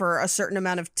camp for a certain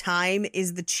amount of time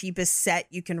is the cheapest set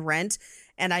you can rent.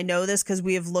 And I know this because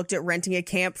we have looked at renting a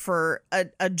camp for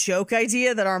a joke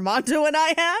idea that Armando and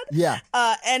I had. Yeah.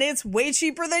 And it's way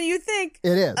cheaper than you think.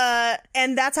 It is.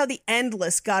 And that's how The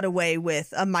Endless got away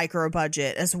with a micro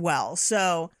budget as well.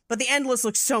 So, but The Endless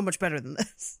looks so much better than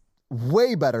this.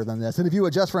 Way better than this. And if you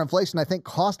adjust for inflation, I think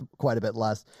cost quite a bit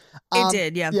less. It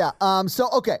did, yeah. Yeah.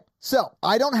 Okay. So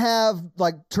I don't have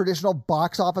like traditional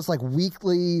box office, like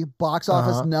weekly box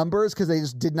office numbers because they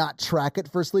just did not track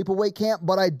it for Sleepaway Camp.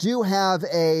 But I do have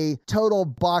a total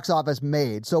box office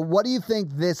made. So what do you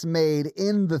think this made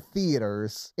in the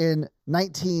theaters in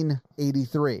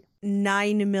 1983?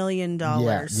 $9 million.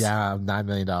 Yeah, $9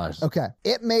 million. Okay.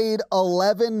 It made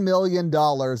 $11 million in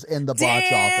the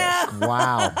box office.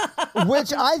 Wow.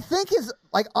 Which I think is,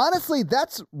 like, honestly,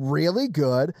 that's really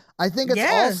good. I think it's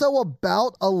Yeah. also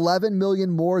about 11 million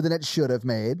more than it should have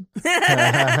made. But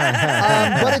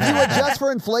if you adjust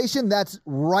for inflation, that's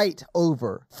right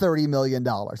over $30 million.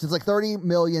 It's like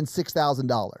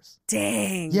 $30,006,000.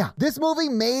 Dang. Yeah. This movie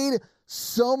made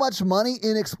so much money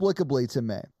inexplicably to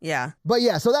me. Yeah. But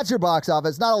yeah, so that's your box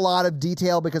office. Not a lot of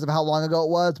detail because of how long ago it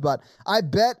was, but I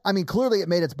mean, clearly it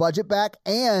made its budget back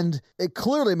and it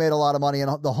clearly made a lot of money in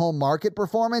the home market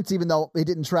performance, even though it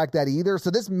didn't track that either. So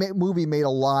this movie made a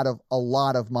lot of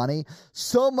money.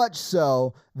 So much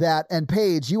so that, and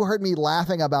Paige, you heard me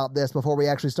laughing about this before we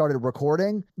actually started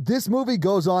recording. This movie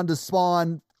goes on to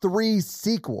spawn 3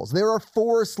 sequels. There are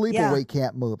 4 Sleepaway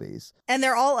Camp movies. And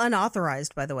they're all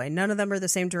unauthorized, by the way. None of them are the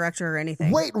same director or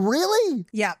anything. Wait, really?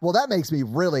 Yeah. Well, that makes me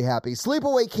really happy.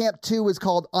 Sleepaway Camp 2 is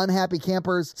called Unhappy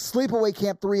Campers. Sleepaway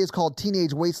Camp 3 is called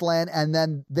Teenage Wasteland. And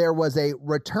then there was a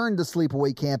Return to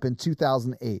Sleepaway Camp in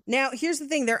 2008. Now, here's the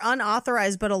thing. They're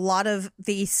unauthorized, but a lot of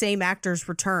the same actors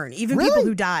return. Even Really? people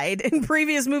who died in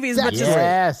previous movies. That's But just,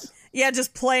 Yes. yeah,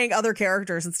 just playing other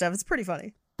characters and stuff. It's pretty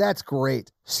funny. That's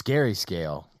great. Scary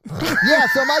scale. Yeah,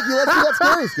 so Mikey, let's do that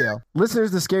scary scale.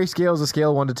 Listeners, the scary scale is a scale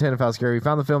of 1 to 10 of how scary we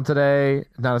found the film today.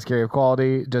 Not a scary of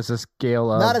quality, just a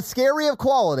scale of... Not a scary of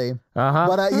quality, Uh-huh.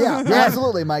 but yeah,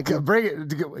 absolutely, Mikey. Bring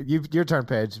it. Your turn,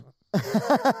 Paige.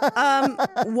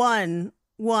 1.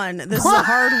 This is a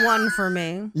hard one for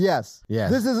me. Yes.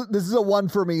 Yes. This is a 1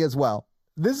 for me as well.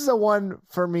 This is a 1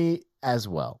 for me as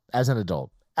well, as an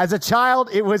adult. As a child,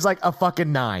 it was like a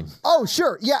fucking 9. Oh,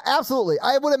 sure. Yeah, absolutely.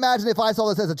 I would imagine if I saw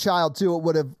this as a child, too, it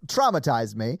would have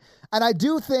traumatized me. And I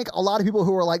do think a lot of people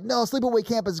who are like, no, Sleepaway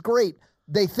Camp is great,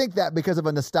 they think that because of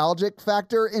a nostalgic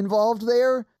factor involved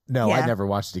there. No, Yeah. I never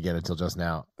watched it again until just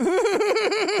now.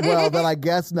 Well, then I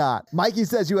guess not. Mikey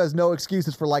says you has no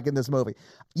excuses for liking this movie.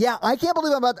 Yeah, I can't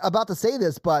believe I'm about to say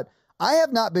this, but I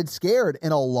have not been scared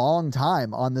in a long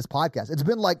time on this podcast. It's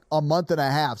been like a month and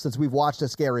a half since we've watched a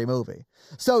scary movie.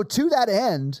 So to that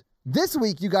end, This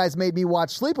week, you guys made me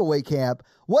watch Sleepaway Camp.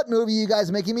 What movie are you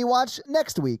guys making me watch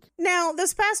next week? Now,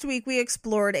 this past week, we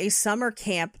explored a summer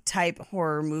camp type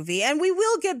horror movie, and we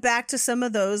will get back to some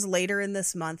of those later in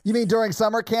this month. You mean during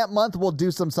summer camp month, we'll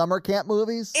do some summer camp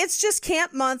movies? It's just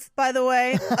camp month, by the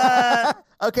way.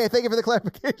 Okay, thank you for the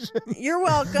clarification. You're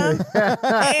welcome.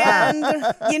 And,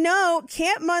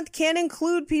 camp month can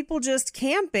include people just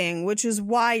camping, which is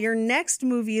why your next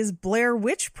movie is Blair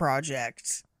Witch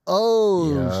Project. Oh,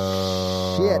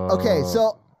 shit. Okay,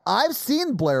 so I've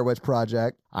seen Blair Witch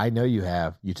Project. I know you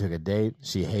have. You took a date.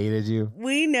 She hated you.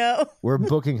 We know. We're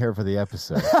booking her for the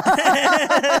episode.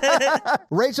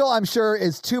 Rachel, I'm sure,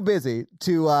 is too busy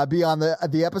to be on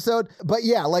the episode. But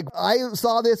yeah, like I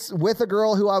saw this with a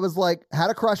girl who I was like, had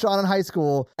a crush on in high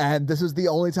school. And this was the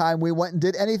only time we went and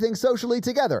did anything socially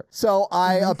together. So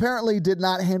I apparently did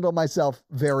not handle myself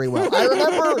very well. I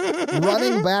remember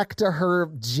running back to her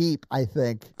Jeep, I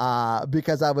think,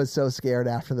 because I was so scared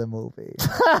after the movie.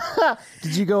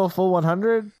 Did you go a full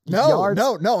 100? No, I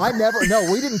never.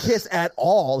 No, we didn't kiss at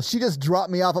all. She just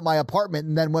dropped me off at my apartment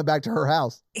and then went back to her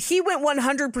house. He went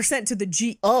 100% to the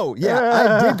Jeep. Oh,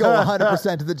 yeah. I did go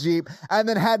 100% to the Jeep and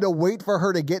then had to wait for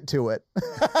her to get to it.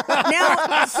 Now,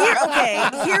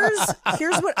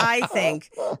 here's what I think.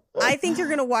 I think you're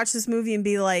going to watch this movie and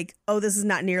be like, oh, this is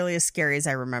not nearly as scary as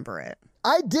I remember it.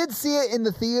 I did see it in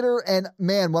the theater, and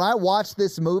man, when I watched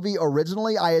this movie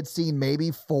originally, I had seen maybe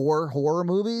 4 horror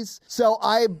movies. So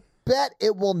I bet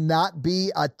it will not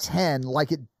be a 10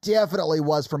 like it definitely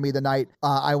was for me the night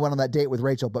I went on that date with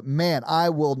Rachel. But man,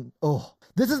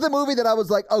 this is the movie that I was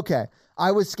like, okay,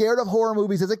 I was scared of horror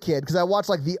movies as a kid because I watched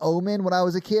like The Omen when I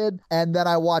was a kid. And then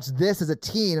I watched this as a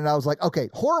teen and I was like,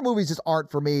 okay, horror movies just aren't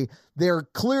for me. They're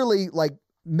clearly like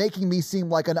making me seem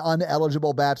like an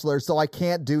uneligible bachelor. So I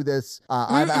can't do this.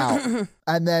 I'm out.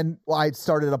 And then I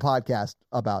started a podcast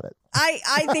about it.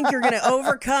 I think you're going to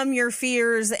overcome your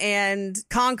fears and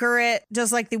conquer it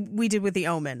just like we did with The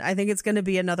Omen. I think it's going to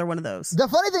be another one of those. The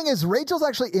funny thing is Rachel's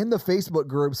actually in the Facebook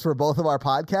groups for both of our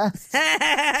podcasts.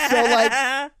 So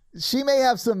like she may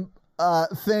have some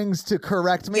things to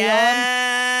correct me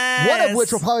on. One of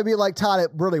which will probably be like, Todd,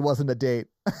 it really wasn't a date.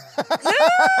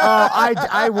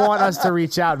 I want us to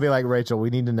reach out and be like, Rachel, we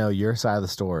need to know your side of the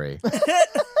story.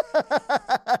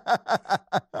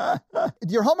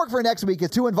 Your homework for next week is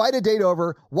to invite a date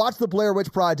over, watch the Blair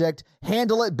Witch Project,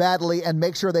 handle it badly, and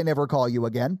make sure they never call you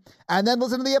again. And then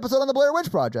listen to the episode on the Blair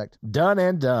Witch Project. Done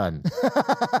and done.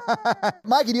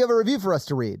 Mikey, do you have a review for us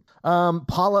to read?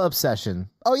 Paula Obsession.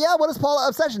 Oh, yeah? What does Paula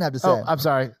Obsession have to say? Oh, I'm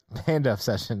sorry. Panda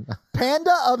Obsession.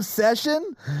 Panda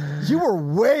Obsession? You were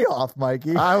way off,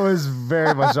 Mikey. I was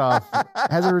very much off.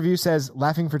 Has a review says,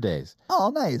 laughing for days.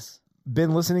 Oh, nice.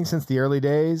 Been listening since the early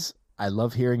days. I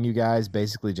love hearing you guys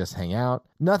basically just hang out.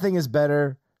 Nothing is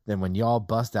better than when y'all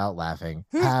bust out laughing.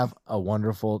 Have a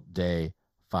wonderful day.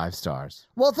 5 stars.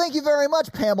 Well, thank you very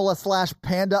much,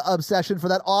 Pamela/Panda Obsession, for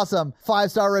that awesome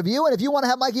 5-star review. And if you want to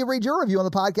have Mikey read your review on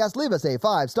the podcast, leave us a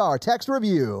 5-star text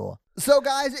review. So,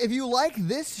 guys, if you like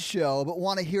this show but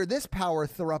want to hear this power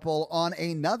throuple on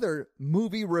another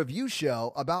movie review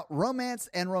show about romance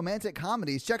and romantic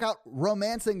comedies, check out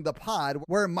Romancing the Pod,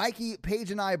 where Mikey,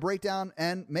 Paige, and I break down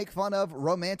and make fun of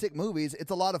romantic movies.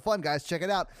 It's a lot of fun, guys. Check it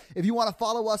out. If you want to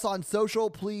follow us on social,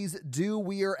 please do.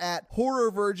 We are at Horror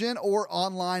Virgin or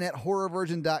online at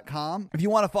horrorvirgin.com. If you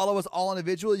want to follow us all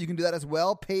individually, you can do that as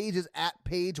well. Paige is at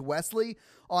Paige Wesley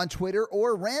on Twitter,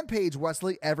 or Rampage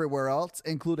Wesley everywhere else,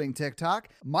 including TikTok.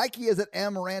 Mikey is at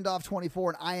mrandolph24,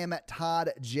 and I am at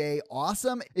Todd J.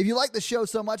 Awesome. If you like the show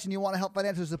so much and you want to help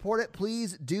financially support it,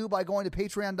 please do by going to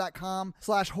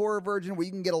patreon.com/horrorvirgin, where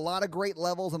you can get a lot of great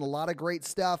levels and a lot of great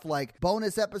stuff like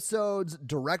bonus episodes,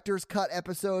 director's cut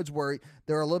episodes where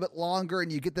they're a little bit longer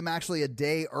and you get them actually a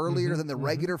day earlier than the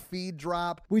regular feed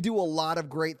drop. We do a lot of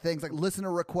great things like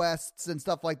listener requests and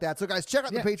stuff like that. So guys, check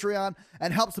out the Patreon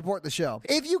and help support the show.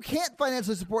 If you can't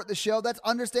financially support the show, that's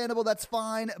understandable. That's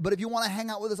fine. But if you want to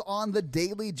hang out with us on the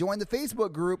daily, join the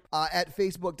Facebook group at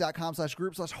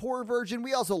facebook.com/group/horrorvirgin.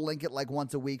 We also link it like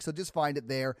once a week. So just find it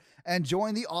there and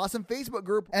join the awesome Facebook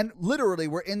group. And literally,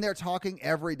 we're in there talking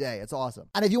every day. It's awesome.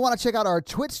 And if you want to check out our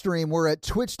Twitch stream, we're at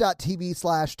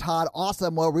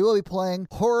twitch.tv/ToddAwesome, where we will be playing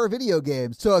horror video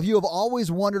games. So if you have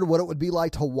always wondered what it would be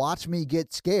like to watch me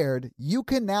get scared, you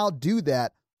can now do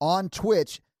that on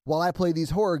Twitch while I play these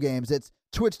horror games. It's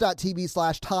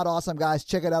twitch.tv/ToddAwesome, guys.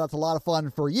 Check it out. It's a lot of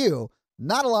fun for you.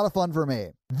 Not a lot of fun for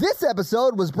me. This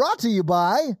episode was brought to you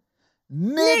by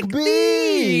Nick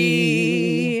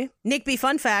B. Nick B,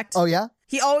 fun fact. Oh, yeah?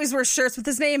 He always wears shirts with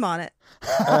his name on it.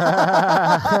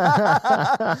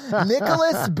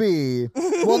 Nicholas B.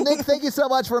 Well, Nick, thank you so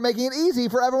much for making it easy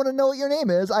for everyone to know what your name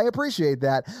is. I appreciate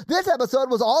that. This episode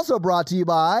was also brought to you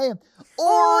by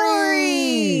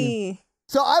Ori.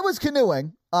 So I was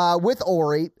canoeing with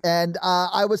Ori, and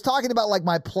I was talking about like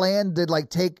my plan to like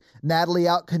take Natalie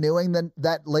out canoeing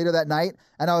that later that night.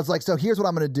 And I was like, so here's what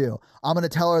I'm going to do. I'm going to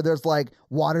tell her there's like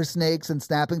water snakes and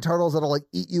snapping turtles that'll like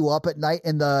eat you up at night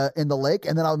in the lake.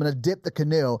 And then I'm going to dip the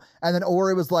canoe. And then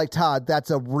Ori was like, Todd,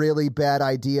 that's a really bad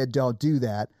idea. Don't do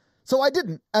that. So I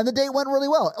didn't. And the date went really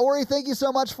well. Ori, thank you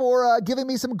so much for giving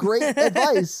me some great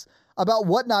advice about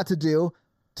what not to do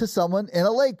to someone in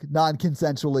a lake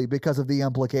non-consensually because of the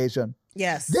implication.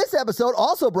 Yes. This episode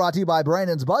also brought to you by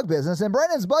Brandon's Bug Business, and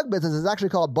Brandon's Bug Business is actually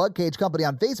called Bug Cage Company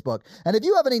on Facebook. And if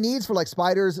you have any needs for like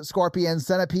spiders, scorpions,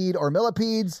 centipede, or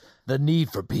millipedes, the need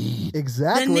for peed.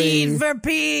 Exactly. The need for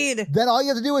peed. Then all you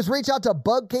have to do is reach out to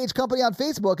Bug Cage Company on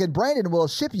Facebook, and Brandon will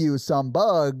ship you some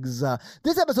bugs.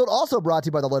 This episode also brought to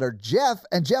you by the letter Jeff,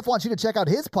 and Jeff wants you to check out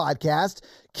his podcast,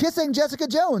 Kissing Jessica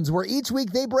Jones, where each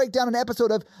week they break down an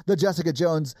episode of the Jessica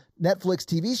Jones Netflix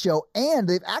TV show, and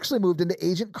they've actually moved into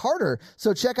Agent Carter.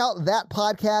 So check out that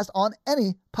podcast on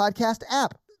any podcast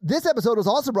app. This episode was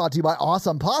also brought to you by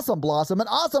Awesome Possum Blossom, and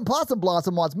Awesome Possum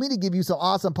Blossom wants me to give you some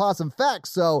awesome possum facts.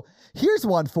 So here's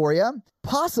one for you.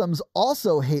 Possums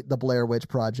also hate the Blair Witch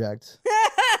Project.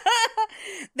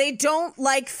 They don't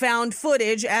like found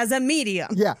footage as a medium.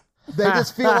 Yeah, they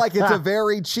just feel like it's a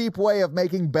very cheap way of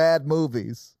making bad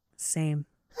movies. Same.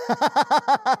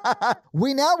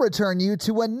 We now return you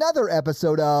to another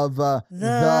episode of The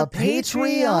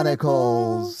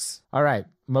Patreonicals. All right.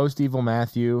 Most Evil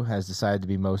Matthew has decided to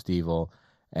be most evil,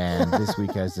 and this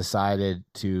week has decided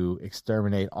to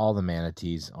exterminate all the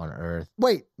manatees on Earth.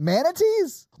 Wait,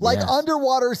 manatees? Like Yes.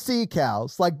 underwater sea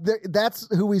cows. Like that's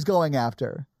who he's going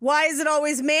after. Why is it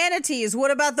always manatees?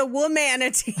 What about the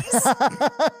womanities?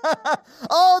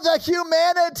 Oh, the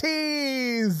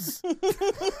humanities!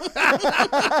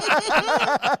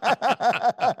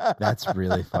 That's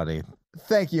really funny.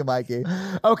 Thank you, Mikey.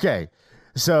 Okay.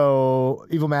 So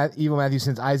Evil Matthew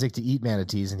sends Isaac to eat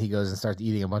manatees, and he goes and starts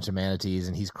eating a bunch of manatees,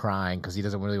 and he's crying because he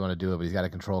doesn't really want to do it, but he's got a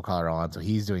control collar on, so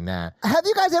he's doing that. Have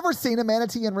you guys ever seen a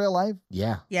manatee in real life?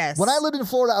 Yeah. Yes. When I lived in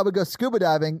Florida, I would go scuba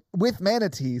diving with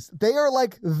manatees. They are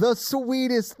like the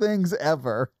sweetest things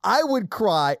ever. I would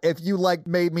cry if you like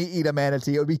made me eat a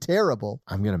manatee. It would be terrible.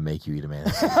 I'm going to make you eat a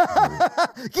manatee.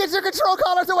 Get your control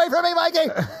collars away from me, Mikey!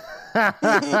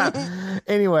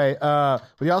 Anyway, but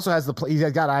he also has he's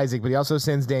got Isaac, but he also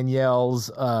sends Danielle's,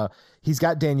 he's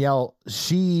got Danielle.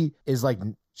 She is like,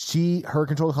 her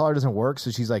control collar doesn't work,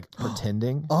 so she's like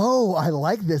pretending. Oh, I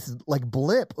like this, like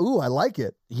blip. Ooh, I like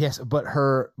it. Yes, but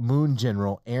her moon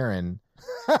general, Aaron,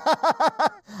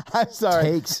 I'm sorry.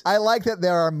 takes. I like that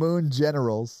there are moon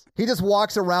generals. He just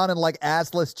walks around in like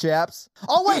assless chaps.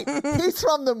 Oh, wait, he's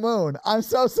from the moon. I'm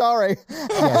so sorry.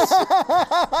 Yes.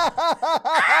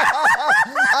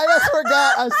 I just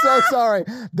forgot. I'm so sorry.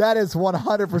 That is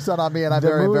 100% on me, and I'm The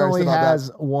very moon embarrassed only about has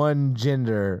that. one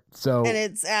gender, so And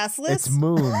it's assless? it's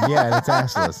moon. Yeah, and it's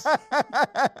assless.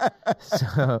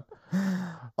 So,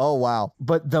 Oh, wow.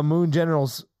 but the moon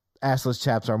general's assless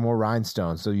chaps are more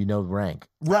rhinestones, so you know the rank.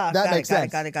 That makes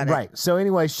sense. Got it. Right. So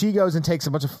anyway, she goes and takes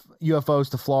a bunch of UFOs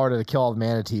to Florida to kill all the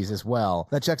manatees as well.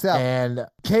 That checks out. And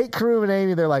Kate, Kareem, and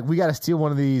Amy, they're like, we got to steal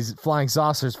one of these flying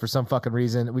saucers for some fucking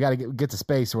reason. We got to get to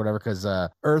space or whatever because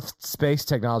Earth space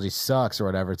technology sucks or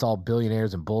whatever. It's all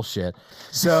billionaires and bullshit.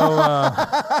 So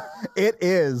It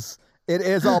is. It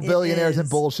is all billionaires and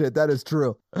is. bullshit. That is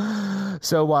true.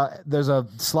 So there's a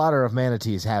slaughter of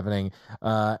manatees happening.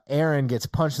 Aaron gets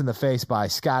punched in the face by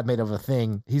Scott made of a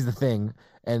thing. He's the thing.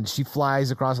 And she flies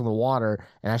across on the water.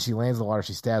 And as she lands in the water,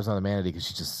 she stabs on the manatee because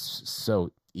she's just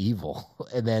so evil.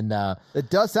 And then, It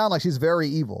does sound like she's very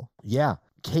evil. yeah,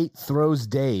 Kate throws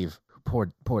Dave,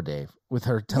 poor Dave, with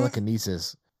her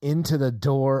telekinesis into the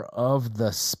door of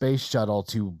the space shuttle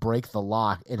to break the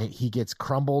lock. And he gets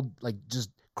crumbled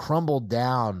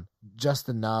down just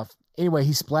enough. Anyway,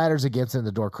 he splatters against it and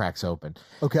the door cracks open.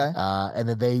 Okay. And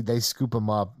then they scoop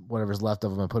him up, whatever's left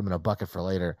of him, and put him in a bucket for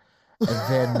later.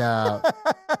 And then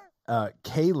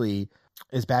Kaylee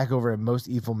is back over at Most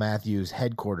Evil Matthew's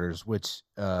headquarters, which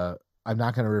I'm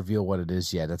not going to reveal what it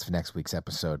is yet. That's for next week's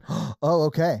episode. Oh,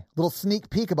 okay. Little sneak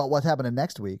peek about what's happening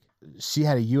next week. She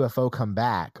had a UFO come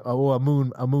back. Oh, a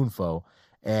moonfo.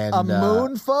 And A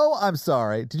moonfo? I'm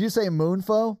sorry. Did you say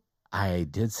moonfo? I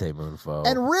did say moonfo.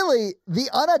 And really, the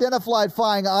unidentified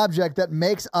flying object that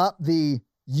makes up the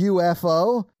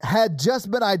UFO had just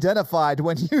been identified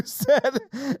when you said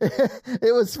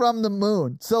it was from the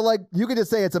moon. So, like, you could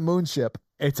just say it's a moon ship.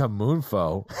 It's a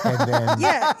moonfo. And then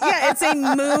Yeah, it's a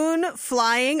moon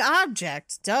flying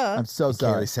object. Duh. I'm so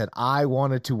sorry. Kaylee said, I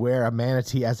wanted to wear a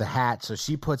manatee as a hat. So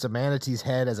she puts a manatee's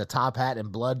head as a top hat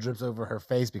and blood drips over her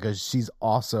face because she's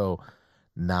also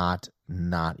not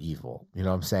evil. You know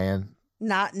what I'm saying?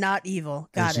 Not evil.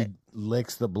 Got and it. she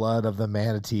licks the blood of the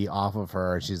manatee off of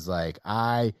her. She's like,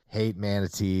 I hate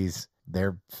manatees.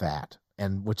 They're fat.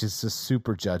 And which is just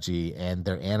super judgy, and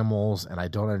they're animals, and I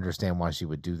don't understand why she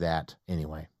would do that.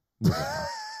 Anyway, moving on.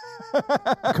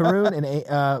 Karun and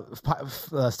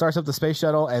starts up the space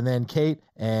shuttle, and then Kate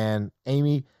and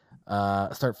Amy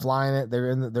start flying it. They're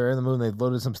in the moon. They've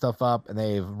loaded some stuff up, and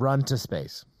they've run to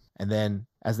space. And then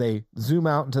as they zoom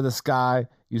out into the sky,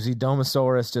 you see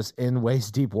Domosaurus just in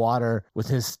waist-deep water with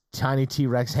his tiny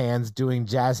T-Rex hands doing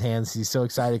jazz hands. He's so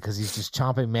excited because he's just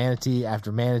chomping manatee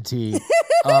after manatee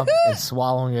up and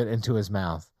swallowing it into his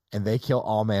mouth. And they kill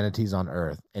all manatees on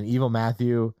Earth. And Evil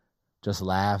Matthew just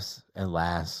laughs and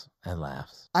laughs and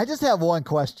laughs. I just have one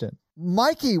question.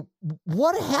 Mikey,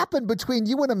 what happened between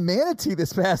you and a manatee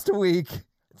this past week?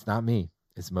 It's not me.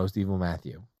 It's Most Evil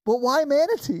Matthew. But why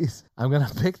manatees? I'm going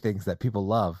to pick things that people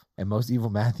love, and Most Evil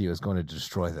Matthew is going to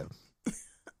destroy them.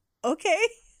 Okay.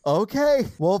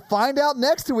 We'll find out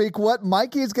next week what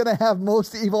Mikey's going to have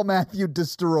Most Evil Matthew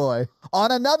destroy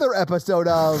on another episode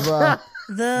of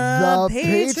The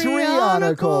Patreonicals.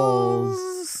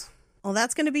 Patreonicals. Well,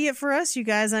 that's going to be it for us, you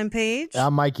guys. I'm Paige.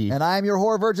 I'm Mikey. And I'm your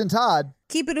horror virgin, Todd.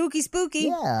 Keep it ooky spooky.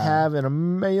 Yeah. Have an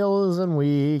amazing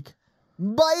week.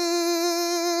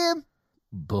 Bye.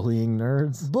 Bullying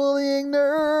nerds. Bullying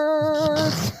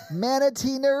nerds.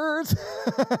 Manatee nerds.